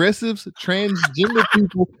 transgender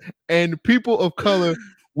people, and people of color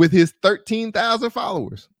with his 13,000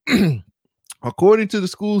 followers. According to the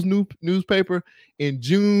school's newspaper, in a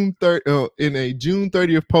June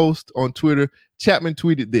 30th post on Twitter, Chapman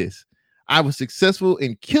tweeted this: "I was successful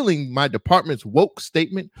in killing my department's woke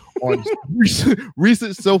statement on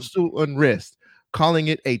recent social unrest, calling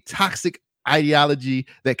it a toxic ideology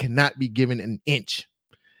that cannot be given an inch."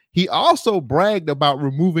 He also bragged about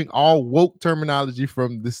removing all woke terminology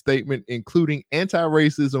from the statement, including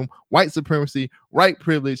anti-racism, white supremacy, white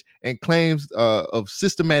privilege, and claims of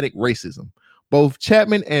systematic racism. Both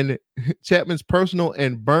Chapman and Chapman's personal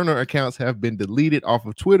and burner accounts have been deleted off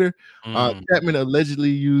of Twitter. Chapman allegedly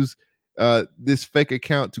used this fake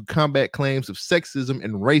account to combat claims of sexism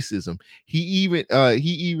and racism. Even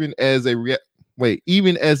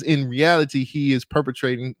as in reality, he is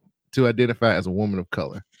perpetrating to identify as a woman of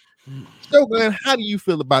color. So, Glenn, how do you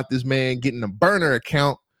feel about this man getting a burner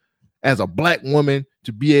account as a black woman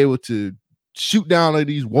to be able to shoot down all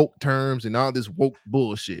these woke terms and all this woke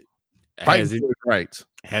bullshit? Rights.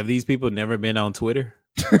 Have these people never been on Twitter?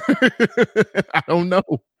 I don't know.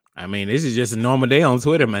 I mean, this is just a normal day on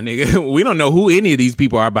Twitter, my nigga. We don't know who any of these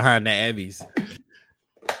people are behind the Abbeys.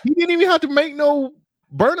 He didn't even have to make no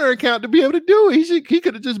burner account to be able to do it. He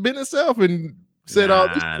could have just been himself and said all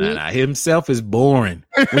this. Himself is boring.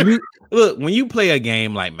 When you play a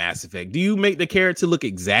game like Mass Effect, do you make the character look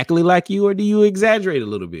exactly like you, or do you exaggerate a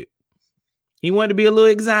little bit? He wanted to be a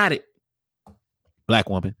little exotic. Black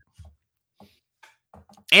woman.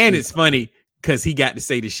 And it's funny because he got to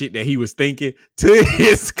say the shit that he was thinking to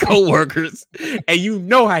his coworkers. And you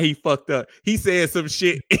know how he fucked up. He said some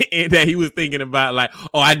shit that he was thinking about, like,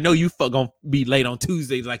 "Oh, I know you gonna be late on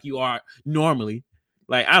Tuesdays like you are normally."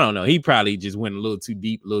 Like, I don't know. He probably just went a little too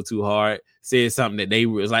deep, a little too hard, said something that they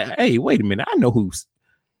was like, "Hey, wait a minute. I know who's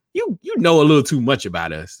you know a little too much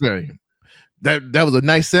about us." Right. That was a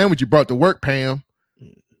nice sandwich you brought to work, Pam.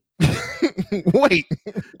 Wait,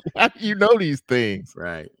 how do you know these things?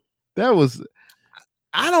 Right.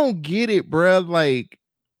 I don't get it, bro. Like,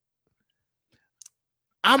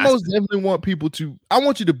 I most definitely want people to, I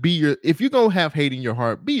want you to be if you're gonna have hate in your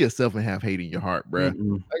heart, be yourself and have hate in your heart, bro.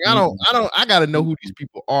 Like, I gotta know who these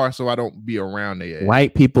people are so I don't be around their ass.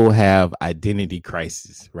 White people have identity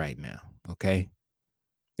crisis right now. Okay.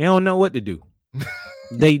 They don't know what to do.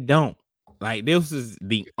 They don't. Like, this is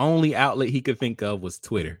the only outlet he could think of was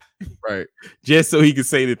Twitter. Right. Just so he could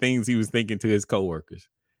say the things he was thinking to his coworkers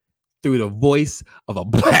through the voice of a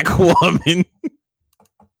black woman.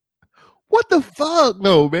 What the fuck,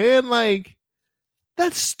 though, man? Like,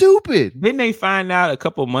 that's stupid. Didn't they find out a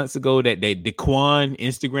couple months ago that the Daquan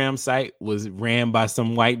Instagram site was ran by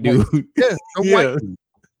some white dude? Yeah, white dude.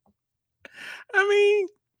 I mean,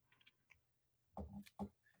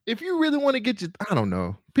 if you really want to get I don't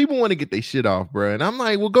know. People want to get their shit off, bro. And I'm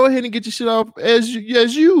like, well, go ahead and get your shit off as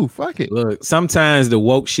you. Fuck it. Look, sometimes the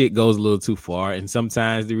woke shit goes a little too far, and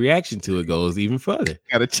sometimes the reaction to it goes even further.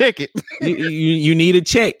 Gotta check it. you need a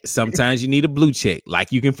check. Sometimes you need a blue check,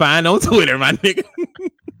 like you can find on Twitter, my nigga.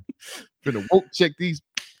 Finna woke check these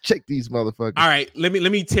motherfuckers. All right, let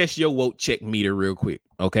me test your woke check meter real quick.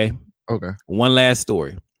 Okay. One last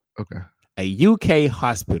story. Okay. A UK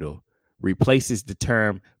hospital replaces the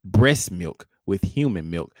term breast milk with human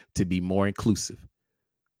milk to be more inclusive.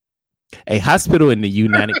 A hospital in the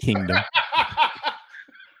United Kingdom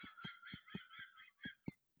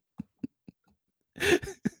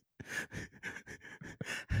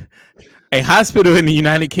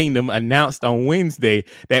announced on Wednesday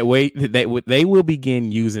that they will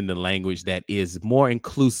begin using the language that is more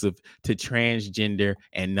inclusive to transgender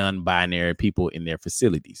and non-binary people in their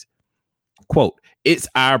facilities. Quote, it's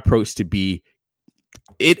our approach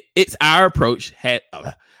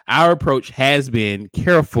Our approach has been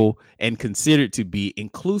careful and considered to be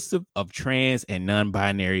inclusive of trans and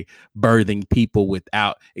non-binary birthing people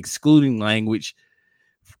without excluding language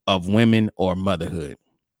of women or motherhood.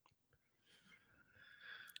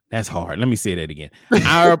 That's hard. Let me say that again.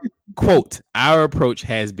 Our quote, our approach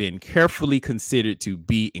has been carefully considered to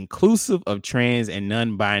be inclusive of trans and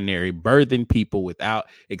non-binary birthing people without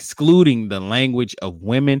excluding the language of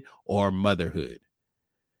women or motherhood.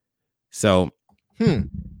 So,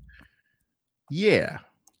 yeah.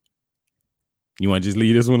 You want to just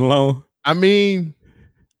leave this one alone? I mean,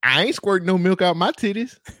 I ain't squirting no milk out my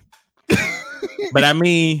titties. But I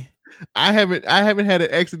mean, I haven't had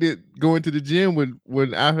an accident going to the gym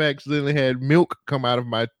when I've accidentally had milk come out of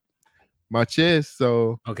my chest.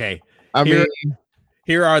 So okay. I mean,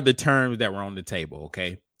 here are the terms that were on the table.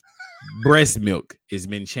 Okay. Breast milk has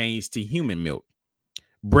been changed to human milk.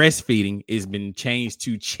 Breastfeeding has been changed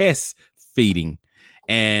to chest feeding,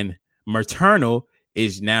 and maternal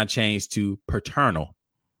is now changed to paternal.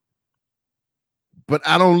 But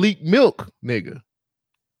I don't leak milk, nigga.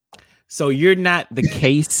 So you're not the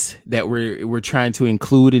case that we're trying to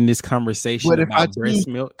include in this conversation about breast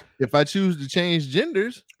milk. If I choose to change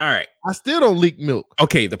genders, all right, I still don't leak milk.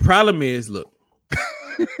 Okay, the problem is, look,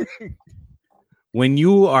 when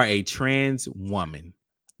you are a trans woman,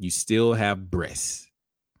 you still have breasts.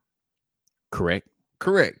 Correct?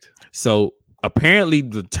 Correct. So apparently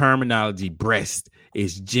the terminology breast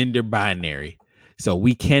is gender binary. So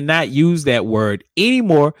we cannot use that word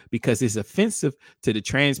anymore because it's offensive to the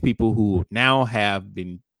trans people who now have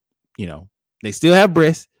been, they still have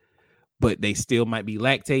breasts, but they still might be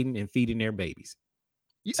lactating and feeding their babies.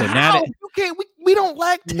 So now that we don't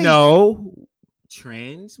lactate. No,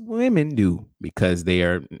 trans women do because they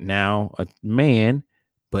are now a man,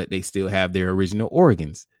 but they still have their original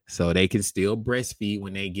organs. So they can still breastfeed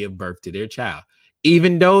when they give birth to their child,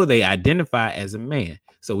 even though they identify as a man.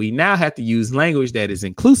 So we now have to use language that is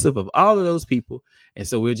inclusive of all of those people. And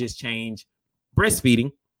so we'll just change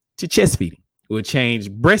breastfeeding to chest feeding. We'll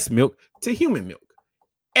change breast milk to human milk.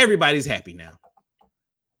 Everybody's happy now.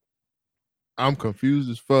 I'm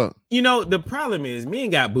confused as fuck. The problem is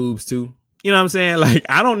men got boobs too. You know what I'm saying? Like,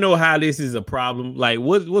 I don't know how this is a problem. Like,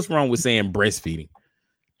 what's wrong with saying breastfeeding?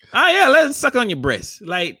 Oh, yeah, let's suck on your breast.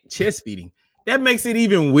 Like, chest feeding. That makes it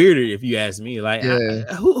even weirder if you ask me. Like,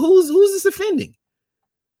 who's this offending?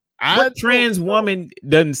 What trans woman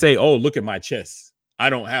doesn't say, "Oh, look at my chest.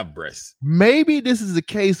 I don't have breasts." Maybe this is a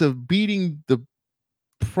case of beating the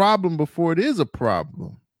problem before it is a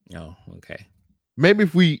problem. Oh, okay. Maybe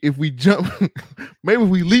if we jump, maybe if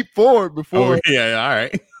we leap forward before. Oh, yeah, all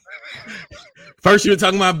right. First you were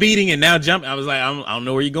talking about beating, and now jump. I was like, I don't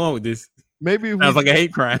know where you're going with this. Maybe it sounds like a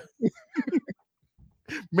hate crime.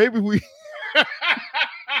 Maybe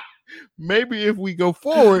if we go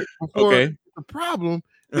forward before the problem.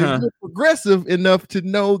 We're progressive enough to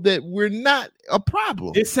know that we're not a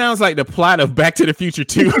problem. It sounds like the plot of Back to the Future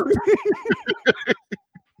 2.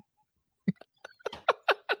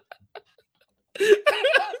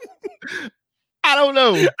 I don't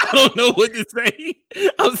know. I don't know what to say.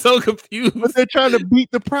 I'm so confused. But they're trying to beat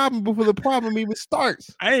the problem before the problem even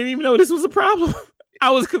starts. I didn't even know this was a problem.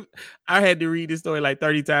 I had to read this story like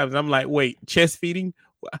 30 times. I'm like, wait, chest feeding?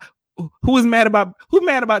 Who's mad about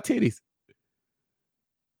titties?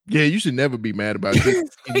 Yeah, you should never be mad about this.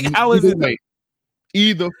 How is it?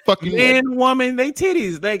 Either fucking man, woman, they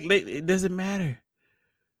titties. Like, it doesn't matter.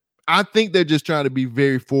 I think they're just trying to be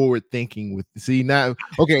very forward thinking now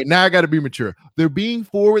I got to be mature. They're being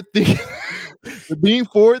forward thinking. They're being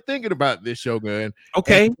forward thinking about this, Shogun.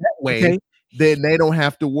 Okay. And that way, then they don't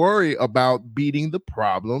have to worry about beating the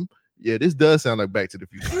problem. Yeah, this does sound like Back to the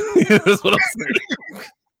Future. That's what I'm saying.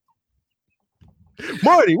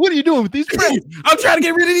 Marty, what are you doing with these breasts? I'm trying to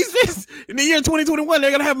get rid of these fists. In the year 2021,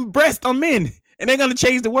 they're gonna have breast on men, and they're gonna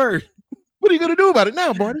change the word. What are you gonna do about it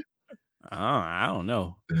now, Marty? Oh, I don't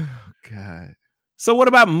know. God. So what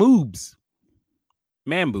about moobs?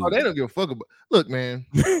 Man boobs. Oh, they don't give a fuck about. Look, man.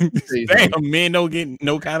 Damn, men don't get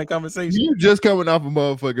no kind of conversation. You just coming off a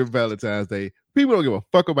motherfucking Valentine's Day. People don't give a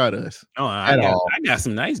fuck about us. Oh, I got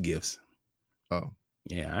some nice gifts. Oh,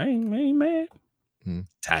 yeah, I ain't mad.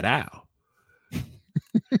 Ta-da.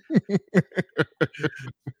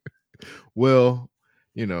 Well,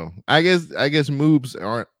 I guess moobs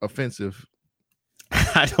aren't offensive.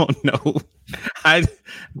 I don't know. I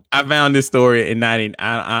found this story and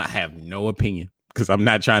I have no opinion because I'm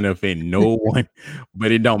not trying to offend no one,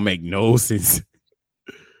 but it don't make no sense.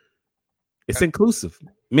 It's inclusive.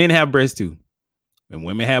 Men have breasts too, and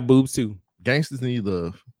women have boobs too. Gangsters need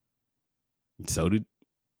love. So do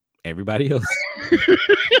everybody else.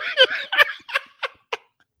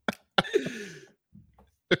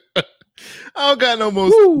 I don't got no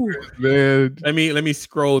more secrets, man. Let me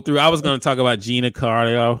scroll through. I was gonna talk about Gina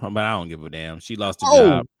Carano, but I don't give a damn. She lost her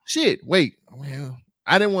job. Shit. Wait. Well,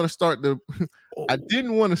 I didn't want to start the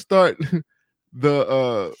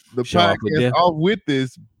podcast off with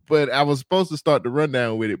this, but I was supposed to start the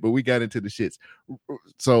rundown with it, but we got into the shits.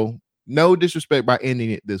 So no disrespect by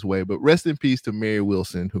ending it this way, but rest in peace to Mary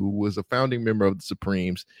Wilson, who was a founding member of the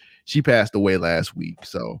Supremes. She passed away last week.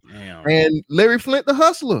 So, and Larry Flint, the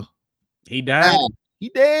hustler, he died. He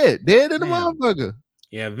dead in the motherfucker.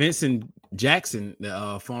 Yeah, Vincent Jackson,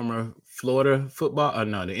 the former Florida the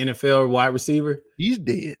NFL wide receiver. He's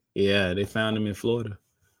dead. Yeah, they found him in Florida.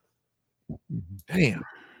 Damn.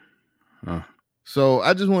 So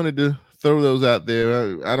I just wanted to throw those out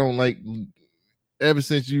there. I don't like, ever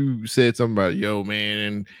since you said something about yo, man,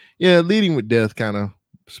 and yeah, leading with death kind of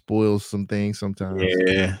spoils some things sometimes.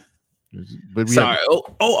 Yeah. But sorry.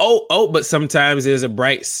 But sometimes there's a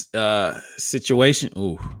bright situation.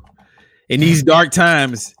 Ooh. In these dark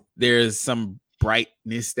times, there's some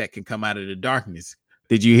brightness that can come out of the darkness.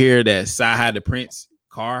 Did you hear that Saha the Prince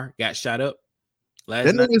car got shot up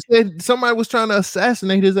last night? Said somebody was trying to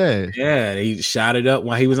assassinate his ass. Yeah, he shot it up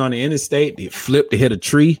while he was on the interstate. It flipped to hit a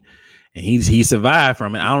tree, and he survived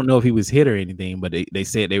from it. I don't know if he was hit or anything, but they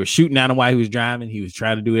said they were shooting at him while he was driving. He was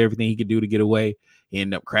trying to do everything he could do to get away. He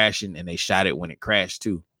ended up crashing, and they shot it when it crashed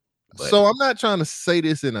too. But, so I'm not trying to say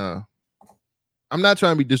this I'm not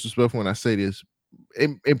trying to be disrespectful when I say this.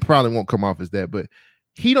 It probably won't come off as that, but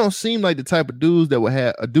he don't seem like the type of dude that would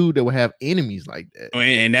have enemies like that.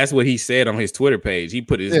 And that's what he said on his Twitter page. He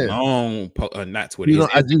put his own, not Twitter, his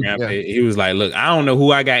Instagram page. He was like, "Look, I don't know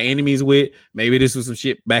who I got enemies with. Maybe this was some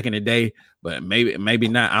shit back in the day, but maybe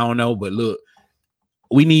not. I don't know. But look,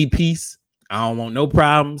 we need peace. I don't want no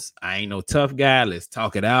problems. I ain't no tough guy. Let's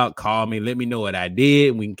talk it out. Call me. Let me know what I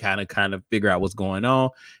did. We can kind of figure out what's going on.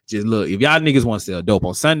 Just look, if y'all niggas want to sell dope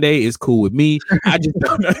on Sunday, it's cool with me. I just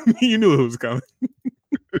don't know. You knew it was coming.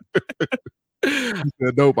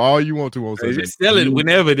 Dope all you want to on Sunday. Just sell it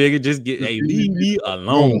whenever, nigga. Just leave me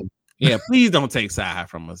alone. Yeah, please don't take Saha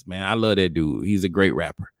from us, man. I love that dude. He's a great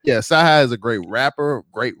rapper. Yeah, Saha is a great rapper,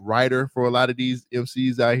 great writer for a lot of these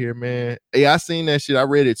MCs out here, man. Yeah, I seen that shit. I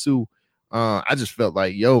read it too. I just felt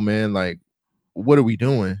like, yo, man, like, what are we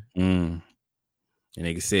doing? And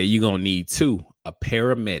they said you're gonna need a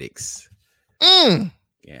paramedics. Yeah,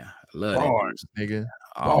 I love bars, that, nigga.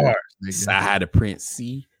 Bars, nigga. Saha the Prince,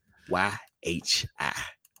 CYHI.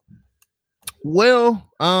 Well,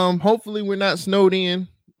 hopefully we're not snowed in.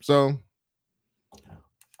 So,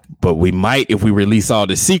 but we might if we release all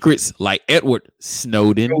the secrets, like Edward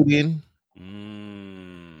Snowden.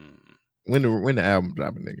 When the album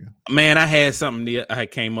dropping, nigga? Man, I had something I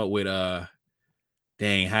came up with.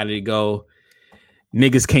 Dang, how did it go?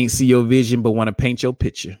 Niggas can't see your vision, but want to paint your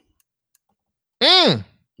picture. Album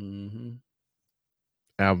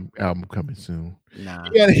coming soon. Nah,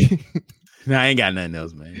 I ain't got nothing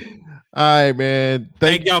else, man. All right, man.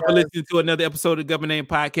 Thank y'all for listening to another episode of Government Name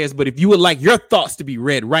Podcast. But if you would like your thoughts to be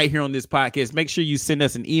read right here on this podcast, make sure you send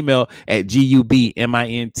us an email at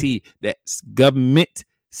GUBMINT. That's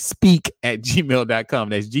governmentspeak@gmail.com.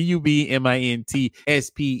 That's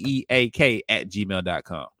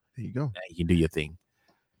GUBMINTSPEAK@gmail.com. There you go. Now you can do your thing.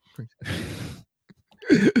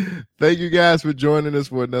 Thank you guys for joining us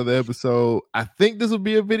for another episode. I think this will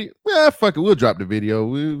be a video. Well, fuck it. We'll drop the video.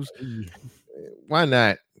 Why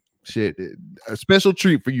not? Shit. A special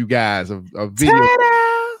treat for you guys. A video.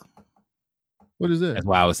 Ta-da! What is that? That's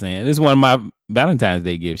what I was saying. This is one of my Valentine's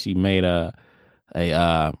Day gifts. She made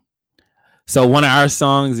so one of our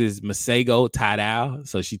songs is Masego Tadao.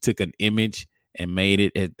 So she took an image and made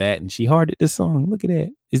it at that, and she hearted the song. Look at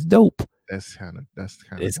that. It's dope. It's kind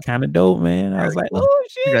of dope, man. I was like, oh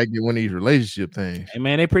shit. You gotta get one of these relationship things. Hey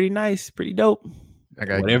man, they're pretty nice, pretty dope.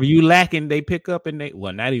 Whatever you lacking, they pick up, and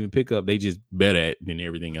not even pick up, they just better at than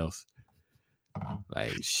everything else.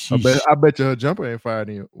 Like I bet you her jumper ain't fired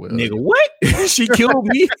in. Well, nigga, what? She killed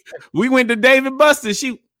me. We went to Dave & Buster's.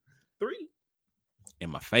 She 3 in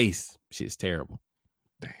my face. Shit's terrible.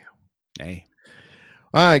 Damn. Hey.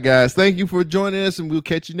 All right, guys. Thank you for joining us, and we'll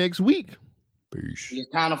catch you next week. Peace. You're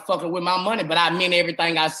kind of fucking with my money, but I meant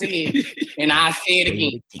everything I said, and I say it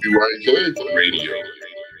again. UIK Radio.